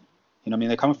real. You know what I mean?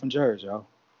 They're coming from Jersey, yo.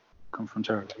 Come from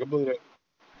Jersey. I believe that.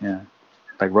 Yeah.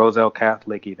 Like Roselle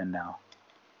Catholic even now.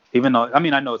 Even though, I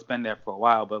mean, I know it's been there for a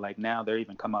while, but like now they're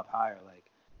even come up higher. Like,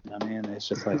 you know what I mean? It's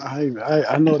just like,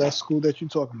 I know that school that you're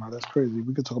talking about. That's crazy.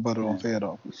 We could talk about it on fair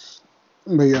though.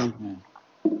 But yeah.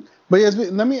 But yes,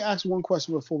 let me ask one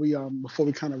question before we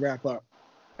kind of wrap up.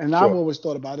 And I've always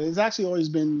thought about it. It's actually always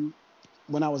been,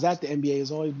 when I was at the NBA, it's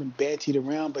always been bantied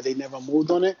around, but they never moved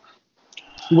on it.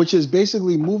 Which is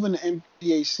basically moving the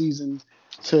NBA season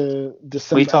to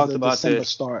December. We talked about December this.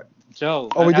 start. Joe.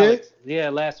 We Alex, did? Yeah,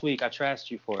 last week I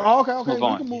trashed you for it. Oh, okay. Move We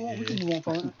on. can move on. We can move on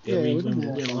from it. We can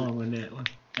move along with that one.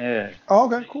 Yeah.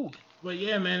 Oh, okay, cool. But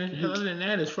yeah, man. Other than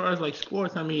that, as far as like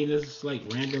sports, I mean, this is like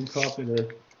random talking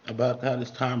about how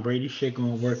this Tom Brady shit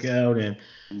gonna work out, and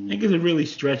I think it's really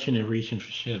stretching and reaching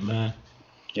for shit, man.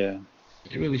 Yeah.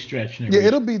 They're really stretching. Yeah,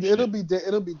 it'll be dead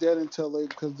until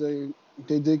because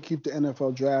they did keep the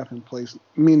NFL draft in place,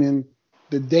 meaning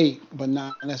the date, but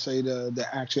not necessarily the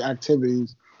actual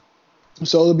activities.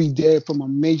 So it'll be dead from a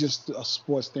major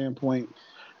sports standpoint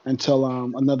until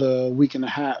another week and a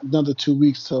half, another 2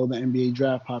 weeks till the NBA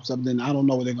draft pops up. Then I don't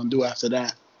know what they're gonna do after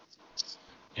that.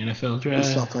 NFL And draft.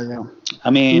 stuff like that. I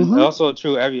mean, also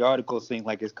true. Every article seems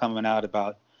like it's coming out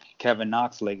about Kevin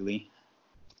Knox lately.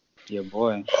 Yeah,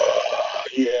 boy.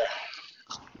 Yeah.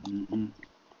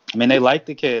 I mean, they like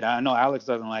the kid. I know Alex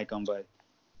doesn't like him, but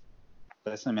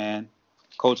listen, man.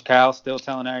 Coach Cal still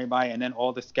telling everybody, and then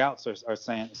all the scouts are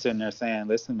sitting there saying,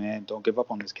 "Listen, man, don't give up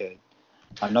on this kid."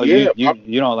 I know you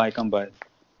don't like him, but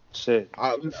shit.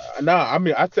 I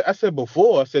mean, I said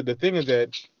before. I said the thing is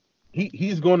that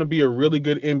he's going to be a really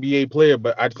good NBA player,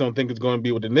 but I just don't think it's going to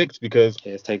be with the Knicks because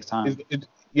it takes time.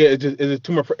 It's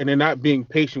too much, and they're not being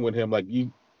patient with him. Like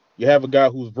you have a guy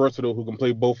who's versatile who can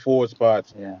play both forward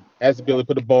spots. Yeah, has to be able to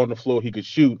put the ball on the floor. He could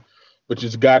shoot, but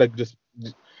just gotta just.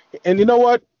 And you know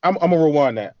what? I'm gonna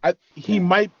rewind that. He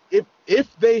might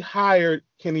if they hired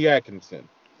Kenny Atkinson.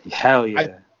 Hell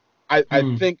yeah. I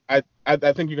think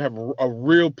you can have a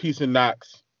real piece of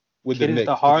Knox with the Knicks. He's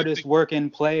the hardest working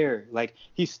player. Like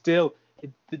he still.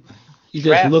 He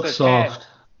just looks soft.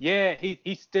 Yeah,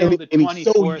 he's still the 24th. He's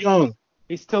so young.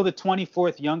 He's still the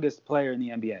 24th youngest player in the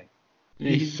NBA. Yeah,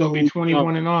 he's gonna be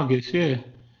 21 in August. Yeah.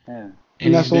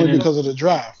 And that's only because of the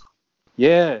draft.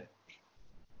 Yeah.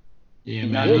 Yeah,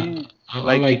 man. I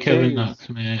like Kevin Knox,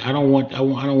 man. I don't want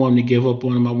him to give up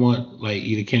on him. I want like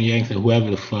either Kenny Atkinson,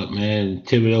 whoever the fuck, man,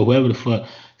 Thibodeau, whoever the fuck,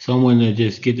 someone to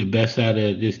just get the best out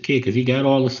of this kid because he got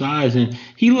all the size and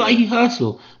he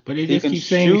hustle, but they just keep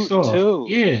saying he's soft. Too.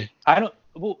 Yeah. I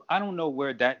don't know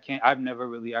where that came. I've never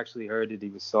really actually heard that he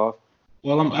was soft.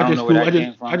 Well, I just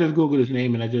googled his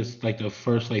name and I just like the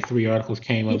first like 3 articles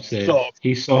came up said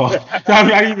he's soft.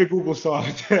 I didn't even Google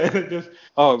soft.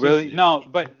 Really? No,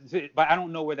 but I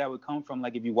don't know where that would come from.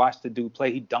 Like if you watch the dude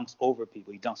play, he dunks over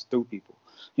people, he dunks through people.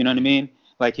 You know what I mean?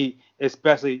 Like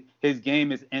especially his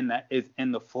game is in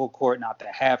the full court, not the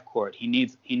half court. He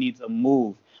needs a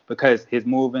move because his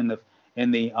move in the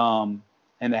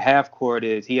half court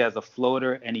is he has a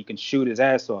floater and he can shoot his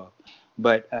ass off.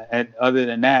 But and other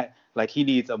than that. Like he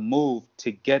needs a move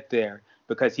to get there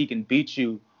because he can beat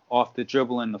you off the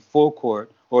dribble in the full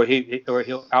court, or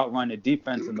he'll outrun the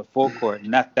defense in the full court,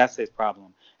 and that's his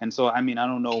problem. And so I mean I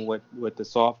don't know what the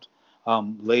soft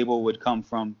label would come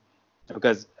from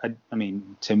because I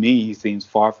mean to me he seems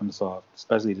far from soft,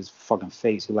 especially this fucking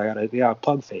face. He got a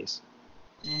pug face.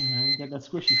 Yeah, he got that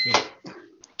squishy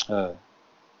face.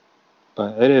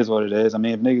 But it is what it is. I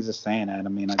mean if niggas are saying that, I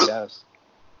mean I guess.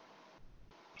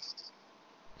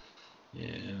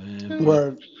 Yeah,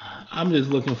 man. I'm just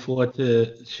looking forward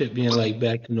to shit being like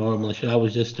back to normal and shit. I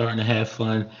was just starting to have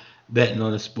fun betting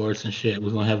on the sports and shit.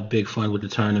 We're gonna have big fun with the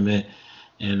tournament,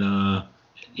 and and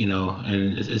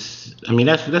it's. I mean,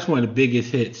 that's one of the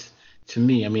biggest hits to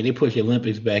me. I mean, they push the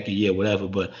Olympics back a year, whatever,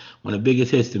 but one of the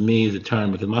biggest hits to me is the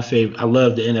tournament because I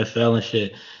love the NFL and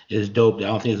shit. It's dope. I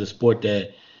don't think it's a sport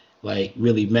that like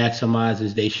really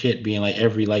maximizes they shit being like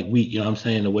every like week, you know what I'm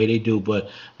saying, the way they do. But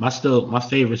my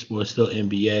favorite sport is still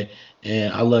NBA,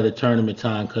 and I love the tournament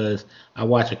time because I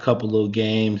watch a couple little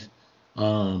games.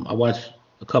 I watch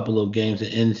a couple of games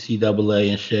in NCAA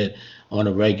and shit on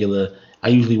a regular. I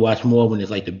usually watch more when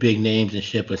it's like the big names and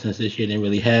shit, but since this year didn't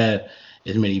really have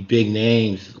as many big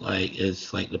names like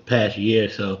it's like the past year,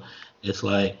 so it's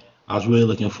like I was really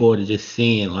looking forward to just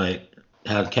seeing like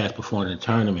how the cats perform in the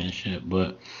tournament and shit.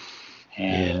 But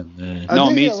Yeah. yeah, man. I No,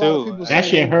 did me hear a lot of too. people That saying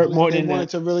shit hurt more they than wanted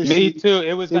the. to really Me see. too.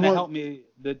 It was They gonna want. help me.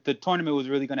 The tournament was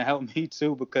really gonna help me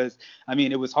too because I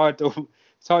mean it was hard to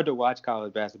it's hard to watch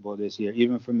college basketball this year,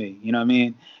 even for me. You know what I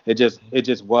mean? It just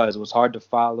was. It was hard to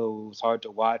follow. It was hard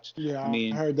to watch. I Yeah, I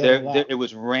mean heard that a lot. it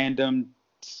was random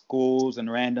schools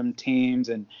and random teams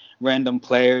and random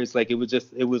players. Like it was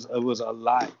a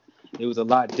lot. It was a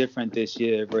lot different this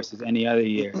year versus any other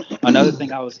year. Another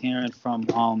thing I was hearing from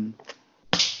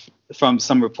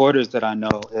some reporters that I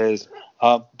know is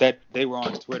that they were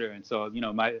on Twitter, and so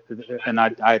I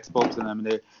had spoke to them,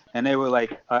 and they were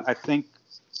like, I think,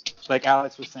 like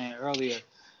Alex was saying earlier,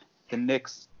 the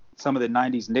Knicks, some of the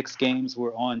 '90s Knicks games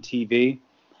were on TV,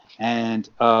 and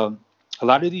a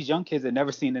lot of these young kids had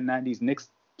never seen the '90s Knicks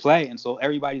play, and so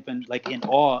everybody's been like in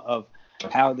awe of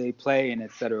how they play and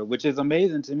et cetera, which is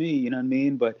amazing to me, you know what I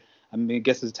mean? But I mean, I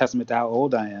guess it's a testament to how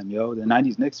old I am, yo. The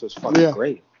 '90s Knicks was fucking Yeah,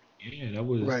 great. Yeah, that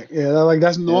was. right. Yeah, like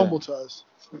that's Yeah, normal to us.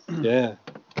 yeah.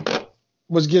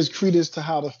 Which gives credence to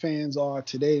how the fans are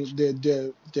today.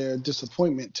 Their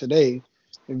disappointment today.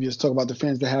 If you just talk about the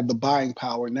fans that have the buying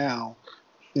power now,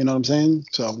 you know what I'm saying?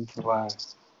 So Wow.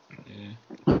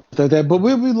 Yeah. but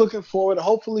we'll be looking forward.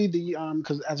 Hopefully the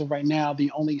because as of right now,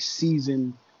 the only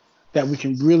season that we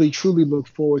can really truly look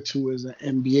forward to is an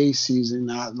NBA season.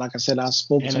 Like I said, I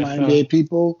spoke to my NFL, NBA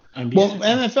people. NBA, Well,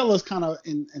 NFL is kind of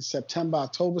in September,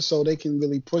 October, so they can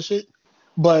really push it.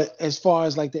 But as far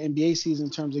as like the NBA season,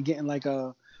 in terms of getting like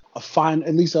a fine,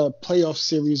 at least a playoff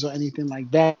series or anything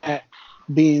like that,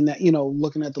 being that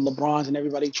looking at the LeBrons and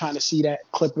everybody trying to see that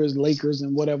Clippers, Lakers,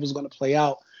 and whatever's going to play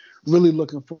out. Really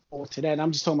looking forward to that. And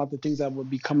I'm just talking about the things that will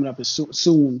be coming up as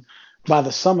soon by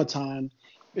the summertime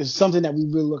is something that we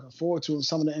really looking forward to. And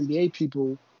some of the NBA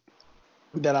people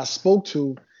that I spoke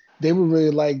to, they were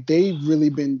really like, they've really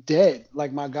been dead.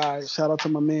 Like my guy, shout out to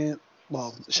my man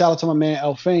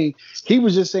Elfane. He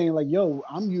was just saying like, yo,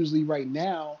 I'm usually right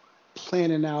now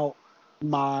planning out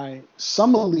my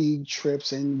summer league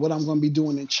trips and what I'm going to be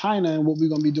doing in China and what we're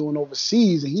going to be doing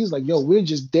overseas. And he's like, yo, we're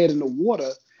just dead in the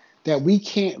water that we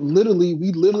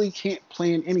literally can't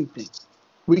plan anything.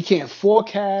 We can't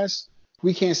forecast.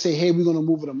 We can't say, hey, we're going to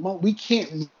move it a month. We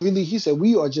can't really, he said,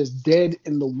 we are just dead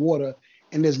in the water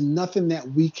and there's nothing that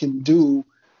we can do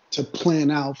to plan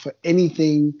out for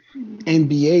anything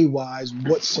NBA wise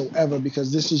whatsoever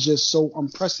because this is just so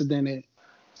unprecedented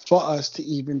for us to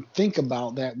even think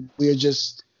about that.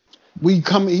 He's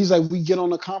like, we get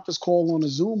on a conference call on a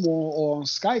Zoom or on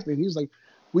Skype and he's like,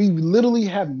 we literally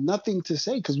have nothing to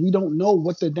say because we don't know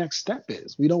what the next step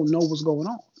is. We don't know what's going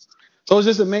on. So it's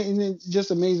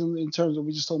just amazing in terms of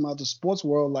we just talking about the sports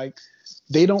world. Like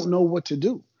they don't know what to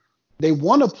do. They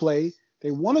want to play.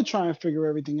 They want to try and figure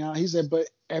everything out. He said, but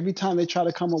every time they try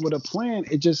to come up with a plan,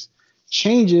 it just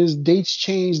changes. Dates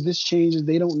change. This changes.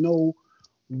 They don't know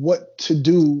what to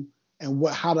do and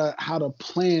how to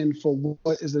plan for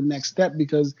what is the next step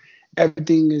because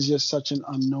everything is just such an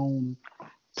unknown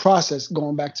process.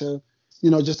 Going back to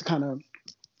just to kind of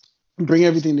bring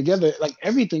everything together, like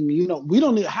everything, we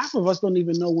don't need, half of us don't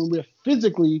even know when we're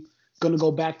physically going to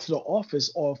go back to the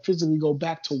office or physically go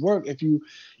back to work. If you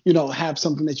have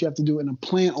something that you have to do in a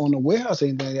plant or in a warehouse,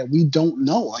 anything like that, we don't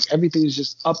know. Like everything is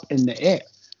just up in the air.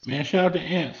 Man, shout out to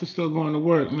Ant for still going to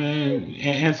work, man.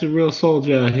 Ant's a real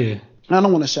soldier out here. I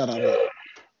don't want to shout out Ant.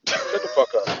 Shut the fuck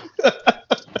up.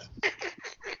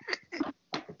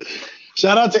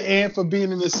 Shout out to Ant for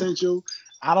being an essential.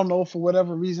 I don't know, for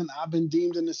whatever reason, I've been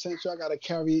deemed an essential. I got to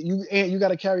carry it. Ant, you got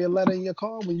to carry a letter in your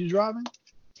car when you're driving?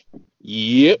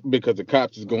 Yep, because the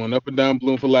cops is going up and down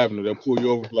Bloomfield Avenue. They'll pull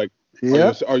you over like,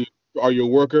 yep. Are you a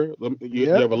worker? You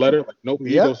have a letter? Like, nope, here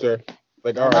you go, sir.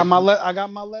 Like, all right. I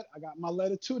got my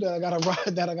letter too that I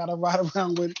gotta ride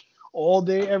around with all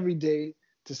day, every day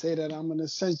to say that I'm an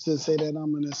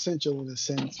essential in a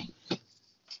sense.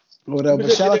 Whatever.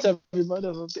 But shout out to everybody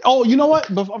else. Oh, you know what?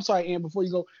 I'm sorry, Ann, before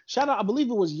you go, shout out, I believe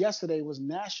it was yesterday, was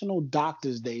National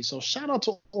Doctors Day. So shout out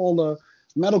to all the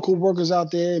medical workers out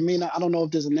there. I don't know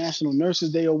if there's a National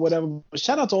Nurses Day or whatever, but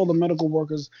shout out to all the medical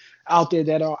workers out there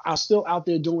that are still out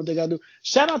there doing what they got to do.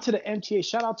 Shout out to the MTA.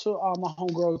 Shout out to my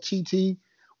homegirl, TT,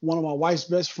 one of my wife's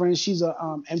best friends. She's a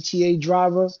MTA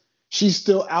driver. she's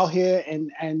still out here,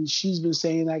 and she's been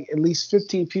saying like at least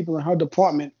 15 people in her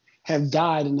department have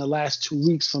died in the last 2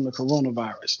 weeks from the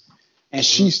coronavirus, and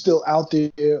she's still out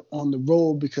there on the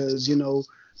road because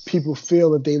people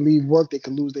feel if they leave work they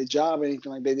could lose their job or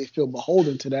anything like that. They feel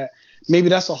beholden to that. Maybe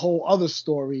that's a whole other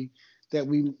story that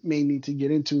we may need to get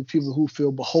into. People who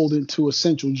feel beholden to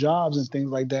essential jobs and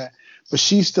things like that. But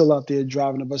she's still out there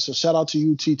driving the bus. So shout out to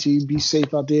you, TT. Be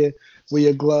safe out there. Wear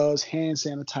your gloves, hand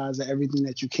sanitizer, everything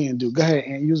that you can do. Go ahead,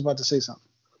 Ant. You was about to say something.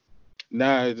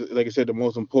 Nah, like I said, the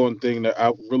most important thing that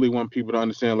I really want people to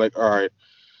understand, like, all right,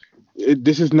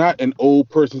 this is not an old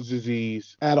person's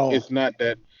disease. At all. It's not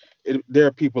that. There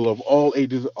are people of all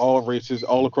ages, all races,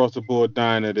 all across the board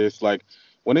dying of this. Like,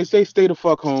 when they say stay the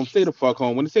fuck home, stay the fuck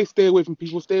home. When they say stay away from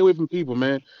people, stay away from people,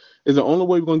 man. It's the only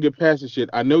way we're going to get past this shit.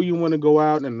 I know you want to go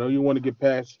out and I know you want to get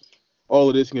past all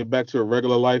of this and get back to a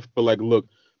regular life. But, like, look,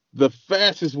 the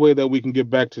fastest way that we can get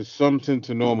back to some sense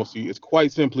of normalcy is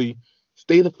quite simply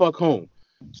stay the fuck home.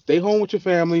 Stay home with your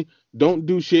family. Don't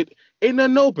do shit. Ain't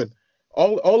nothing open.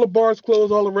 All the bars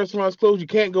closed, all the restaurants closed. You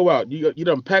can't go out. You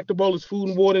done packed up all this food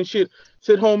and water and shit.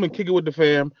 Sit home and kick it with the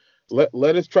fam.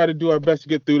 Let us try to do our best to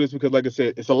get through this because, like I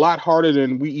said, it's a lot harder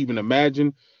than we even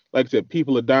imagine. Like I said,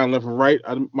 people are dying left and right.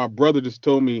 My brother just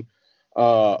told me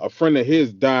a friend of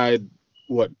his died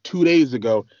 2 days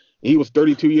ago. And he was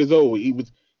 32 years old.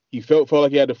 He felt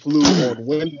like he had the flu on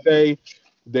Wednesday.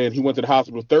 Then he went to the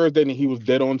hospital Thursday and he was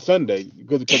dead on Sunday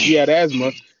because he had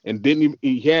asthma and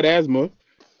he had asthma.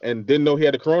 And didn't know he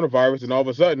had the coronavirus, and all of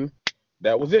a sudden,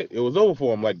 that was it. It was over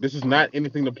for him. Like, this is not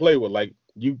anything to play with. Like,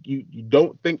 you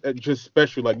don't think that you're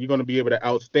special. Like, you're gonna be able to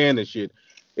outstand this shit.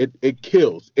 It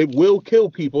kills. It will kill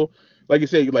people. Like you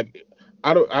said, like,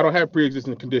 I don't have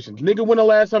pre-existing conditions. Nigga, when the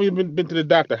last time you been to the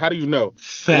doctor? How do you know?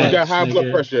 Facts, you got high nigga.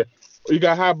 blood pressure. You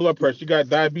got high blood pressure. You got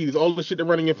diabetes. All the shit that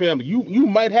run in your family. You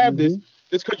might have this.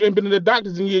 This because you ain't been to the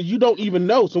doctors in years. You don't even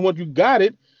know. So once you got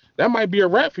it, that might be a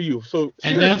wrap for you. So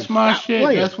and that's my shit.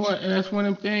 Playing. That's one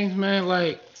of them things, man.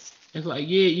 Like, it's like,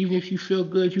 yeah, even if you feel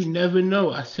good, you never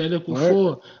know. I said it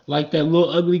before. Right. Like that little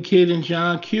ugly kid in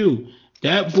John Q.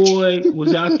 That boy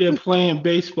was out there playing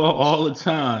baseball all the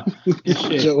time and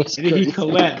shit. And then he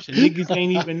collapsed. And niggas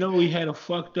ain't even know he had a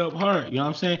fucked up heart. You know what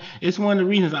I'm saying? It's one of the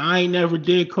reasons I ain't never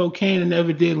did cocaine and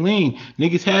never did lean.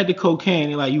 Niggas had the cocaine.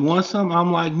 They're like, you want some?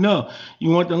 I'm like, no.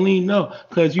 You want the lean? No.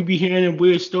 Because you be hearing them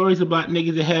weird stories about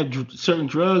niggas that have certain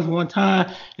drugs one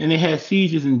time and they had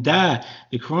seizures and died.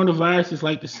 The coronavirus is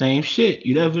like the same shit.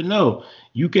 You never know.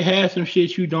 You can have some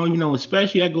shit you don't even know,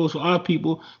 especially that goes for our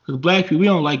people, because black people, we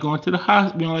don't like going to the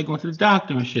hospital, we don't like going to the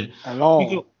doctor and shit. At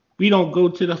all. We don't go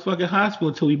to the fucking hospital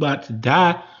until we about to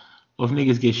die, or if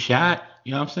niggas get shot.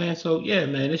 You know what I'm saying? So yeah,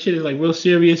 man, this shit is like real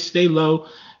serious. Stay low,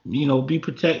 be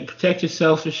protect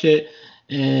yourself and shit.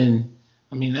 And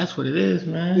I mean, that's what it is,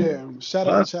 man. Yeah, shout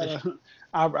out.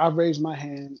 I raised my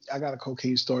hand. I got a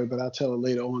cocaine story, but I'll tell it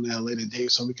later on at a later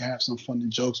date so we can have some fun and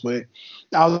jokes with it.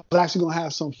 I was actually going to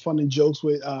have some fun and jokes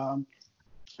with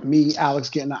me, Alex,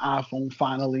 getting an iPhone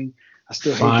finally. I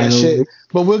still hate that shit.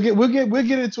 But we'll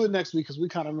get into it next week because we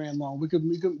kind of ran long. We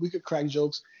could crack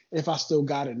jokes if I still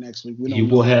got it next week. You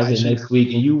will have it next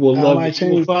week, and you will love it. You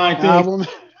will find things.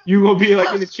 You will be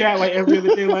like in the chat like every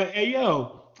other day, like, hey,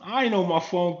 yo. I know my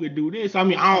phone could do this. I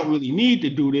mean, I don't really need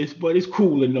to do this, but it's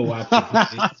cool to know I can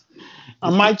do this. I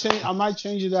might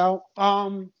change it out.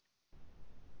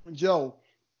 Joe,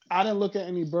 I didn't look at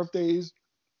any birthdays.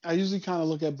 I usually kind of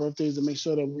look at birthdays to make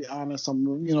sure that we honor some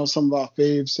of our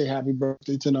faves, say happy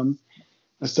birthday to them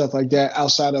and stuff like that.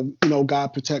 Outside of God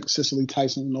protect Cicely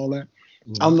Tyson and all that.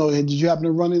 I don't know. Did you happen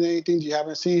to run into anything? Did you happen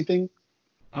to see anything?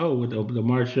 Oh, the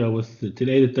March show was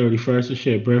today the 31st. So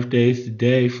shit, birthdays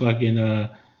today. Fucking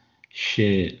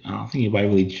shit. I don't think anybody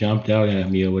really jumped out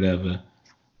at me or whatever.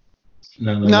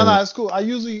 No, it's cool. I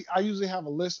usually have a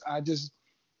list. I just,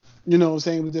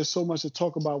 saying there's so much to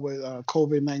talk about with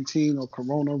COVID-19 or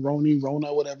Corona,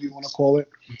 Rona, whatever you want to call it,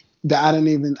 that I didn't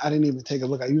even take a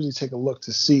look. I usually take a look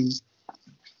to see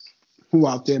who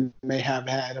out there may have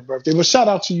had a birthday. But shout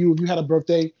out to you if you had a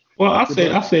birthday. Well, I'll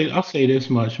say this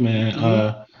much,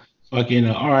 man. Fucking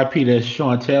R.I.P. to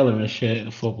Sean Taylor and shit,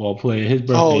 the football player. His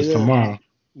birthday's tomorrow.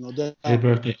 No doubt. His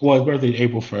birthday is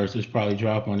April 1st. It's probably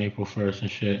drop on April 1st and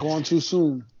shit. Going too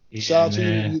soon. Yeah, shout out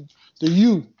to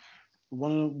you,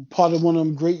 part of one of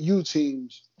them great U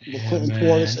teams. With Clinton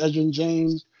Portis, Edgerrin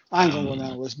James. I ain't gonna go down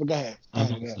the list, but go ahead. I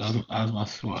was my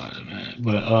squad, man.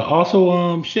 But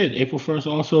also, April 1st,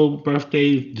 also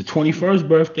birthday, the 21st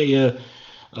birthday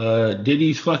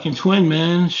Diddy's fucking twin,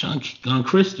 man,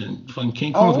 Kristen, fucking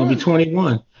King Kong's gonna be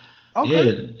 21. Okay.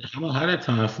 Yeah, I don't know how that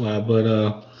time fly,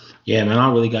 but Yeah, man,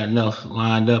 I really got enough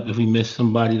lined up. If we miss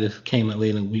somebody that came out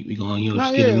later in the week, we gonna Nah,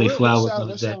 just give yeah, them their flowers let's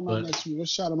another shout day. them out But next week.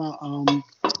 Let's shout them out.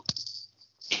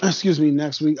 Excuse me,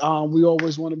 next week. We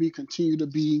always want to continue to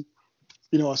be,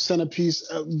 a centerpiece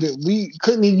that we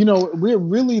couldn't. We're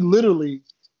really literally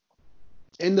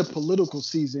in the political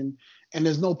season, and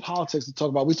there's no politics to talk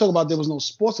about. We talk about there was no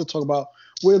sports to talk about.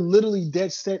 We're literally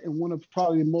dead set in one of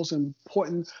probably the most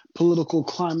important political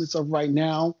climates of right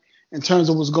now in terms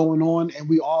of what's going on, and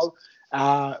we all.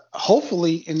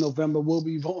 Hopefully in November we'll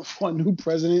be voting for a new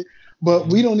president, but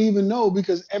we don't even know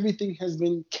because everything has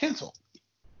been canceled.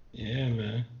 yeah,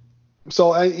 man.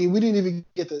 So we didn't even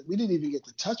get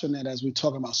to touch on that as we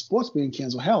talk about sports being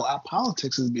canceled. Hell, our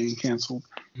politics is being canceled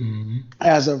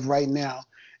as of right now,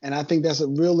 and I think that's a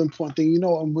real important thing. And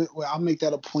I'll make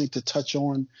that a point to touch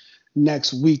on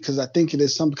next week because I think it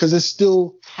is something because it's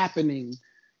still happening,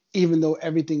 even though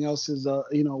everything else is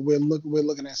we're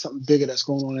looking at something bigger that's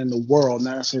going on in the world,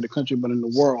 not necessarily the country, but in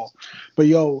the world. But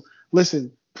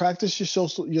listen, practice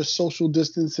your social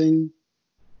distancing,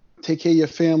 take care of your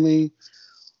family.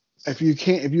 If you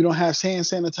don't have hand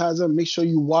sanitizer, make sure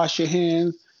you wash your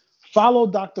hands. Follow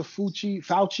Dr.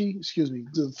 Fauci, excuse me.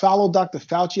 Follow Dr.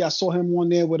 Fauci. I saw him on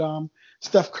there with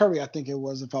Steph Curry, I think it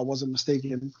was, if I wasn't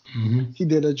mistaken. He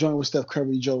did a joint with Steph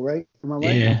Curry, Joe, right? Am I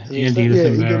right? Yeah, he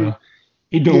did.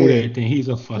 He doing everything. He's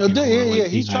a fucking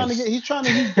He's trying to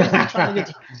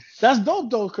get. That's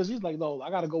dope though, because he's like, no, I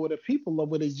got to go where the people are,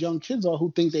 where these young kids are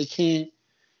who think they can't.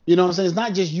 You know what I'm saying? It's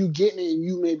not just you getting it and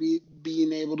you maybe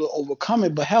being able to overcome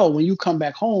it, but hell, when you come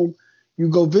back home, you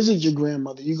go visit your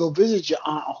grandmother, you go visit your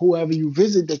aunt, or whoever you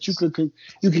visit that you could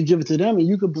give it to them, and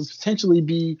you could potentially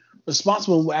be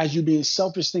responsible as you being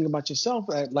selfish. Think about yourself,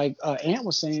 like Ant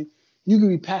was saying, you could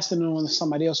be passing it on to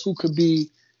somebody else who could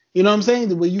be, you know what I'm saying,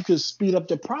 the way you could speed up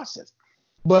the process.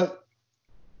 But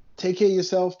take care of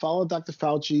yourself. Follow Dr.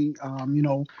 Fauci.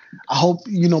 I hope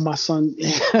my son,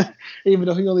 even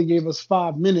though he only gave us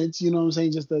 5 minutes. You know what I'm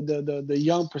saying? Just the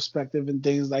young perspective and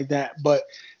things like that. But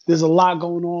there's a lot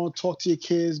going on. Talk to your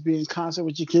kids. Be in concert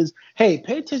with your kids. Hey,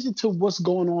 pay attention to what's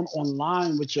going on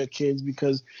online with your kids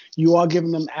because you are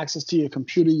giving them access to your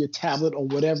computer, your tablet, or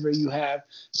whatever you have,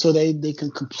 so they can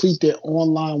complete their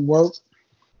online work.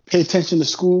 Pay attention to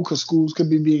school because schools could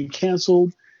be being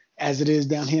canceled, as it is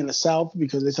down here in the South,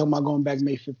 because they're talking about going back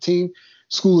May 15th.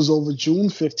 School is over June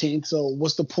 15th, so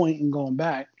what's the point in going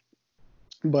back?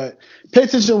 But pay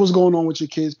attention to what's going on with your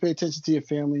kids. Pay attention to your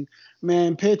family.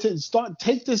 Man, pay attention.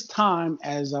 Take this time,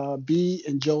 as B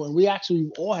and Joe, and we actually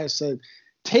all have said,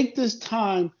 take this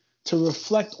time to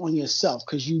reflect on yourself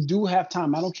because you do have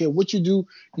time. I don't care what you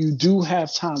do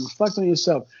have time. Reflect on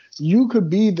yourself. You could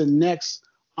be the next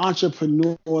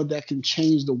entrepreneur that can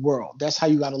change the world. That's how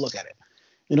you got to look at it.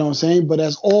 You know what I'm saying? But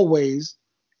as always,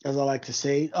 as I like to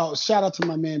say, shout out to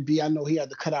my man B. I know he had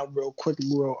to cut out real quick and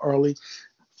real early.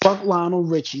 Fuck Lionel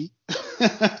Richie.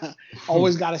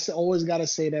 always gotta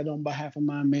say that on behalf of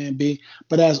my man B.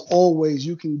 But as always,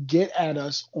 you can get at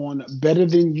us on Better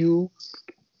Than You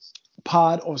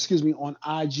Pod, or excuse me, on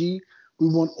IG. We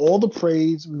want all the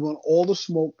praise. We want all the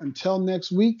smoke. Until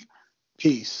next week,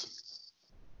 peace.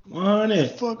 On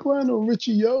it. Fuck Lionel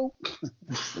Richie, yo.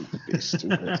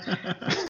 Stupid.